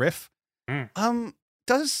bite riff.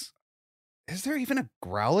 Is there even a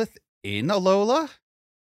Growlithe in Alola?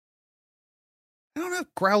 I don't know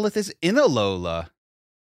if Growlithe is in Alola. I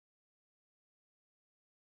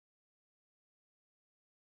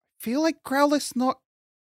feel like Growlithe's not,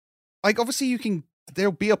 like, obviously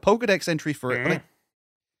there'll be a Pokedex entry for it, but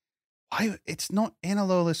it's not in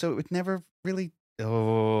Alola, so it would never really.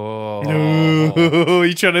 Oh,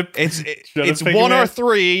 you trying to? It's 1 or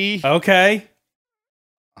 3. Okay,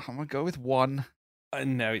 I'm gonna go with 1.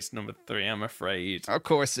 No, it's number 3. I'm afraid. Of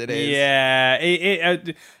course it is. Yeah,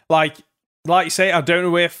 like you say, I don't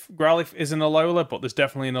know if Growlithe is an Alola, but there's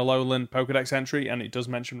definitely an Alolan Pokedex entry, and it does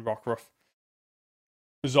mention Rockruff.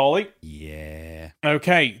 Zolly? Yeah.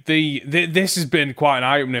 Okay, this has been quite an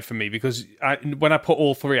eye-opener for me, because when I put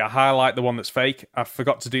all 3, I highlight the one that's fake. I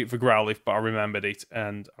forgot to do it for Growlithe, but I remembered it,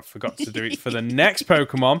 and I forgot to do it for the next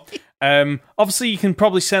Pokemon. Obviously, you can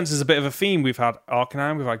probably sense there's a bit of a theme. We've had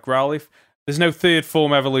Arcanine, we've had Growlithe. There's no third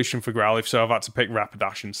form evolution for Growlithe, so I've had to pick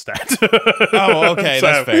Rapidash instead. Oh, okay,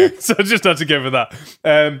 that's fair. So I just had to go for that.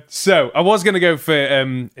 So I was going to go for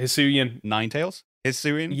Hisuian. Ninetales?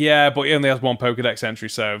 Hisuian? Yeah, but he only has 1 Pokedex entry,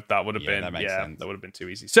 so that would have been sense. That would have been too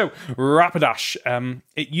easy. So Rapidash,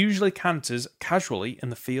 it usually canters casually in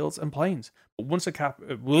the fields and plains. But once a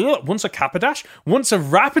Rapidash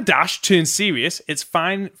turns serious, its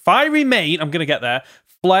fiery mane, I'm going to get there,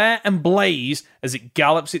 flare and blaze as it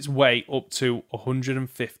gallops its way up to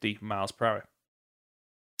 150 miles per hour.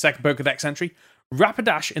 Second Pokedex entry.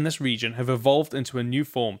 Rapidash in this region have evolved into a new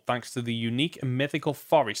form thanks to the unique and mythical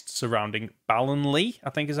forest surrounding Balonlee, I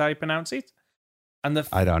think is how you pronounce it. And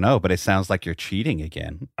I don't know, but it sounds like you're cheating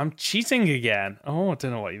again. I'm cheating again. Oh, I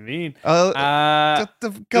don't know what you mean. The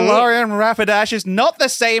Galarian Rapidash is not the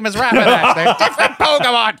same as Rapidash. They're different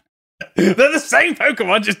Pokemon. They're the same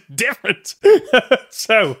Pokemon, just different.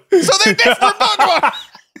 So they're different Pokemon.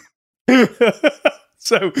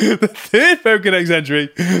 So, the third Pokedex entry,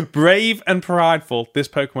 brave and prideful, this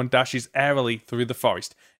Pokemon dashes airily through the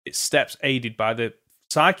forest. Its steps aided by the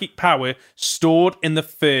psychic power stored in the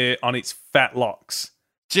fur on its fetlocks.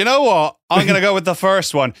 Do you know what? I'm going to go with the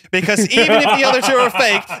first one, because even if the other 2 are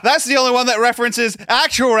fake, that's the only one that references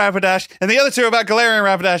actual Rapidash, and the other 2 are about Galarian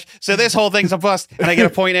Rapidash, so this whole thing's a bust, and I get a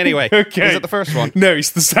point anyway. Okay. Is it the first one? No, it's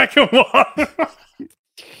the second one.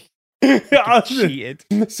 Cheated.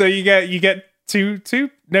 So you get two.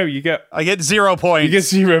 No, you get. I get 0 points. You get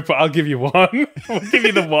 0, but I'll give you 1. I'll give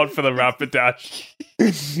you the 1 for the Rapidash.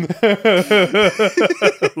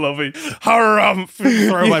 Lovely. Harumph.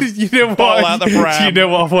 Throw my You know ball what? out the pram. You know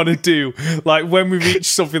what I want to do? Like when we reach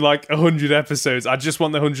something like 100 episodes, I just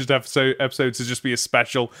want the 100th episode to just be a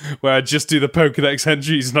special where I just do the Pokedex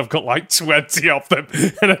entries and I've got like 20 of them,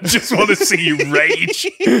 and I just want to see you rage.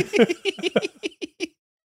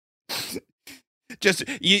 Just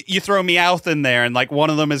you throw Meowth in there, and like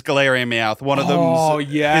one of them is Galarian Meowth, one of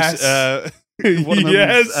them's yes. one of them's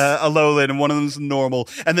Yes. Alolan, and one of them's normal,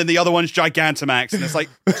 and then the other one's Gigantamax, and it's like,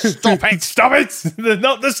 stop it! Stop it! They're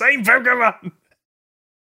not the same Pokemon.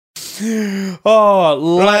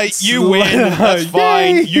 Oh, Right, you win. That's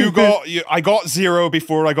fine. Yay. I got 0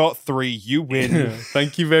 before I got 3. You win.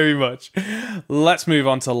 Thank you very much. Let's move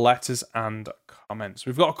on to letters and comments.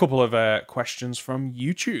 We've got a couple of questions from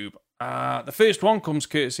YouTube. The first one comes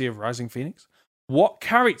courtesy of Rising Phoenix. What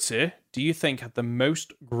character do you think had the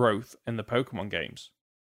most growth in the Pokemon games?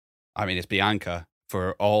 I mean, it's Bianca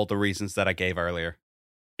for all the reasons that I gave earlier.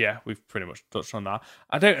 Yeah, we've pretty much touched on that.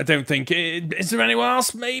 I don't think. Is there anyone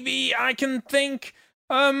else? Maybe I can think.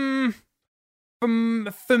 For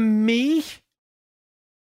me,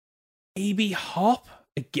 maybe Hop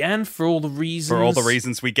again for all the reasons. For all the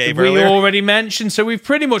reasons we gave we earlier. already mentioned. So we've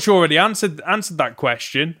pretty much already answered that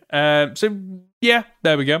question. So yeah,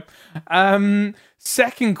 there we go.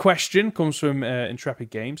 Second question comes from Intrepid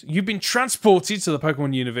Games. You've been transported to the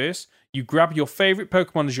Pokemon universe. You grab your favorite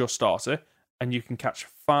Pokemon as your starter, and you can catch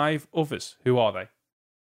 5 others. Who are they?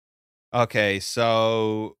 Okay,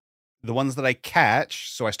 so the ones that I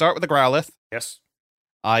catch. So I start with a Growlithe. Yes.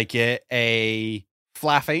 I get a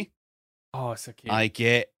Flaffy. Oh, so cute. I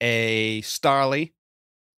get a Starly.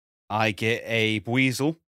 I get a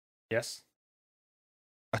Weasel. Yes.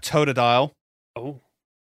 A Totodile. Oh.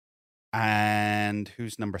 And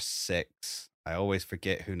who's number 6? I always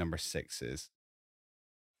forget who number 6 is.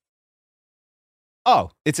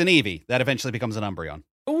 Oh, it's an Eevee that eventually becomes an Umbreon.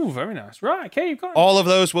 Oh, very nice. Right, okay, you've got it. All of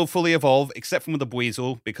those will fully evolve, except for the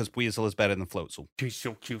Buizel, because Buizel is better than Floatzel. He's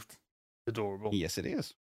so cute. Adorable. Yes, it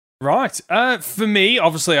is. Right. For me,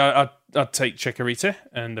 obviously, I'd take Chikorita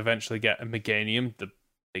and eventually get a Meganium, the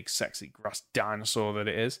big, sexy grass dinosaur that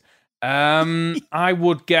it is. I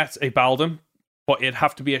would get a Baldum, but it'd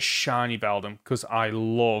have to be a shiny Baldum because I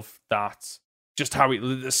love that. Just how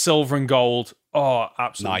the silver and gold. Oh,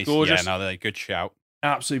 absolutely Nice. gorgeous. Yeah, no, they're a good shout.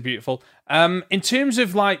 Absolutely beautiful. In terms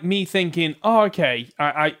of like me thinking, oh, okay,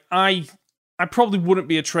 I probably wouldn't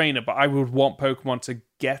be a trainer, but I would want Pokemon to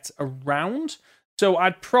get around. So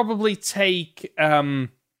I'd probably take. I'd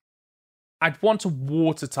want a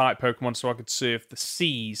water type Pokemon so I could surf the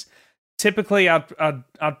seas. Typically, I'd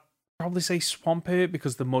probably say Swampert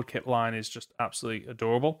because the Mudkip line is just absolutely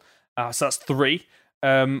adorable. So that's 3.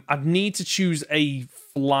 I'd need to choose a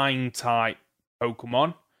flying type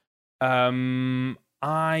Pokemon.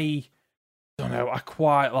 I don't know. I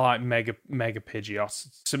quite like Mega Pidgeot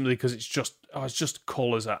simply because it's just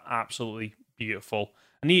colours are absolutely beautiful,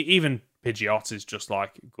 and even Pidgeot is just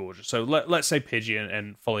like gorgeous. So let's say Pidgey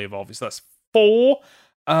and fully evolved. So that's 4.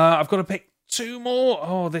 I've got to pick 2 more.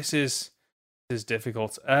 Oh, this is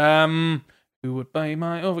difficult. Who would be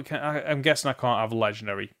my other? I'm guessing I can't have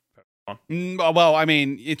legendary Pokemon. Well, I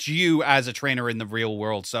mean, it's you as a trainer in the real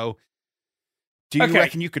world. So, do you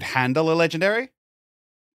reckon you could handle a legendary?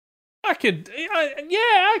 I could,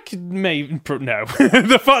 I could maybe. No,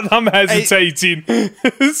 the fact that I'm hesitating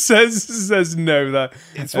says no. That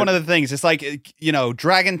it's one of the things. It's like,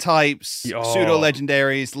 dragon types, pseudo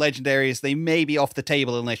legendaries. They may be off the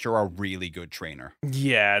table unless you're a really good trainer.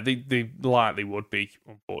 Yeah, they likely would be.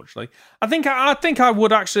 Unfortunately, I think I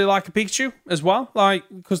would actually like a Pikachu as well, like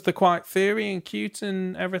because they're quite furry and cute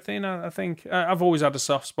and everything. I think I've always had a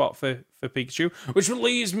soft spot for Pikachu, which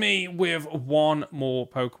leaves me with 1 more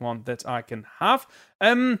Pokemon that I can have.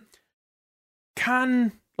 Can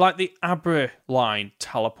like the Abra line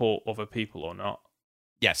teleport other people or not?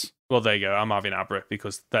 Yes. Well, there you go. I'm having Abra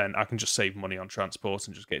because then I can just save money on transport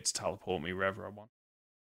and just get it to teleport me wherever I want.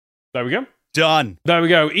 There we go. Done. There we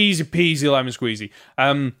go. Easy peasy lemon squeezy.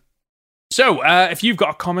 So, if you've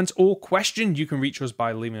got a comment or question, you can reach us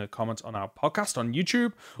by leaving a comment on our podcast on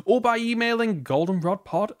YouTube or by emailing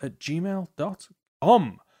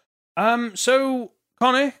goldenrodpod@gmail.com. So,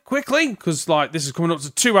 Connor, quickly, because this is coming up to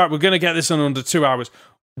 2 hours. We're going to get this in under 2 hours.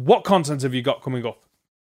 What content have you got coming up?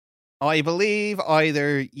 I believe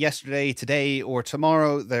either yesterday, today, or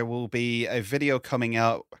tomorrow there will be a video coming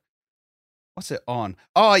out. What's it on?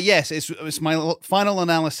 Oh, yes, it's my final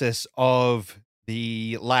analysis of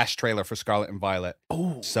the last trailer for Scarlet and Violet.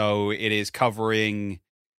 Oh. So it is covering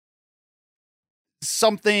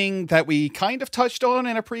something that we kind of touched on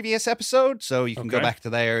in a previous episode, so you can go back to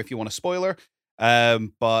there if you want a spoiler.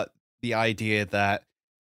 But the idea that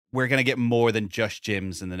we're going to get more than just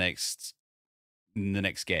gyms in the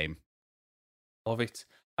next game. Love it.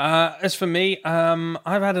 As for me,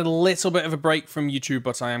 I've had a little bit of a break from YouTube,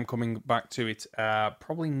 but I am coming back to it.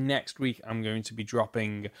 Probably next week, I'm going to be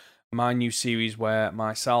dropping my new series where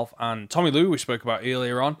myself and Tommy Lou, we spoke about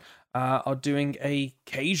earlier on, are doing a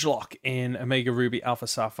cage lock in Omega Ruby Alpha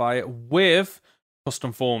Sapphire with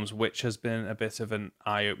custom forms, which has been a bit of an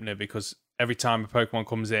eye-opener because every time a Pokemon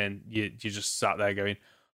comes in, you just sat there going,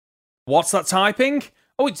 what's that typing?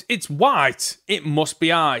 Oh, it's white. It must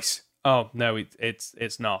be ice. Oh, no,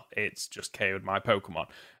 it's not. It's just KO'd my Pokemon.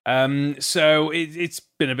 So it's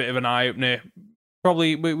been a bit of an eye-opener.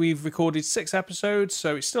 Probably we've recorded 6 episodes,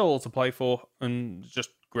 so it's still all to play for, and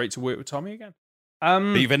just great to work with Tommy again.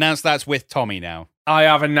 But you've announced that's with Tommy now. I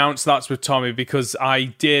have announced that's with Tommy because I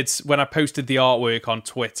did, when I posted the artwork on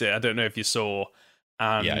Twitter, I don't know if you saw,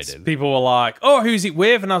 and yeah, I did. People were like, oh, who's it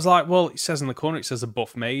with? And I was like, well, it says in the corner, it says a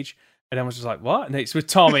buff mage. And I was just like, what? And it's with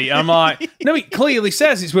Tommy. And I'm like, no, it clearly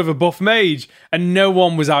says it's with a buff mage. And no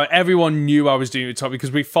one was out. Everyone knew I was doing it with Tommy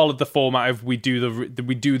because we followed the format of we do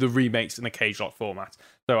the remakes in the cage lock format.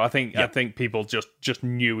 So I think people just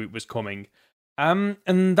knew it was coming. And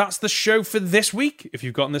that's the show for this week. If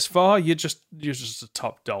you've gotten this far, you're just a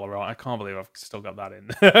top dollar. I can't believe I've still got that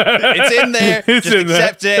in. It's in there. It's just in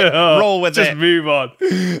accept there. it. Roll with it. Just move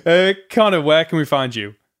on. Connor, where can we find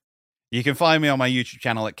you? You can find me on my YouTube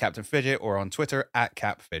channel at Captain Fidget or on Twitter at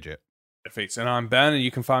Cap Fidget. Perfect. And I'm Ben, and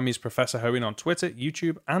you can find me as Professor Hoenn on Twitter,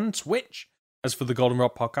 YouTube, and Twitch. As for the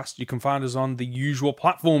Goldenrod Podcast, you can find us on the usual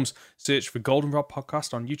platforms. Search for Goldenrod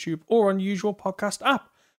Podcast on YouTube or on the usual podcast app.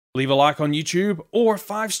 Leave a like on YouTube or a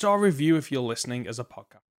 5-star review if you're listening as a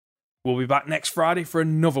podcast. We'll be back next Friday for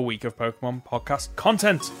another week of Pokemon podcast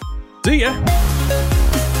content. See ya!